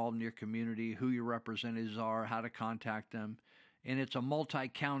get involved in your community, who your representatives are, how to contact them. And it's a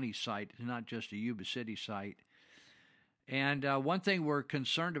multi-county site. It's not just a Yuba City site. And one thing we're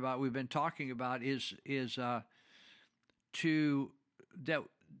concerned about, we've been talking about, is that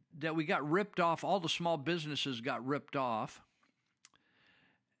we got ripped off. All the small businesses got ripped off,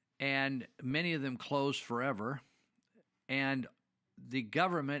 and many of them closed forever. And the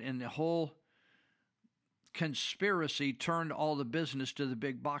government and the whole conspiracy turned all the business to the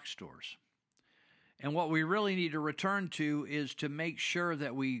big box stores. And what we really need to return to is to make sure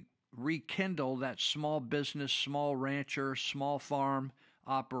that we rekindle that small business, small rancher, small farm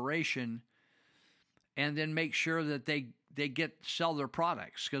operation, and then make sure that they sell their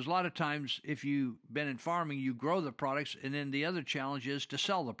products. Because a lot of times, if you've been in farming, you grow the products, and then the other challenge is to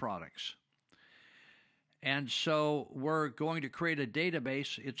sell the products. And so we're going to create a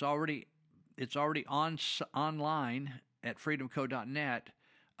database. It's already online at freedomco.net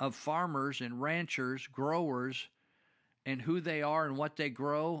of farmers and ranchers, growers, and who they are and what they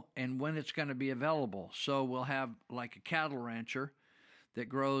grow and when it's going to be available. So we'll have like a cattle rancher that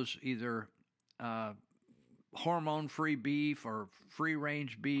grows either hormone-free beef or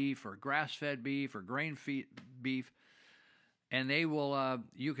free-range beef or grass-fed beef or grain-fed beef, and they will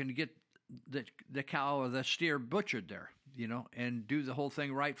you can get the cow or the steer butchered there, and do the whole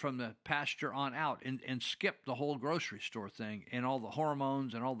thing right from the pasture on out, and skip the whole grocery store thing and all the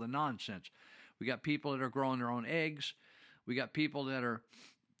hormones and all the nonsense. We got people that are growing their own eggs. We got people that are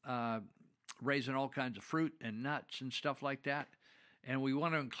raising all kinds of fruit and nuts and stuff like that. And we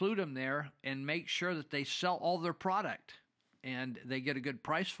want to include them there and make sure that they sell all their product and they get a good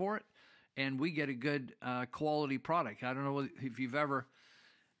price for it, and we get a good quality product. I don't know if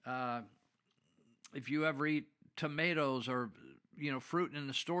you ever eat tomatoes or fruit in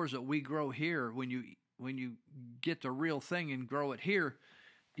the stores that we grow here, when you get the real thing and grow it here,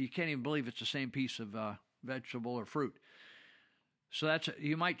 you can't even believe it's the same piece of vegetable or fruit. So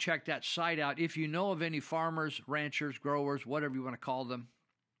you might check that site out. If you know of any farmers, ranchers, growers, whatever you want to call them,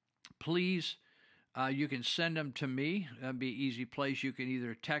 please, you can send them to me. That'd be an easy place. You can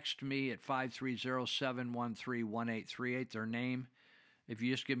either text me at 530-713-1838, their name. If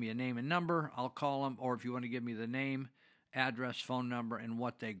you just give me a name and number, I'll call them. Or if you want to give me the name, address, phone number, and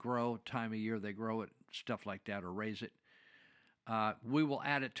what they grow, time of year they grow it, stuff like that, or raise it. We will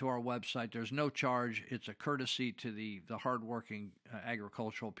add it to our website. There's no charge. It's a courtesy to the hardworking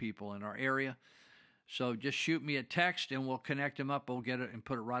agricultural people in our area. So just shoot me a text, and we'll connect them up. We'll get it and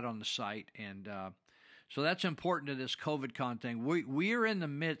put it right on the site. And so that's important to this COVID-con thing. We are in the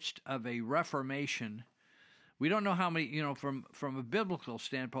midst of a reformation. We don't know how many, from a biblical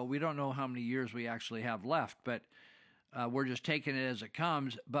standpoint, we don't know how many years we actually have left, but we're just taking it as it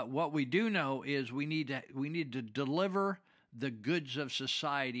comes. But what we do know is we need to deliver the goods of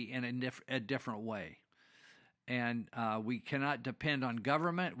society in a different way. And we cannot depend on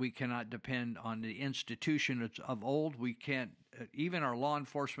government. We cannot depend on the institution of old. We can't, even our law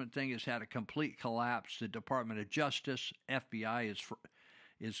enforcement thing has had a complete collapse. The Department of Justice, FBI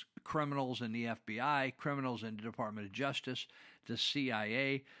is criminals in the FBI, criminals in the Department of Justice, the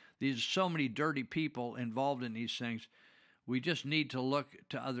CIA. There's so many dirty people involved in these things. We just need to look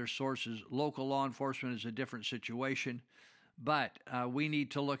to other sources. Local law enforcement is a different situation. But we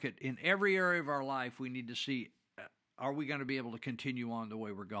need to look at, in every area of our life, we need to see, are we going to be able to continue on the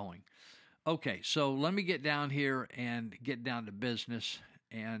way we're going? Okay, so let me get down here and get down to business.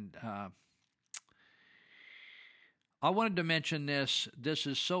 And I wanted to mention this. This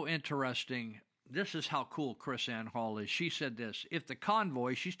is so interesting. This is how cool KrisAnne Hall is. She said this: if the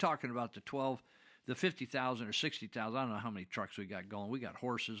convoy, she's talking about the 50,000 or 60,000, I don't know how many trucks we got going. We got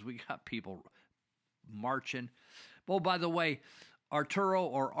horses. We got people marching. Oh, by the way,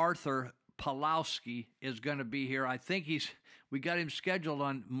 Arthur Pawlowski is going to be here. I think we got him scheduled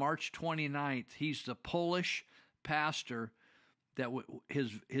on March 29th. He's the Polish pastor that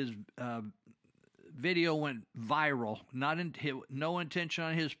his video went viral. No intention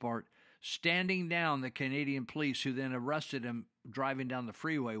on his part. Standing down the Canadian police, who then arrested him driving down the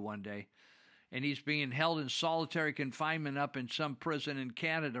freeway one day. And he's being held in solitary confinement up in some prison in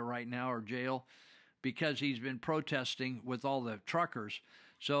Canada right now, or jail, because he's been protesting with all the truckers.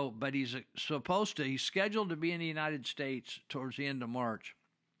 So, but he's scheduled to be in the United States towards the end of March.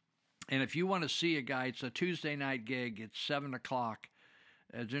 And if you want to see a guy, it's a Tuesday night gig. It's 7 o'clock.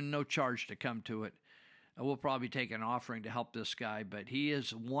 There's no charge to come to it. We'll probably take an offering to help this guy, but he is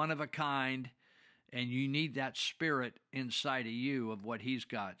one of a kind, and you need that spirit inside of you of what he's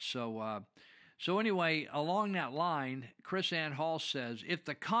got. So anyway, along that line, KrisAnne Hall says, if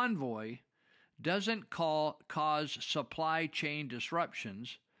the convoy doesn't cause supply chain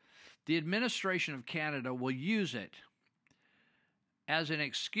disruptions, the administration of Canada will use it as an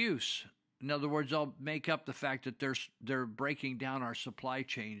excuse. In other words, they'll make up the fact that they're breaking down our supply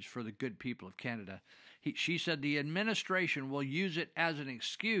chains for the good people of Canada. She said the administration will use it as an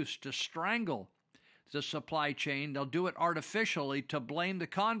excuse to strangle the supply chain. They'll do it artificially to blame the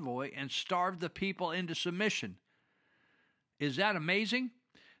convoy and starve the people into submission. Is that amazing?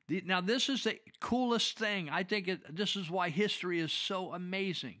 Now, this is the coolest thing. I think this is why history is so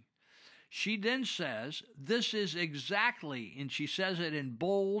amazing. She then says, this is exactly, and she says it in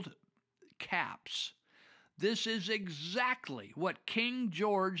bold caps, this is exactly what King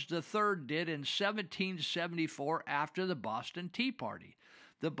George III did in 1774 after the Boston Tea Party.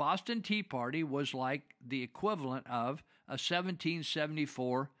 The Boston Tea Party was like the equivalent of a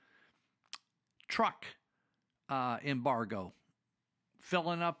 1774 truck embargo,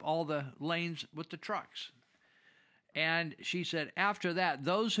 filling up all the lanes with the trucks. And she said, after that,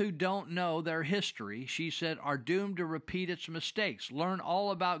 those who don't know their history, she said, are doomed to repeat its mistakes. Learn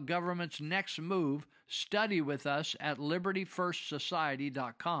all about government's next move. Study with us at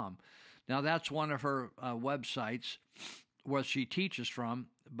libertyfirstsociety.com. Now, that's one of her websites where she teaches from,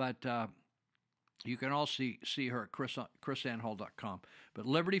 but you can also see her at KrisAnneHall.com. But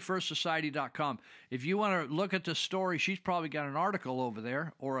libertyfirstsociety.com. If you want to look at the story, she's probably got an article over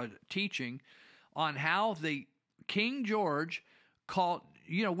there or a teaching on how the King George called,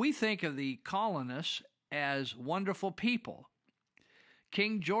 we think of the colonists as wonderful people.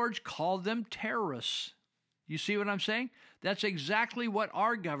 King George called them terrorists. You see what I'm saying? That's exactly what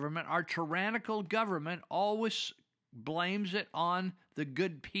our government, our tyrannical government, always blames it on the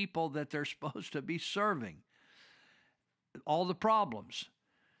good people that they're supposed to be serving. All the problems.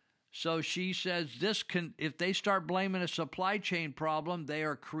 So she says if they start blaming a supply chain problem, they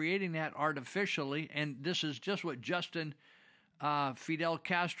are creating that artificially. And this is just what Justin Fidel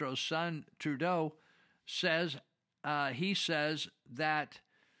Castro's son, Trudeau, says. He says that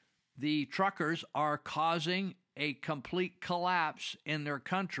the truckers are causing a complete collapse in their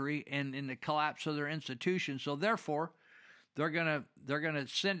country and in the collapse of their institutions. So therefore, they're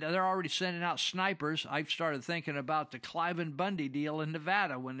already sending out snipers. I've started thinking about the Cliven Bundy deal in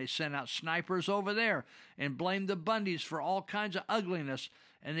Nevada when they sent out snipers over there and blamed the Bundys for all kinds of ugliness.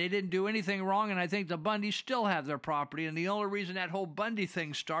 And they didn't do anything wrong, and I think the Bundys still have their property. And the only reason that whole Bundy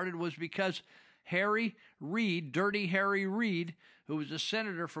thing started was because Harry Reid, Dirty Harry Reid, who was a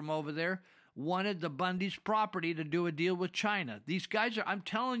senator from over there, wanted the Bundy's property to do a deal with China. These guys are, I'm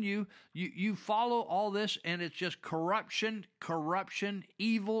telling you, you follow all this, and it's just corruption,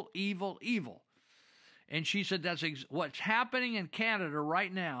 evil. And she said that's what's happening in Canada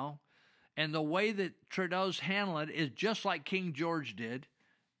right now, and the way that Trudeau's handling it is just like King George did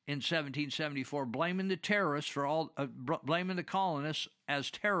in 1774, blaming the terrorists for all, blaming the colonists as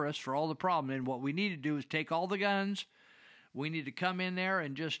terrorists for all the problem. And what we need to do is take all the guns. We need to come in there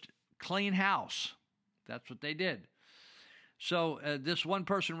and just clean house. That's what they did. So this one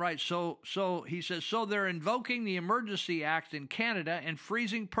person writes, so he says, so they're invoking the Emergency Act in Canada and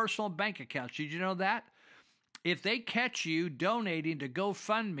freezing personal bank accounts. Did you know that? If they catch you donating to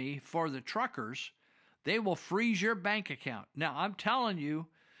GoFundMe for the truckers, they will freeze your bank account. Now, I'm telling you,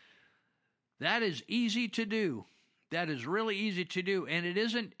 that is easy to do. That is really easy to do. And it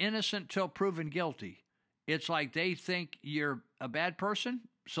isn't innocent till proven guilty. It's like they think you're a bad person,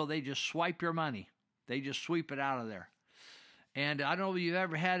 so they just swipe your money. They just sweep it out of there. And I don't know if you've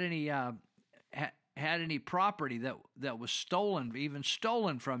ever had any property that was stolen, even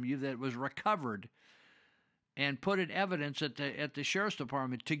stolen from you, that was recovered and put in evidence at the sheriff's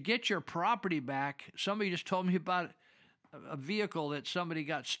department. To get your property back, somebody just told me about a vehicle that somebody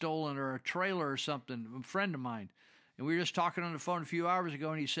got stolen, or a trailer or something, a friend of mine. And we were just talking on the phone a few hours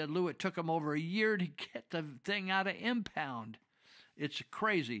ago, and he said, Lou, it took him over a year to get the thing out of impound. It's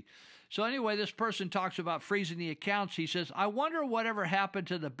crazy. So anyway, this person talks about freezing the accounts. He says, I wonder whatever happened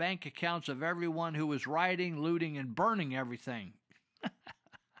to the bank accounts of everyone who was rioting, looting, and burning everything.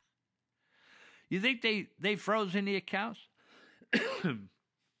 You think they froze any accounts?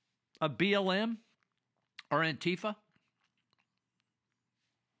 A BLM or Antifa?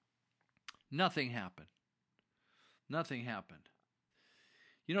 Nothing happened. Nothing happened.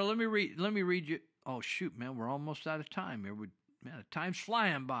 You know, let me read you. Oh, shoot, man, we're almost out of time here. Man, time's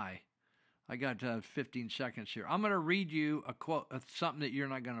flying by. I got 15 seconds here. I'm going to read you a quote, something that you're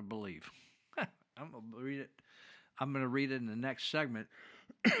not going to believe. I'm going to read it. I'm going to read it in the next segment.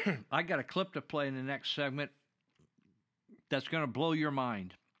 I got a clip to play in the next segment that's going to blow your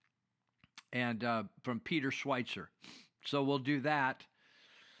mind. And from Peter Schweitzer. So we'll do that.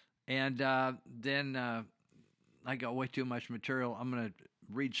 And then I got way too much material. I'm going to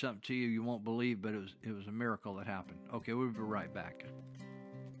read something to you you won't believe, but it was a miracle that happened. Okay, we'll be right back.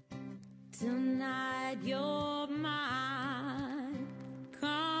 Tonight you're mine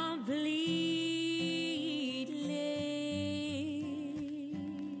completely.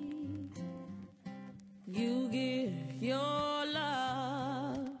 You give your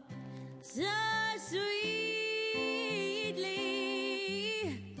love so sweetly.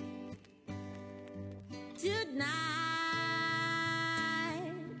 Tonight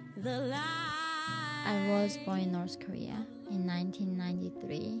the light. I was born in North Korea in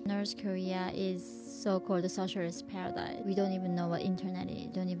 1993. North Korea is so-called socialist paradise. We don't even know what internet is.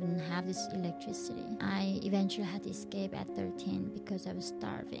 Don't even have this electricity. I eventually had to escape at 13 because I was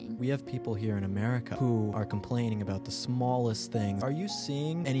starving. We have people here in America who are complaining about the smallest things. Are you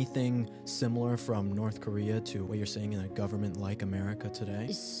seeing anything similar from North Korea to what you're seeing in a government like America today?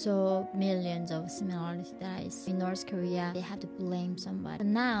 It's so millions of similarities that I see. In North Korea, they have to blame somebody. But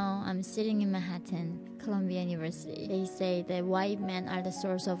now I'm sitting in Manhattan, Columbia University. They say that white men are the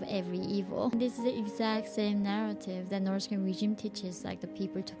source of every evil. This is the exact same narrative that North Korean regime teaches like the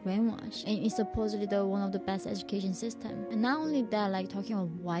people to brainwash. And it's supposedly one of the best education system. And not only that, like talking about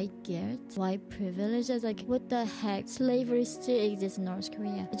white guilt, white privileges, like what the heck? Slavery still exists in North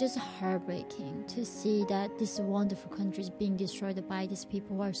Korea. It's just heartbreaking to see that this wonderful country is being destroyed by these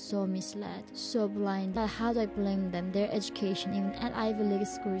people who are so misled, so blind. But how do I blame them? Their education, even at Ivy League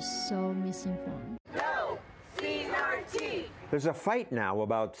school, is so misinformed. No CRT! There's a fight now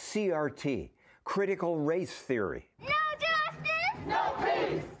about CRT, critical race theory. No justice! No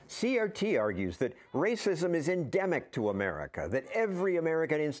peace! CRT argues that racism is endemic to America, that every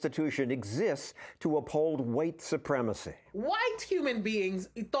American institution exists to uphold white supremacy. White human beings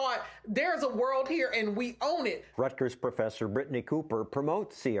thought there's a world here and we own it. Rutgers professor Brittany Cooper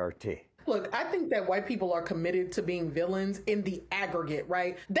promotes CRT. Look, I think that white people are committed to being villains in the aggregate,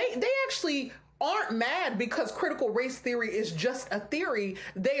 right? They actually aren't mad because critical race theory is just a theory.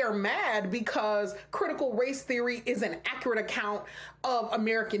 They are mad because critical race theory is an accurate account of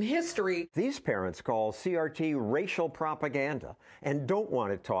American history. These parents call CRT racial propaganda and don't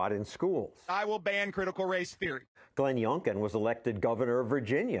want it taught in schools. I will ban critical race theory. Glenn Youngkin was elected governor of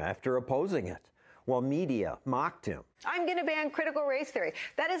Virginia after opposing it, while media mocked him. I'm going to ban critical race theory.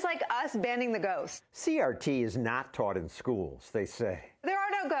 That is like us banning the ghost. CRT is not taught in schools, they say. There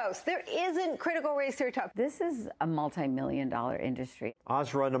are no ghosts. There isn't critical race theory taught. This is a multi-million-dollar industry.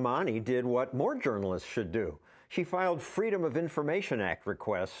 Asra Namani did what more journalists should do. She filed Freedom of Information Act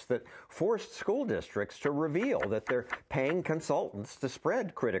requests that forced school districts to reveal that they're paying consultants to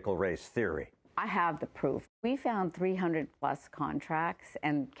spread critical race theory. I have the proof. We found 300 plus contracts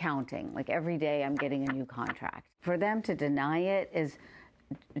and counting. Like every day I'm getting a new contract. For them to deny it is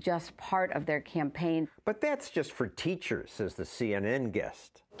just part of their campaign. But that's just for teachers, says the CNN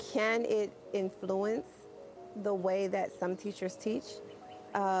guest. Can it influence the way that some teachers teach?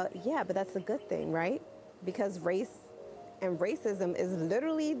 Yeah, but that's a good thing, right? Because race and racism is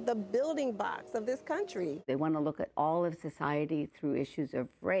literally the building blocks of this country. They want to look at all of society through issues of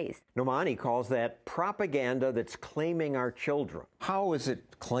race. Nomani calls that propaganda that's claiming our children. How is it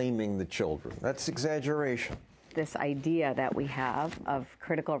claiming the children? That's exaggeration. This idea that we have of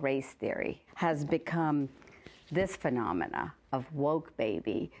critical race theory has become this phenomena of woke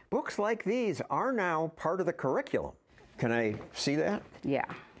baby. Books like these are now part of the curriculum. Can I see that? Yeah.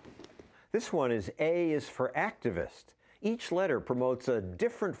 This one is A is for activist. Each letter promotes a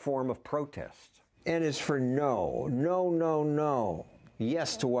different form of protest. N is for no, no, no, no.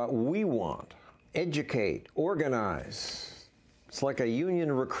 Yes to what we want. Educate, organize. It's like a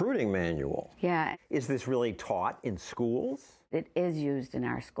union recruiting manual. Yeah. Is this really taught in schools? It is used in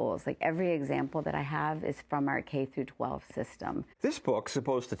our schools. Like every example that I have is from our K through 12 system. This book's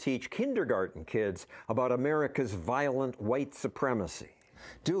supposed to teach kindergarten kids about America's violent white supremacy.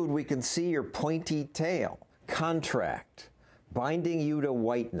 Dude, we can see your pointy tail. Contract. Binding you to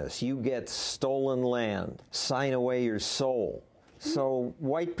whiteness. You get stolen land. Sign away your soul. So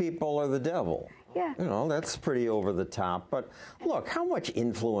white people are the devil. Yeah. You know, that's pretty over the top. But look, how much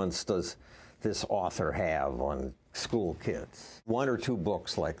influence does this author have on school kids? One or two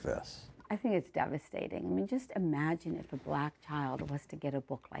books like this. I think it's devastating. I mean, just imagine if a black child was to get a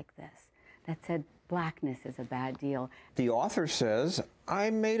book like this that said blackness is a bad deal. The author says, I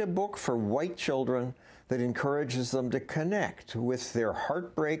made a book for white children that encourages them to connect with their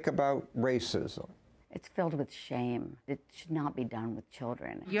heartbreak about racism. It's filled with shame. It should not be done with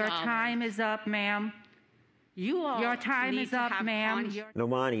children. Your time is up, ma'am. Your time is up, ma'am.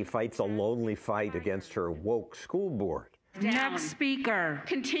 Nomani fights a lonely fight against her woke school board. Next speaker.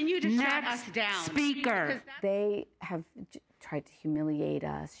 Continue to shut us down. Speaker. They have tried to humiliate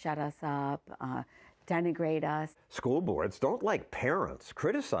us, shut us up, denigrate us. School boards don't like parents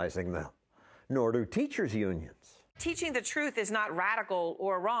criticizing them, nor do teachers' unions. Teaching the truth is not radical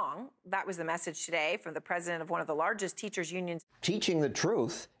or wrong. That was the message today from the president of one of the largest teachers' unions. Teaching the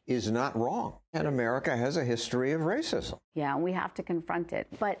truth is not wrong. And America has a history of racism. Yeah, and we have to confront it.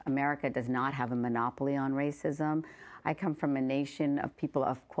 But America does not have a monopoly on racism. I come from a nation of people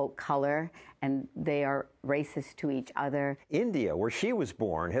of, quote, color, and they are racist to each other. India, where she was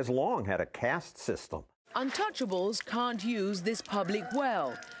born, has long had a caste system. Untouchables can't use this public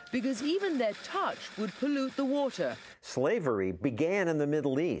well because even their touch would pollute the water. Slavery began in the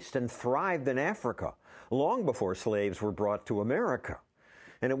Middle East and thrived in Africa long before slaves were brought to America.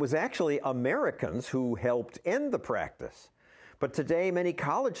 And it was actually Americans who helped end the practice. But today, many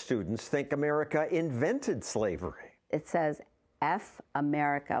college students think America invented slavery. It says F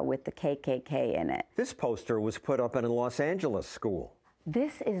America with the KKK in it. This poster was put up in a Los Angeles school.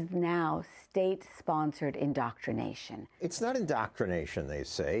 This is now state-sponsored indoctrination. It's not indoctrination, they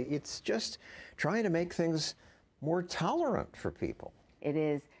say. It's just trying to make things more tolerant for people. It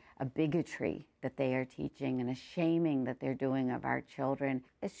is a bigotry that they are teaching and a shaming that they're doing of our children.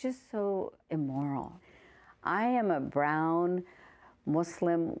 It's just so immoral. I am a brown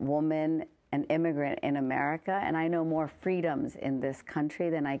Muslim woman, an immigrant in America, and I know more freedoms in this country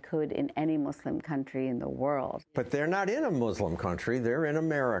than I could in any Muslim country in the world. But they're not in a Muslim country, they're in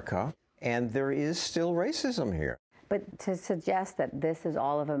America, and there is still racism here. But to suggest that this is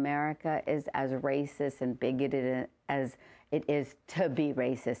all of America is as racist and bigoted as it is to be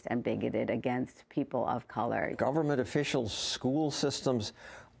racist and bigoted against people of color. Government officials, school systems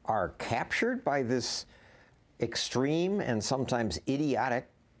are captured by this extreme and sometimes idiotic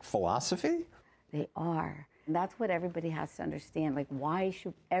philosophy? They are. And that's what everybody has to understand. Like, why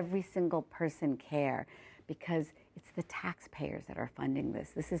should every single person care? Because it's the taxpayers that are funding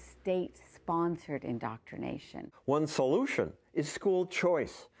this. This is state-sponsored indoctrination. One solution is school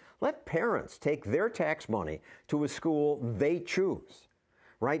choice. Let parents take their tax money to a school they choose.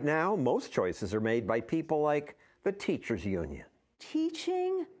 Right now, most choices are made by people like the teachers union.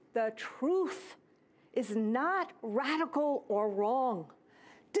 Teaching the truth is not radical or wrong.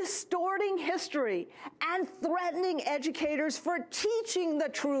 Distorting history and threatening educators for teaching the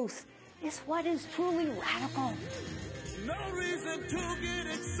truth is what is truly radical. No reason to get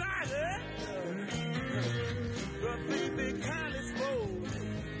excited. The thief is kind of slow.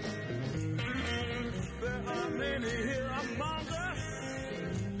 There are many here among us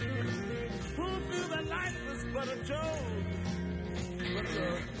who feel that life is but a joke.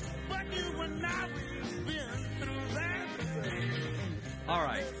 But you and I, we've been through that. All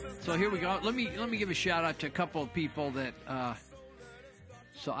right, so here we go. Let me give a shout out to a couple of people that.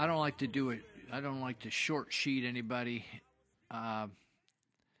 So I don't like to do it. I don't like to short sheet anybody.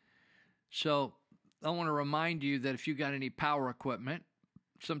 So I want to remind you that if you got any power equipment,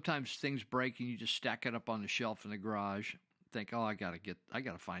 sometimes things break and you just stack it up on the shelf in the garage. Think, oh, I gotta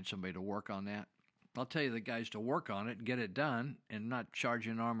find somebody to work on that. I'll tell you the guys to work on it and get it done and not charge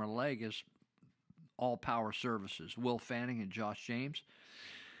an arm or a leg is All Power Services, Will Fanning and Josh James.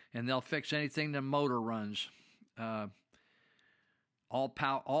 And they'll fix anything the motor runs. All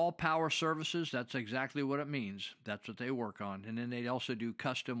power services, that's exactly what it means. That's what they work on. And then they also do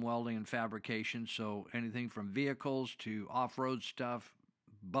custom welding and fabrication, so anything from vehicles to off-road stuff,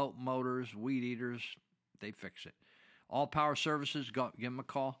 boat motors, weed eaters, they fix it. All Power Services, give them a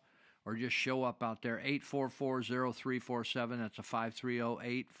call or just show up out there, 844-0347. That's a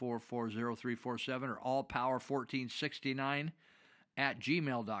 530-844-0347 or allpower1469 at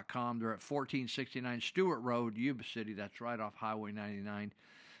gmail.com. They're at 1469 Stewart Road, Yuba City. That's right off Highway 99.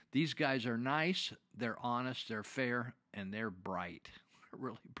 These guys are nice, they're honest, they're fair, and they're bright.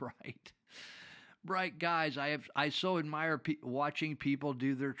 Really bright. Bright guys. I so admire watching people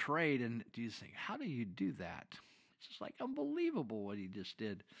do their trade, and you think, how do you do that? It's just like unbelievable what he just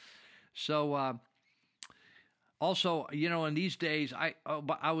did. So, also, you know, in these days, I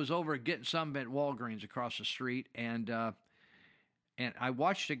was over getting something at Walgreens across the street, and I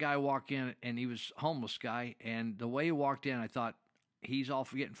watched a guy walk in, and he was a homeless guy, and the way he walked in, I thought, he's all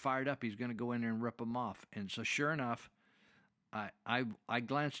getting fired up. He's going to go in there and rip him off. And so sure enough, I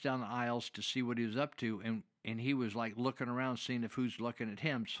glanced down the aisles to see what he was up to, and he was like looking around, seeing if who's looking at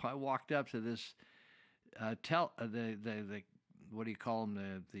him. So I walked up to this, the what do you call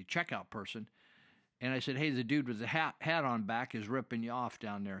him, the checkout person, and I said, hey, the dude with the hat on back is ripping you off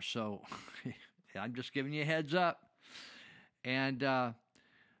down there. So I'm just giving you a heads up. And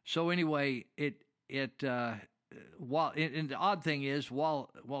so anyway, and the odd thing is,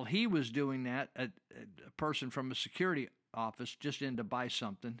 while he was doing that, a person from a security office just in to buy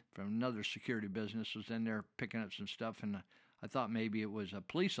something from another security business was in there picking up some stuff, and I thought maybe it was a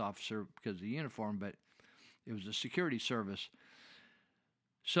police officer because of the uniform, but it was a security service.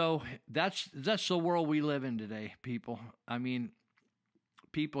 So that's the world we live in today, people. I mean,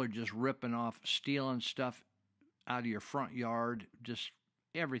 people are just ripping off, stealing stuff out of your front yard, just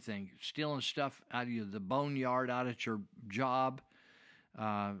everything, stealing stuff out of the boneyard, out at your job,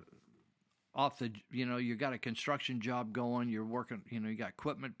 off the, you got a construction job going, you're working, you got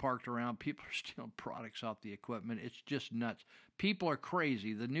equipment parked around, people are stealing products off the equipment. It's just nuts. People are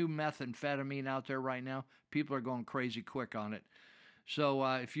crazy. The new methamphetamine out there right now, people are going crazy quick on it. So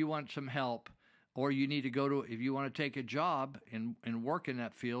if you want some help, or you need to if you want to take a job and work in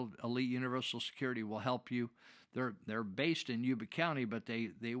that field, Elite Universal Security will help you. They're based in Yuba County, but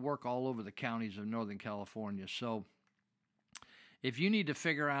they work all over the counties of Northern California. So if you need to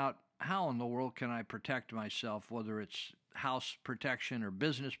figure out how in the world can I protect myself, whether it's house protection or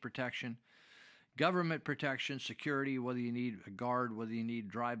business protection, government protection, security, whether you need a guard, whether you need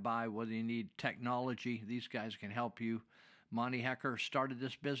drive-by, whether you need technology, these guys can help you. Monty Hecker started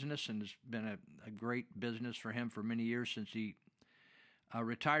this business, and it's been a great business for him for many years since he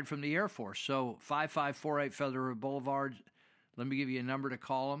retired from the Air Force. So 5548 Feather Boulevard. Let me give you a number to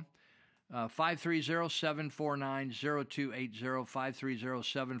call him. 530-749-0280,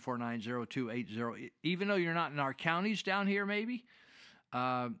 530-749-0280. Even though you're not in our counties down here, maybe,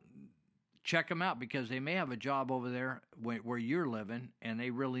 check them out because they may have a job over there where you're living, and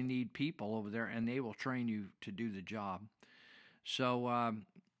they really need people over there, and they will train you to do the job. So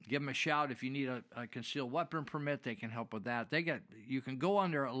give them a shout if you need a concealed weapon permit. They can help with that. You can go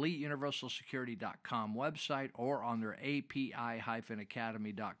on their EliteUniversalSecurity.com website or on their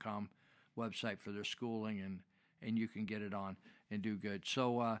API-Academy.com website for their schooling, and you can get it on and do good.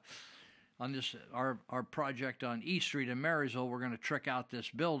 So on this our project on East Street in Marysville, we're going to trick out this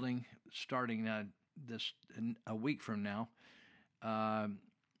building starting a week from now.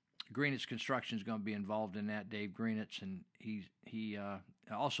 Greenitz Construction is going to be involved in that, Dave Greenitz, and he's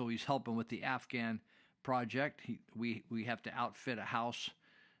helping with the Afghan project. We have to outfit a house,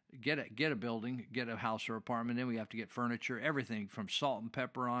 get a building, get a house or apartment, then we have to get furniture, everything from salt and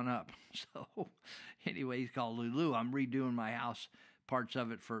pepper on up. So anyway, he's called Lulu. I'm redoing my house, parts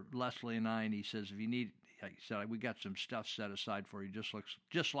of it for Leslie and I, and he says, if you need, he said, we got some stuff set aside for you, looks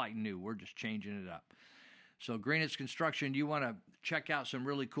just like new. We're just changing it up. So Greenitz Construction, you want to check out some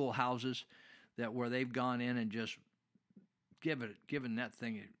really cool houses where they've gone in and just given that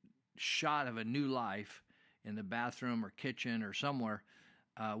thing a shot of a new life in the bathroom or kitchen or somewhere,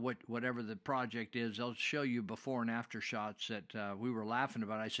 whatever the project is. They'll show you before and after shots that we were laughing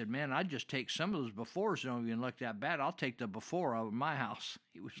about. I said, man, I'd just take some of those befores, don't even look that bad. I'll take the before of my house.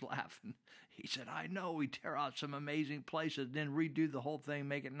 He was laughing. He said, I know, we tear out some amazing places, then redo the whole thing,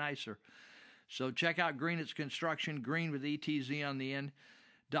 make it nicer. So check out Greenitz Construction, green with ETZ on the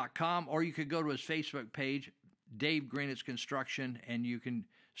end.com, or you could go to his Facebook page, Dave Greenitz Construction, and you can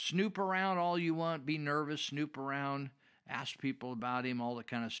snoop around all you want, be nervous, snoop around, ask people about him, all that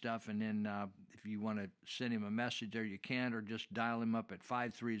kind of stuff. And then if you want to send him a message there, you can, or just dial him up at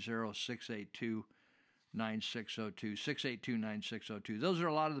 530-682-9602, 682-9602. Those are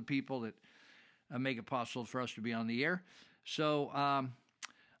a lot of the people that make it possible for us to be on the air. So,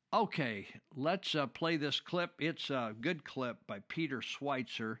 okay, let's play this clip. It's a good clip by Peter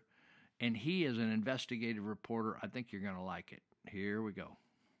Schweitzer, and he is an investigative reporter. I think you're going to like it. Here we go.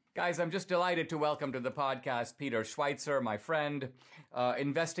 Guys, I'm just delighted to welcome to the podcast Peter Schweitzer, my friend,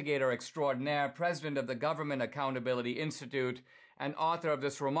 investigator extraordinaire, president of the Government Accountability Institute, and author of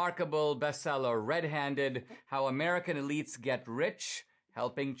this remarkable bestseller, Red-Handed: How American Elites Get Rich,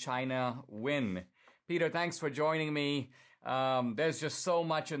 Helping China Win. Peter, thanks for joining me. There's just so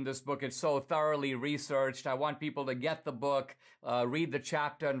much in this book. It's so thoroughly researched. I want people to get the book, read the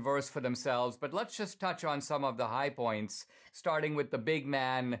chapter and verse for themselves. But let's just touch on some of the high points, starting with the big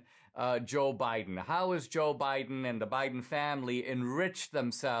man, Joe Biden. How has Joe Biden and the Biden family enriched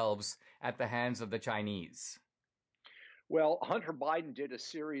themselves at the hands of the Chinese? Well, Hunter Biden did a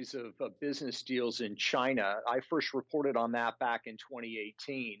series of business deals in China. I first reported on that back in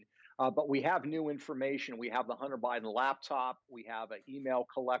 2018. But we have new information. We have the Hunter Biden laptop. We have an email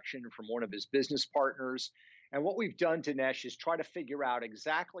collection from one of his business partners. And what we've done, Dinesh, is try to figure out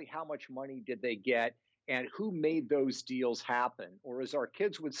exactly how much money did they get and who made those deals happen. Or as our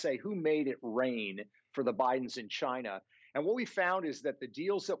kids would say, who made it rain for the Bidens in China. And what we found is that the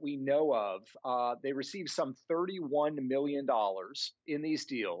deals that we know of, they received some $31 million in these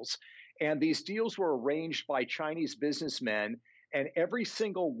deals. And these deals were arranged by Chinese businessmen. And every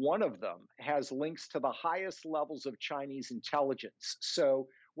single one of them has links to the highest levels of Chinese intelligence. So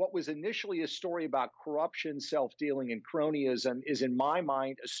what was initially a story about corruption, self-dealing, and cronyism is, in my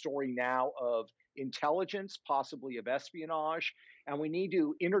mind, a story now of intelligence, possibly of espionage. And we need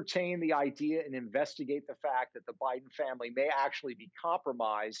to entertain the idea and investigate the fact that the Biden family may actually be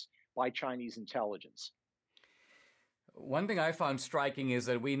compromised by Chinese intelligence. One thing I found striking is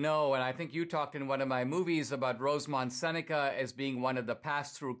that we know, and I think you talked in one of my movies about Rosemont Seneca as being one of the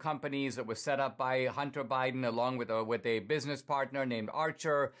pass-through companies that was set up by Hunter Biden along with a business partner named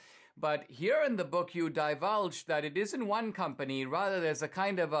Archer. But here in the book, you divulged that it isn't one company. Rather, there's a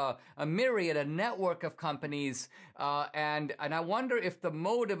kind of a myriad, a network of companies. And I wonder if the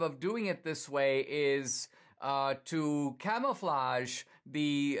motive of doing it this way is to camouflage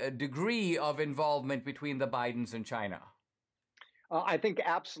the degree of involvement between the Bidens and China. I think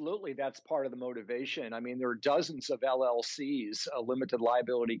absolutely that's part of the motivation. I mean, there are dozens of LLCs, limited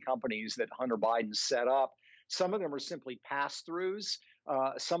liability companies that Hunter Biden set up. Some of them are simply pass-throughs.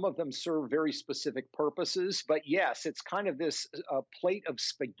 Some of them serve very specific purposes. But yes, it's kind of this plate of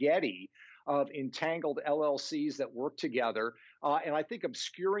spaghetti of entangled LLCs that work together. And I think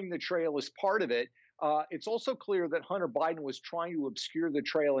obscuring the trail is part of it. It's also clear that Hunter Biden was trying to obscure the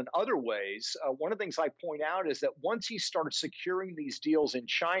trail in other ways. One of the things I point out is that once he started securing these deals in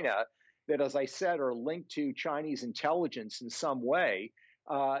China that, as I said, are linked to Chinese intelligence in some way,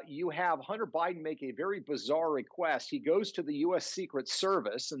 you have Hunter Biden make a very bizarre request. He goes to the U.S. Secret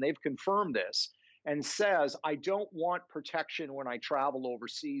Service, and they've confirmed this, and says, I don't want protection when I travel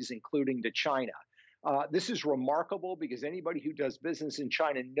overseas, including to China. This is remarkable because anybody who does business in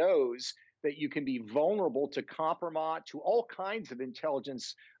China knows that you can be vulnerable to compromise, to all kinds of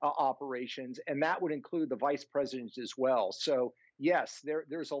intelligence operations, and that would include the vice president as well. So yes,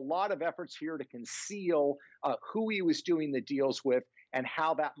 there's a lot of efforts here to conceal who he was doing the deals with and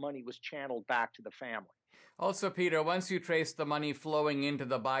how that money was channeled back to the family. Also, Peter, once you trace the money flowing into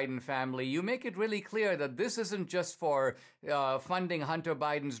the Biden family, you make it really clear that this isn't just for funding Hunter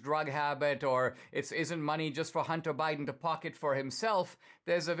Biden's drug habit, or it isn't money just for Hunter Biden to pocket for himself.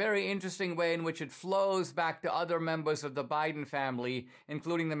 There's a very interesting way in which it flows back to other members of the Biden family,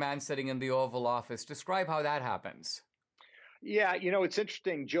 including the man sitting in the Oval Office. Describe how that happens. Yeah, it's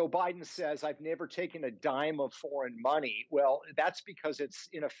interesting. Joe Biden says, I've never taken a dime of foreign money. Well, that's because it's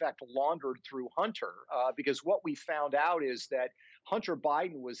in effect laundered through Hunter, because what we found out is that Hunter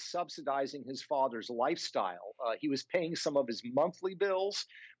Biden was subsidizing his father's lifestyle. He was paying some of his monthly bills,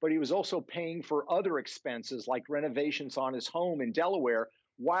 but he was also paying for other expenses like renovations on his home in Delaware,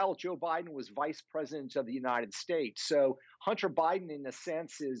 while Joe Biden was vice president of the United States. So Hunter Biden, in a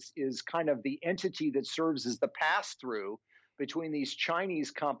sense, is kind of the entity that serves as the pass-through between these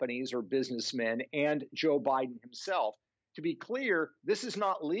Chinese companies or businessmen and Joe Biden himself. To be clear, this is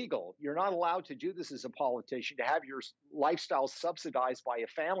not legal. You're not allowed to do this as a politician, to have your lifestyle subsidized by a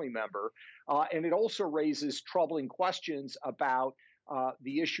family member. And it also raises troubling questions about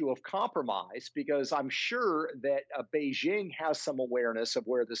the issue of compromise, because I'm sure that Beijing has some awareness of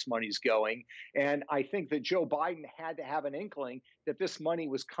where this money's going. And I think that Joe Biden had to have an inkling that this money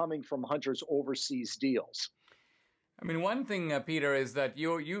was coming from Hunter's overseas deals. I mean, one thing, Peter, is that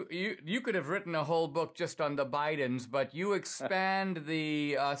you could have written a whole book just on the Bidens, but you expand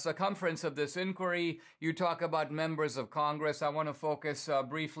the circumference of this inquiry. You talk about members of Congress. I want to focus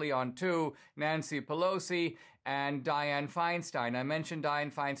briefly on two, Nancy Pelosi and Dianne Feinstein. I mentioned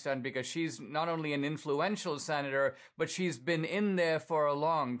Dianne Feinstein because she's not only an influential senator, but she's been in there for a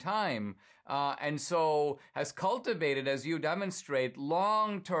long time. And so has cultivated, as you demonstrate,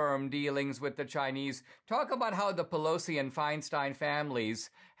 long-term dealings with the Chinese. Talk about how the Pelosi and Feinstein families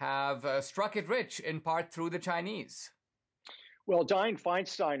have struck it rich, in part through the Chinese. Well, Dianne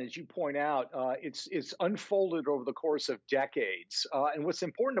Feinstein, as you point out, it's unfolded over the course of decades. And what's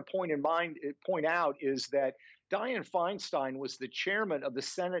important to point out is that Dianne Feinstein was the chairman of the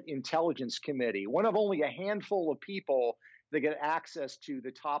Senate Intelligence Committee, one of only a handful of people that get access to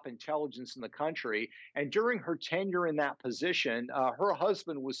the top intelligence in the country. And during her tenure in that position, her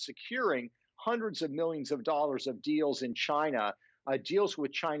husband was securing hundreds of millions of dollars of deals in China, deals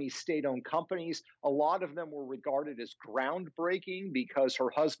with Chinese state-owned companies. A lot of them were regarded as groundbreaking because her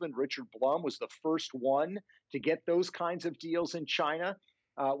husband, Richard Blum, was the first one to get those kinds of deals in China,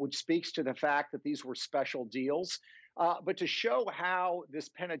 which speaks to the fact that these were special deals. But to show how this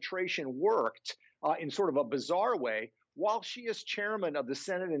penetration worked in sort of a bizarre way, while she is chairman of the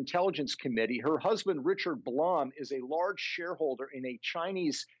Senate Intelligence Committee, her husband, Richard Blum, is a large shareholder in a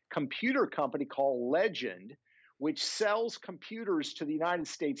Chinese computer company called Legend, which sells computers to the United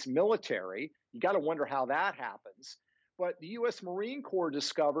States military. You got to wonder how that happens. But the U.S. Marine Corps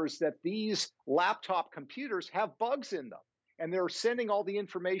discovers that these laptop computers have bugs in them, and they're sending all the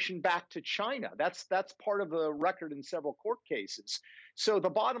information back to China. That's part of the record in several court cases. So the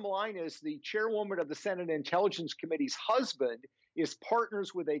bottom line is the chairwoman of the Senate Intelligence Committee's husband is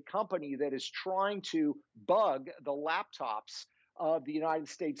partners with a company that is trying to bug the laptops of the United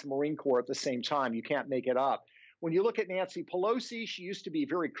States Marine Corps at the same time. You can't make it up. When you look at Nancy Pelosi, she used to be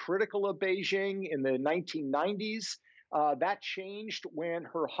very critical of Beijing in the 1990s. That changed when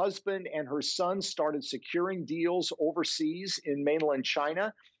her husband and her son started securing deals overseas in mainland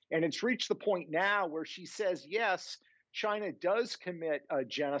China. And it's reached the point now where she says, yes, China does commit a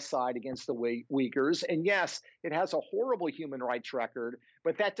genocide against the Uyghurs. And yes, it has a horrible human rights record,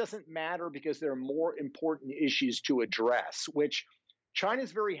 but that doesn't matter because there are more important issues to address, which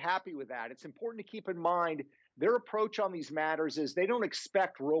China's very happy with that. It's important to keep in mind their approach on these matters is they don't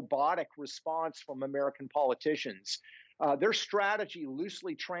expect robotic response from American politicians. Their strategy,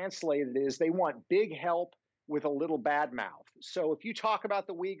 loosely translated, is they want big help with a little bad mouth. So if you talk about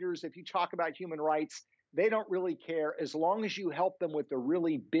the Uyghurs, if you talk about human rights, they don't really care. As long as you help them with the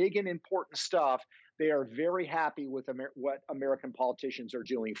really big and important stuff, they are very happy with what American politicians are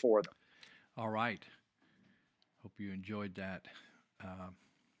doing for them. All right. Hope you enjoyed that.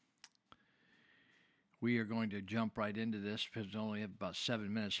 We are going to jump right into this because we only have about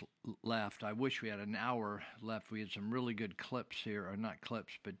 7 minutes left. I wish we had an hour left. We had some really good clips here, or not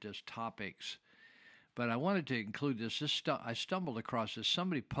clips, but just topics. But I wanted to include this. I stumbled across this.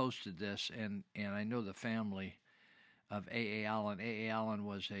 Somebody posted this, and I know the family of A.A. Allen. A.A. Allen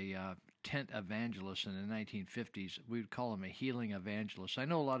was a tent evangelists in the 1950s. We would call them a healing evangelist. I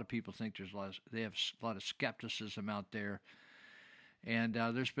know a lot of people think they have a lot of skepticism out there, and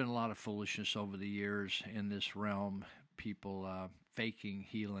there's been a lot of foolishness over the years in this realm, people faking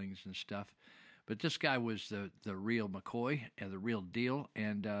healings and stuff. But this guy was the real McCoy and the real deal,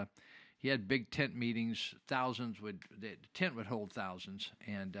 and he had big tent meetings. The tent would hold thousands,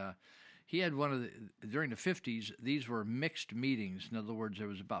 and he had during the 50s, these were mixed meetings. In other words, there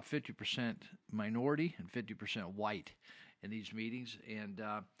was about 50% minority and 50% white in these meetings. And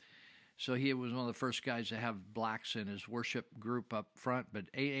so he was one of the first guys to have blacks in his worship group up front. But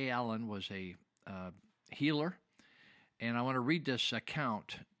A.A. Allen was a healer. And I want to read this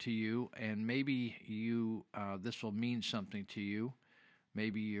account to you, and maybe this will mean something to you.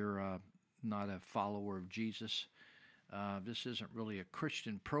 Maybe you're not a follower of Jesus. This isn't really a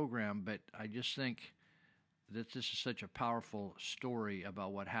Christian program, but I just think that this is such a powerful story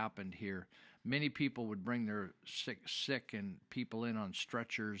about what happened here. Many people would bring their sick and people in on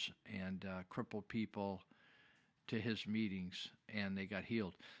stretchers and crippled people to his meetings, and they got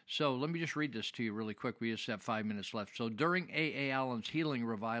healed. So let me just read this to you really quick. We just have 5 minutes left. So during A.A. Allen's healing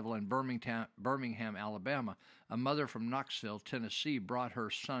revival in Birmingham, Alabama, a mother from Knoxville, Tennessee, brought her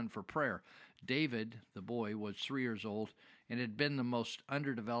son for prayer. David, the boy, was 3 years old and had been the most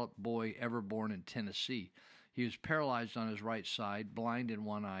underdeveloped boy ever born in Tennessee. He was paralyzed on his right side, blind in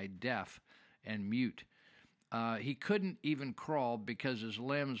one eye, deaf, and mute. He couldn't even crawl because his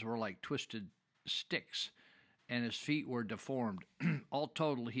limbs were like twisted sticks, and his feet were deformed. All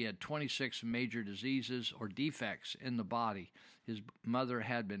total, he had 26 major diseases or defects in the body. His mother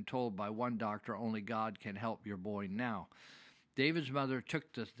had been told by one doctor, "Only God can help your boy now." David's mother took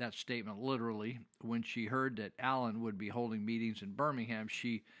that statement literally. When she heard that Allen would be holding meetings in Birmingham,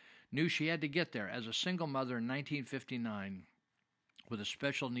 she knew she had to get there. As a single mother in 1959 with a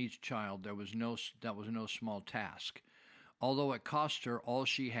special needs child, that was no small task. Although it cost her all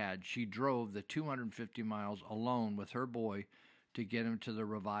she had, she drove the 250 miles alone with her boy to get him to the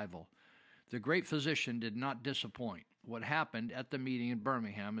revival. The great physician did not disappoint. What happened at the meeting in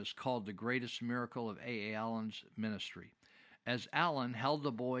Birmingham is called the greatest miracle of A.A. Allen's ministry. As Allen held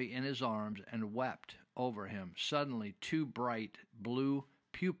the boy in his arms and wept over him, suddenly 2 bright blue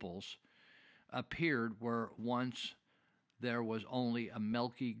pupils appeared where once there was only a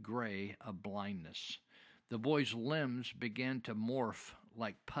milky gray of blindness. The boy's limbs began to morph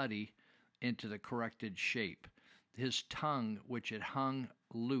like putty into the corrected shape. His tongue, which had hung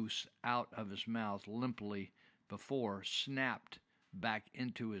loose out of his mouth limply before, snapped back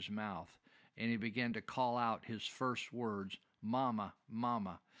into his mouth, and he began to call out his first words, "Mama,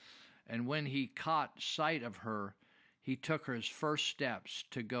 Mama." And when he caught sight of her, he took his first steps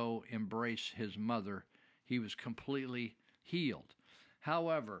to go embrace his mother. He was completely healed.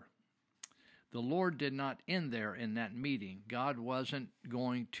 However, the Lord did not end there in that meeting. God wasn't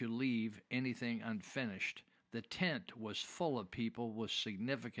going to leave anything unfinished. The tent was full of people with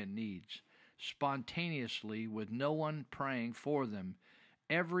significant needs. Spontaneously, with no one praying for them,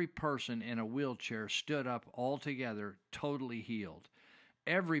 every person in a wheelchair stood up altogether, totally healed.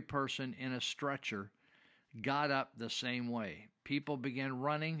 Every person in a stretcher got up the same way. People began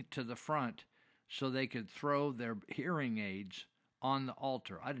running to the front so they could throw their hearing aids on the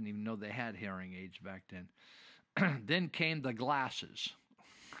altar. I didn't even know they had hearing aids back then. Then came the glasses.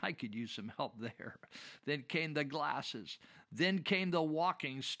 I could use some help there. Then came the glasses. Then came the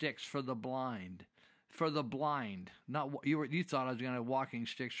walking sticks for the blind. For the blind. Not you thought I was going to have walking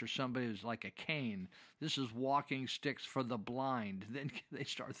sticks for somebody who's like a cane. This is walking sticks for the blind. Then they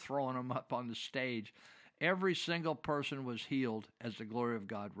start throwing them up on the stage. Every single person was healed as the glory of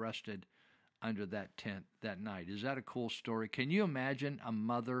God rested under that tent that night. Is that a cool story? Can you imagine a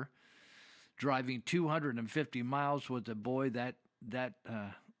mother driving 250 miles with a boy that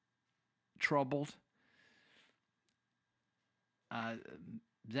troubled?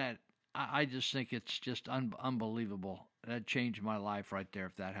 I just think it's just unbelievable. That changed my life right there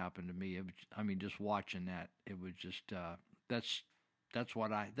if that happened to me. Just watching that, it was just that's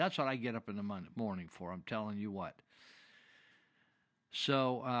what I get up in the morning for. I'm telling you what.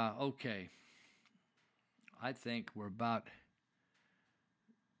 So okay. I think we're about.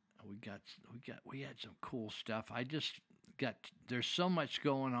 We had some cool stuff. There's so much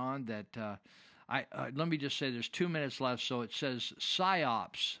going on that let me just say there's 2 minutes left. So it says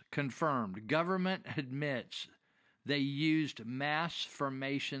PSYOPs confirmed. Government admits they used mass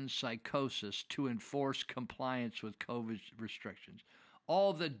formation psychosis to enforce compliance with COVID restrictions.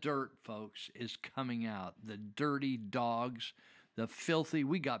 All the dirt, folks, is coming out. The dirty dogs,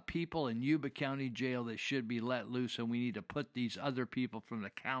 we got people in Yuba County Jail that should be let loose, and we need to put these other people from the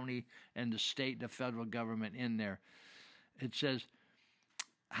county and the state and the federal government in there. It says,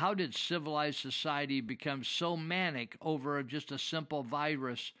 how did civilized society become so manic over just a simple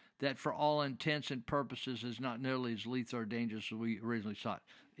virus that for all intents and purposes is not nearly as lethal or dangerous as we originally thought?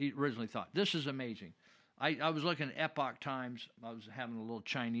 This is amazing. I was looking at Epoch Times. I was having a little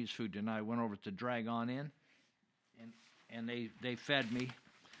Chinese food tonight. I went over to Dragon Inn, and they fed me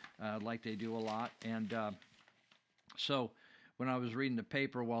like they do a lot. And so when I was reading the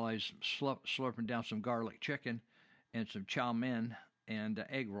paper while I was slurping down some garlic chicken and some chow mein and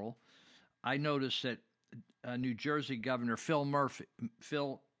egg roll, I noticed that New Jersey Governor Phil Murphy.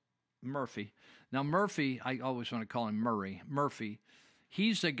 Now, Murphy, I always want to call him Murphy.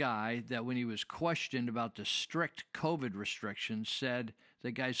 He's the guy that when he was questioned about the strict COVID restrictions said,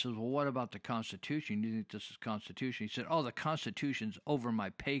 the guy says, well, what about the Constitution? Do you think this is Constitution? He said, oh, the Constitution's over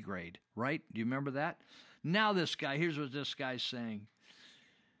my pay grade, right? Do you remember that? Now this guy, here's what this guy's saying.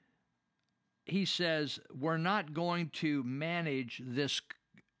 He says, we're not going to manage this,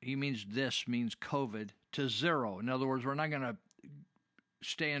 means COVID, to zero. In other words, we're not going to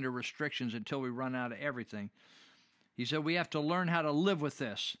stay under restrictions until we run out of everything. He said, we have to learn how to live with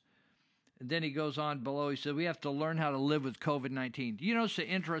this. And then he goes on below, he said, we have to learn how to live with COVID-19. You know, it's the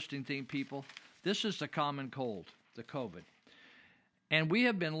interesting thing, people. This is the common cold, the COVID. And we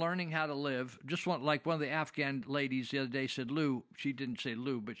have been learning how to live. Just like one of the Afghan ladies the other day said, Lou, she didn't say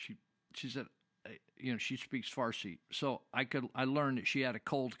Lou, but she said, you know, she speaks Farsi. So I learned that she had a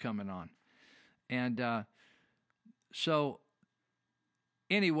cold coming on. And so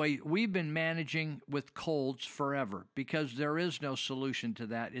anyway, we've been managing with colds forever because there is no solution to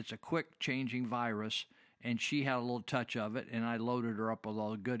that. It's a quick changing virus, and she had a little touch of it, and I loaded her up with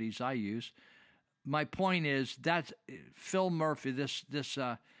all the goodies I use. My point is that's Phil Murphy, this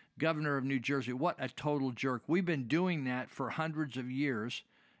governor of New Jersey. What a total jerk. We've been doing that for hundreds of years,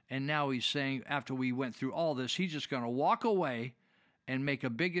 and now he's saying after we went through all this, he's just going to walk away and make a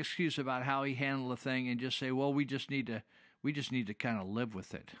big excuse about how he handled the thing and just say, well, we just need to kind of live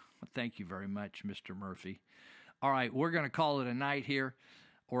with it. Thank you very much, Mr. Murphy. All right, we're going to call it a night here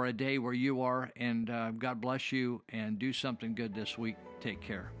or a day where you are, and God bless you, and do something good this week. Take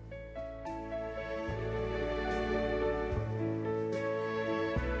care.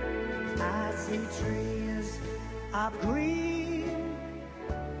 I see trees of green,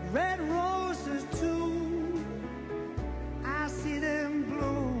 red roses too. I see them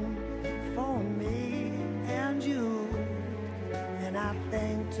bloom for me and you. And I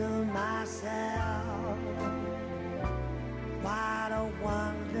think to myself, what a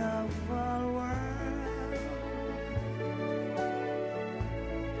wonderful world.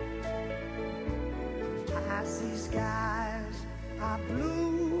 I see skies are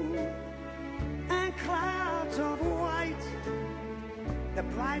blue and clouds of white, the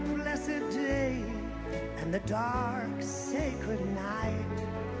bright blessed day and the dark sacred night.